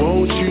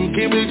 Won't you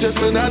give me just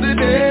another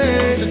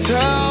day to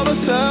tell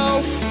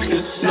myself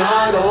it's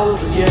not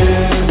over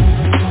yet.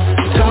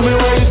 Tell me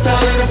where you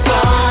started the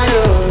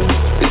fire.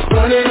 It's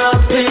burning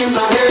up in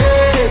my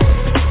head.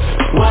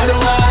 Why do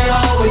I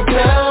always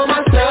tell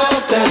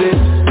myself that it's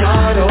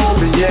not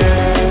over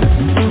yet?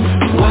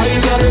 Why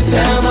you gotta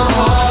tear my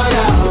heart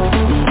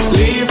out?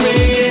 Leave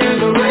me in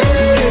the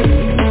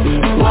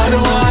rain. Why do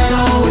I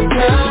always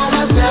tell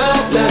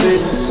myself that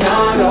it's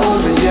not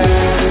over yet?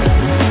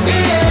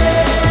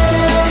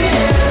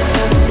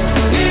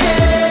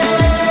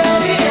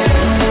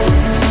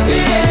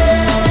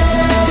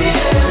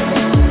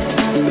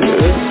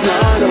 It's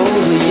not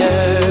over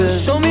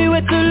yet. Show me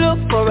where to look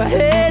for a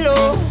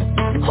halo.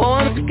 Oh,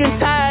 I'm sick and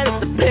tired of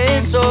the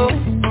pain, so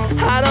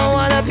I don't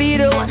wanna be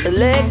the one to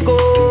let go.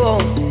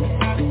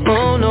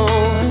 Oh no.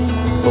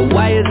 But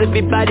why is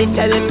everybody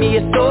telling me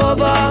it's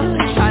over?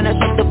 Trying to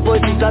shut the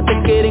voices up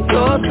and getting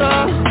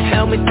closer.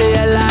 Help me stay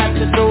alive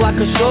just so I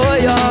can show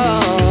you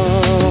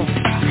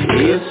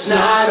it's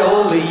not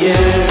over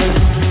yet.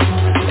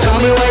 Tell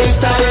me where you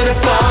started the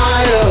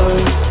fire.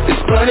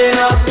 It's burning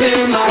up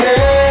in my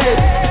head.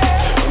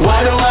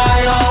 Why do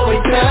I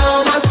always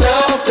tell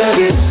myself that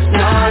it's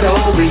not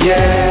over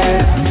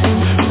yet?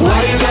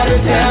 Why you gotta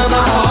tear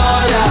my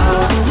heart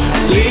out?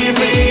 Leave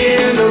me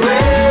in the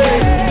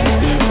rain.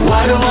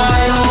 Why do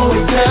I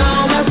always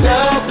tell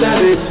myself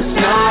that it's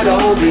not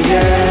over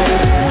yet?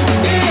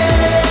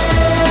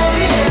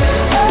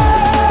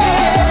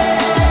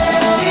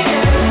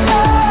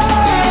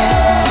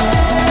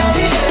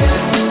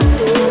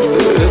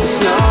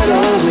 It's not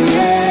over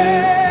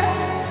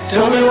yet.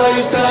 Tell me why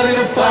you started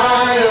a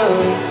fire.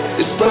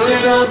 It's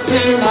burning up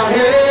in my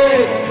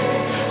head.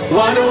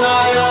 Why do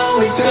I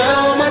always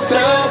tell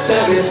myself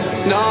that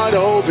it's not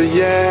over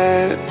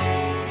yet?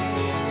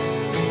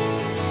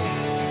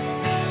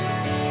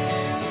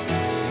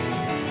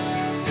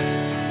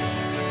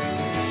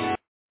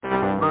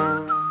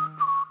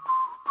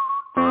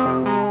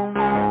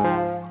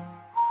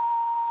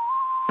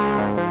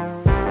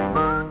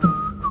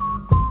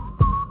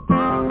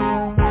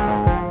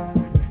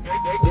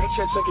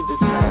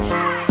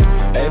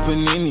 Hey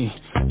Panini,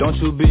 don't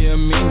you be a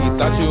meanie.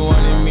 Thought you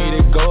wanted me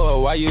to go,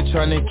 or why you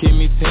tryna keep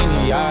me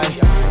teeny?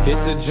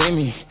 It's a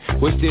dreamy,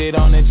 wished it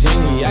on a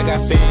genie. I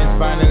got fans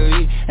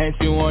finally, ain't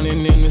you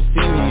wanting them to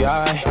see me?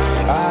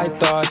 I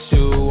thought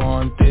you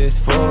want this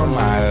for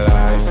my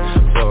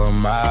life, for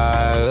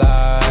my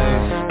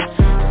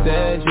life.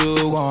 Said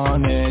you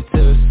wanted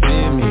to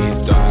see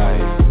me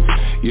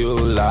thrive. You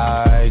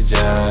lied,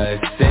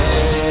 just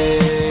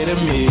say to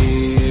me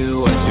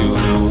what you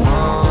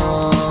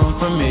want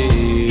from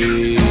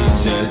me.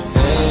 Just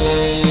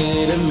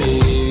say to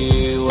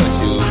me what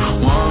you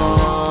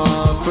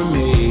want from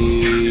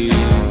me.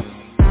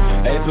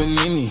 Hey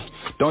Panini,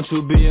 don't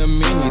you be a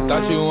meanie.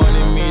 Thought you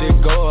wanted me to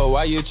go, or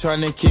why you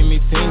tryna keep me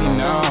teeny?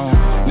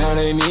 Now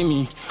they need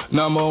me,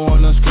 number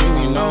one on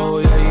screen. You know,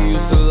 yeah, you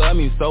used to love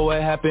me, so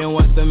what happened,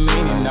 what's the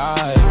meaning?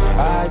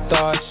 I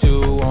thought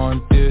you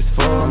want this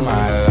for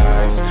my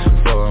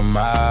life, for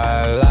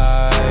my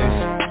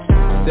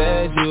life.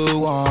 Said you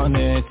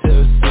wanted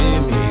to see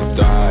me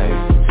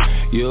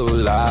thrive. You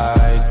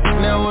lied.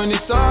 Now when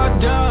it's all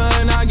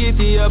done, I get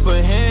the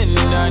upper hand,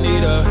 and I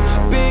need a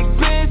big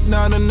bitch,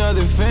 not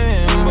another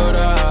fan. But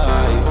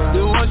I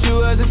still want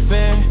you as a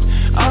fan.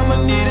 I'ma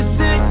need to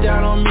sit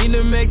down, don't mean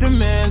to make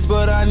demands,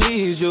 but I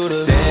need you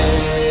to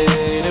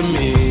say to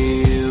me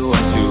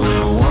what you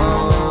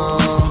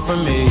want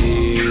from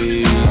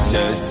me.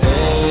 Just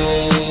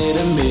say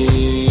to me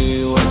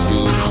what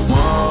you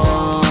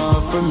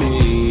want from me.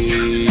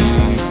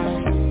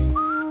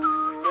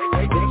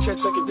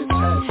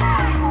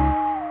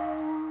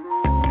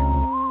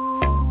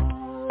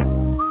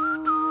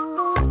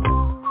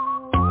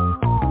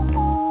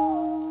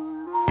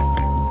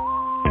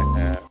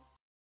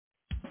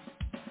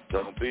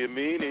 Don't be a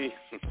meanie.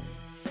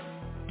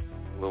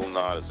 Lil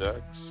Nas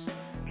X.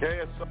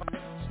 KSI,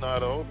 it's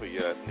not over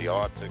yet. The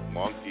Arctic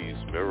Monkeys,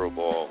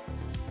 Mirrorball.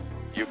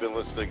 You've been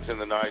listening to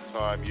the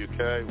Nighttime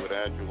UK with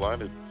Andrew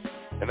Leonard.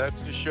 And that's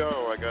the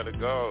show. I gotta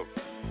go.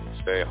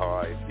 Stay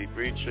high. Keep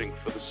reaching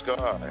for the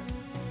sky.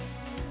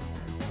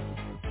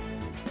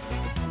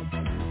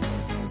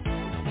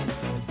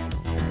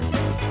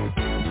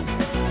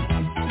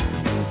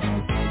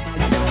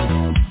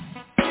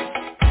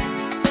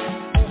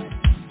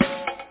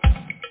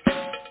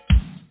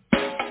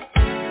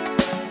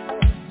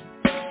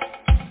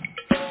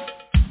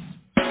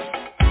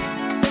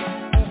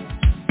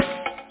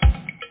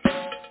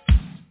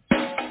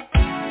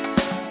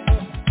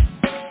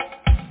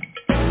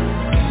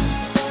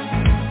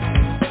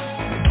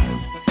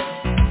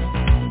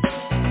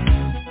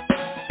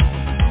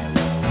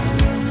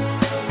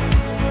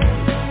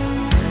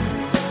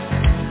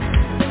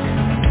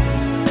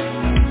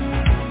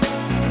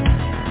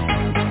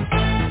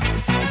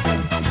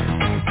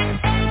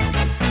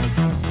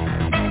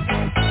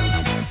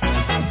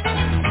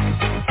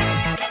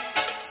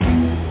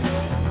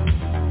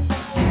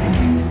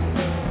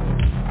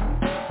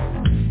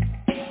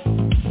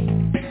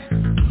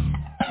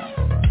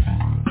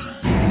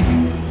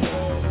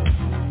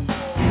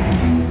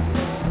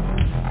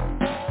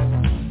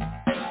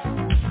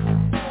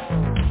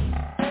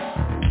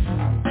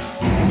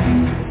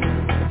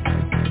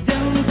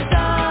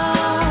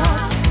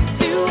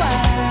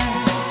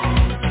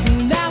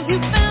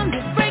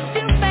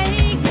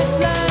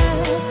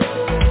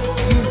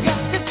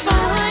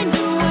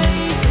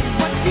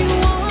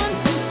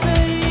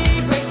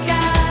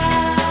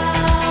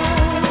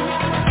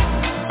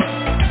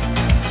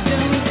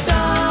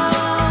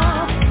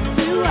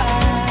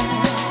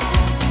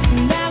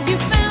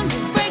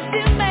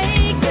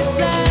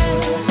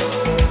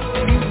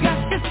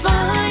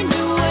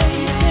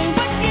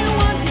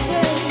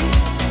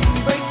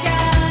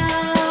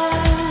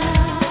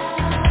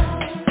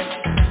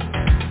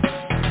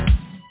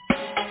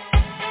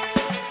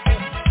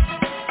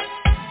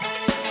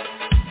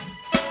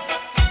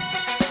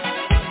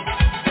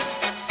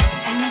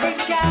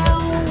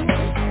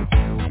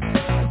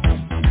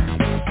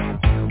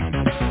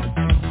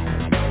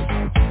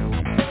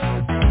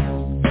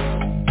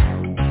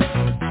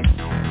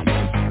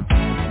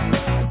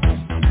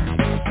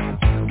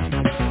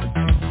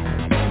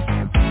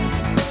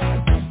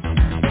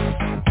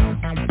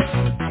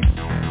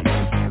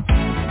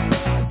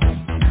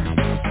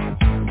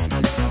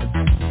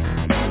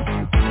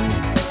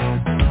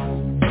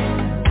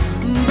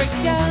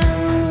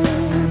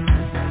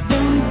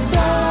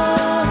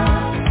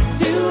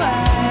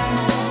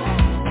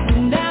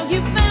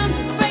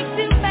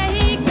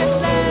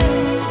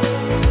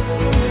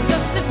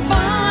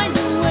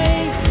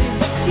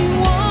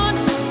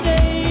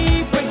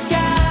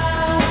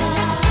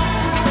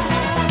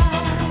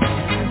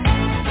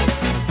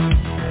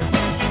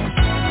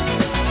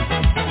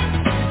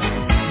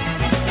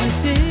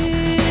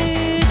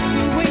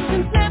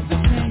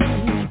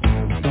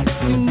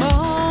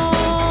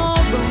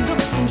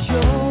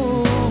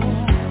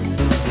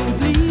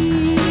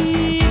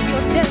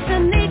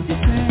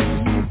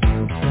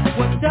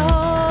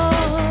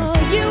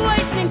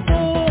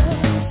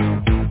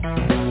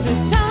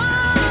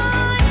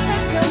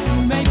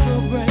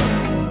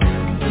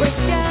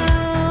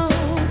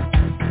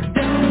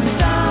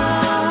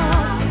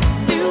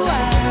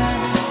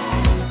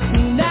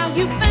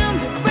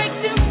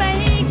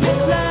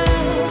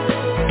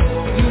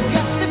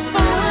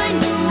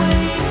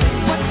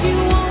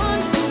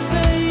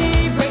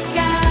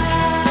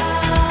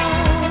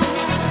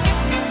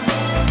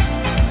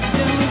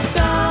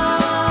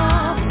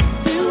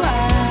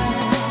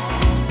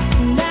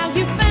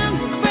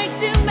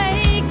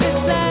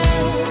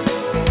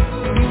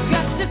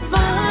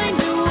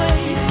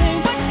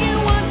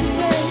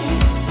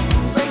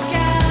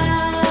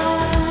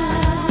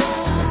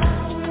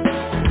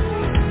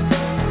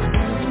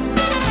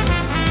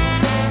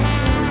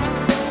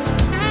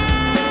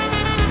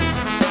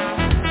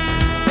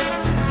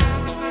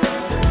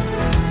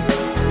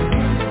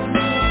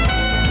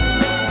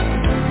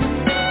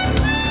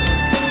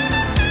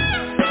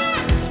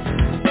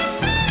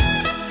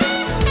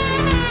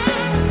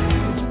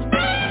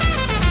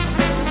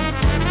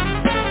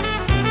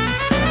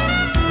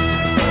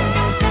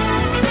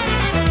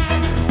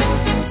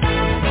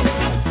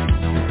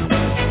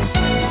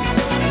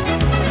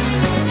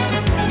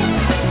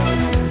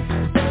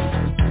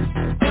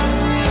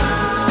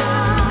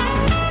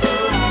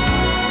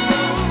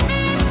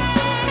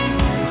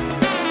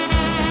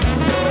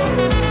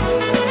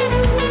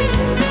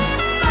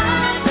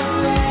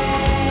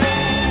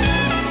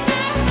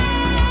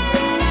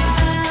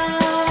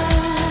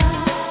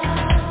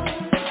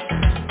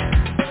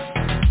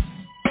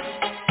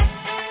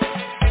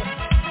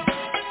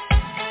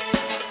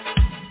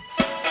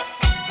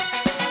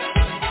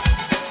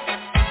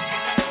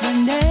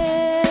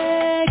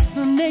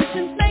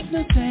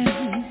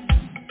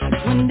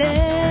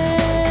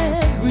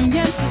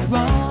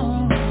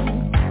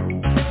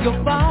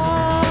 your body.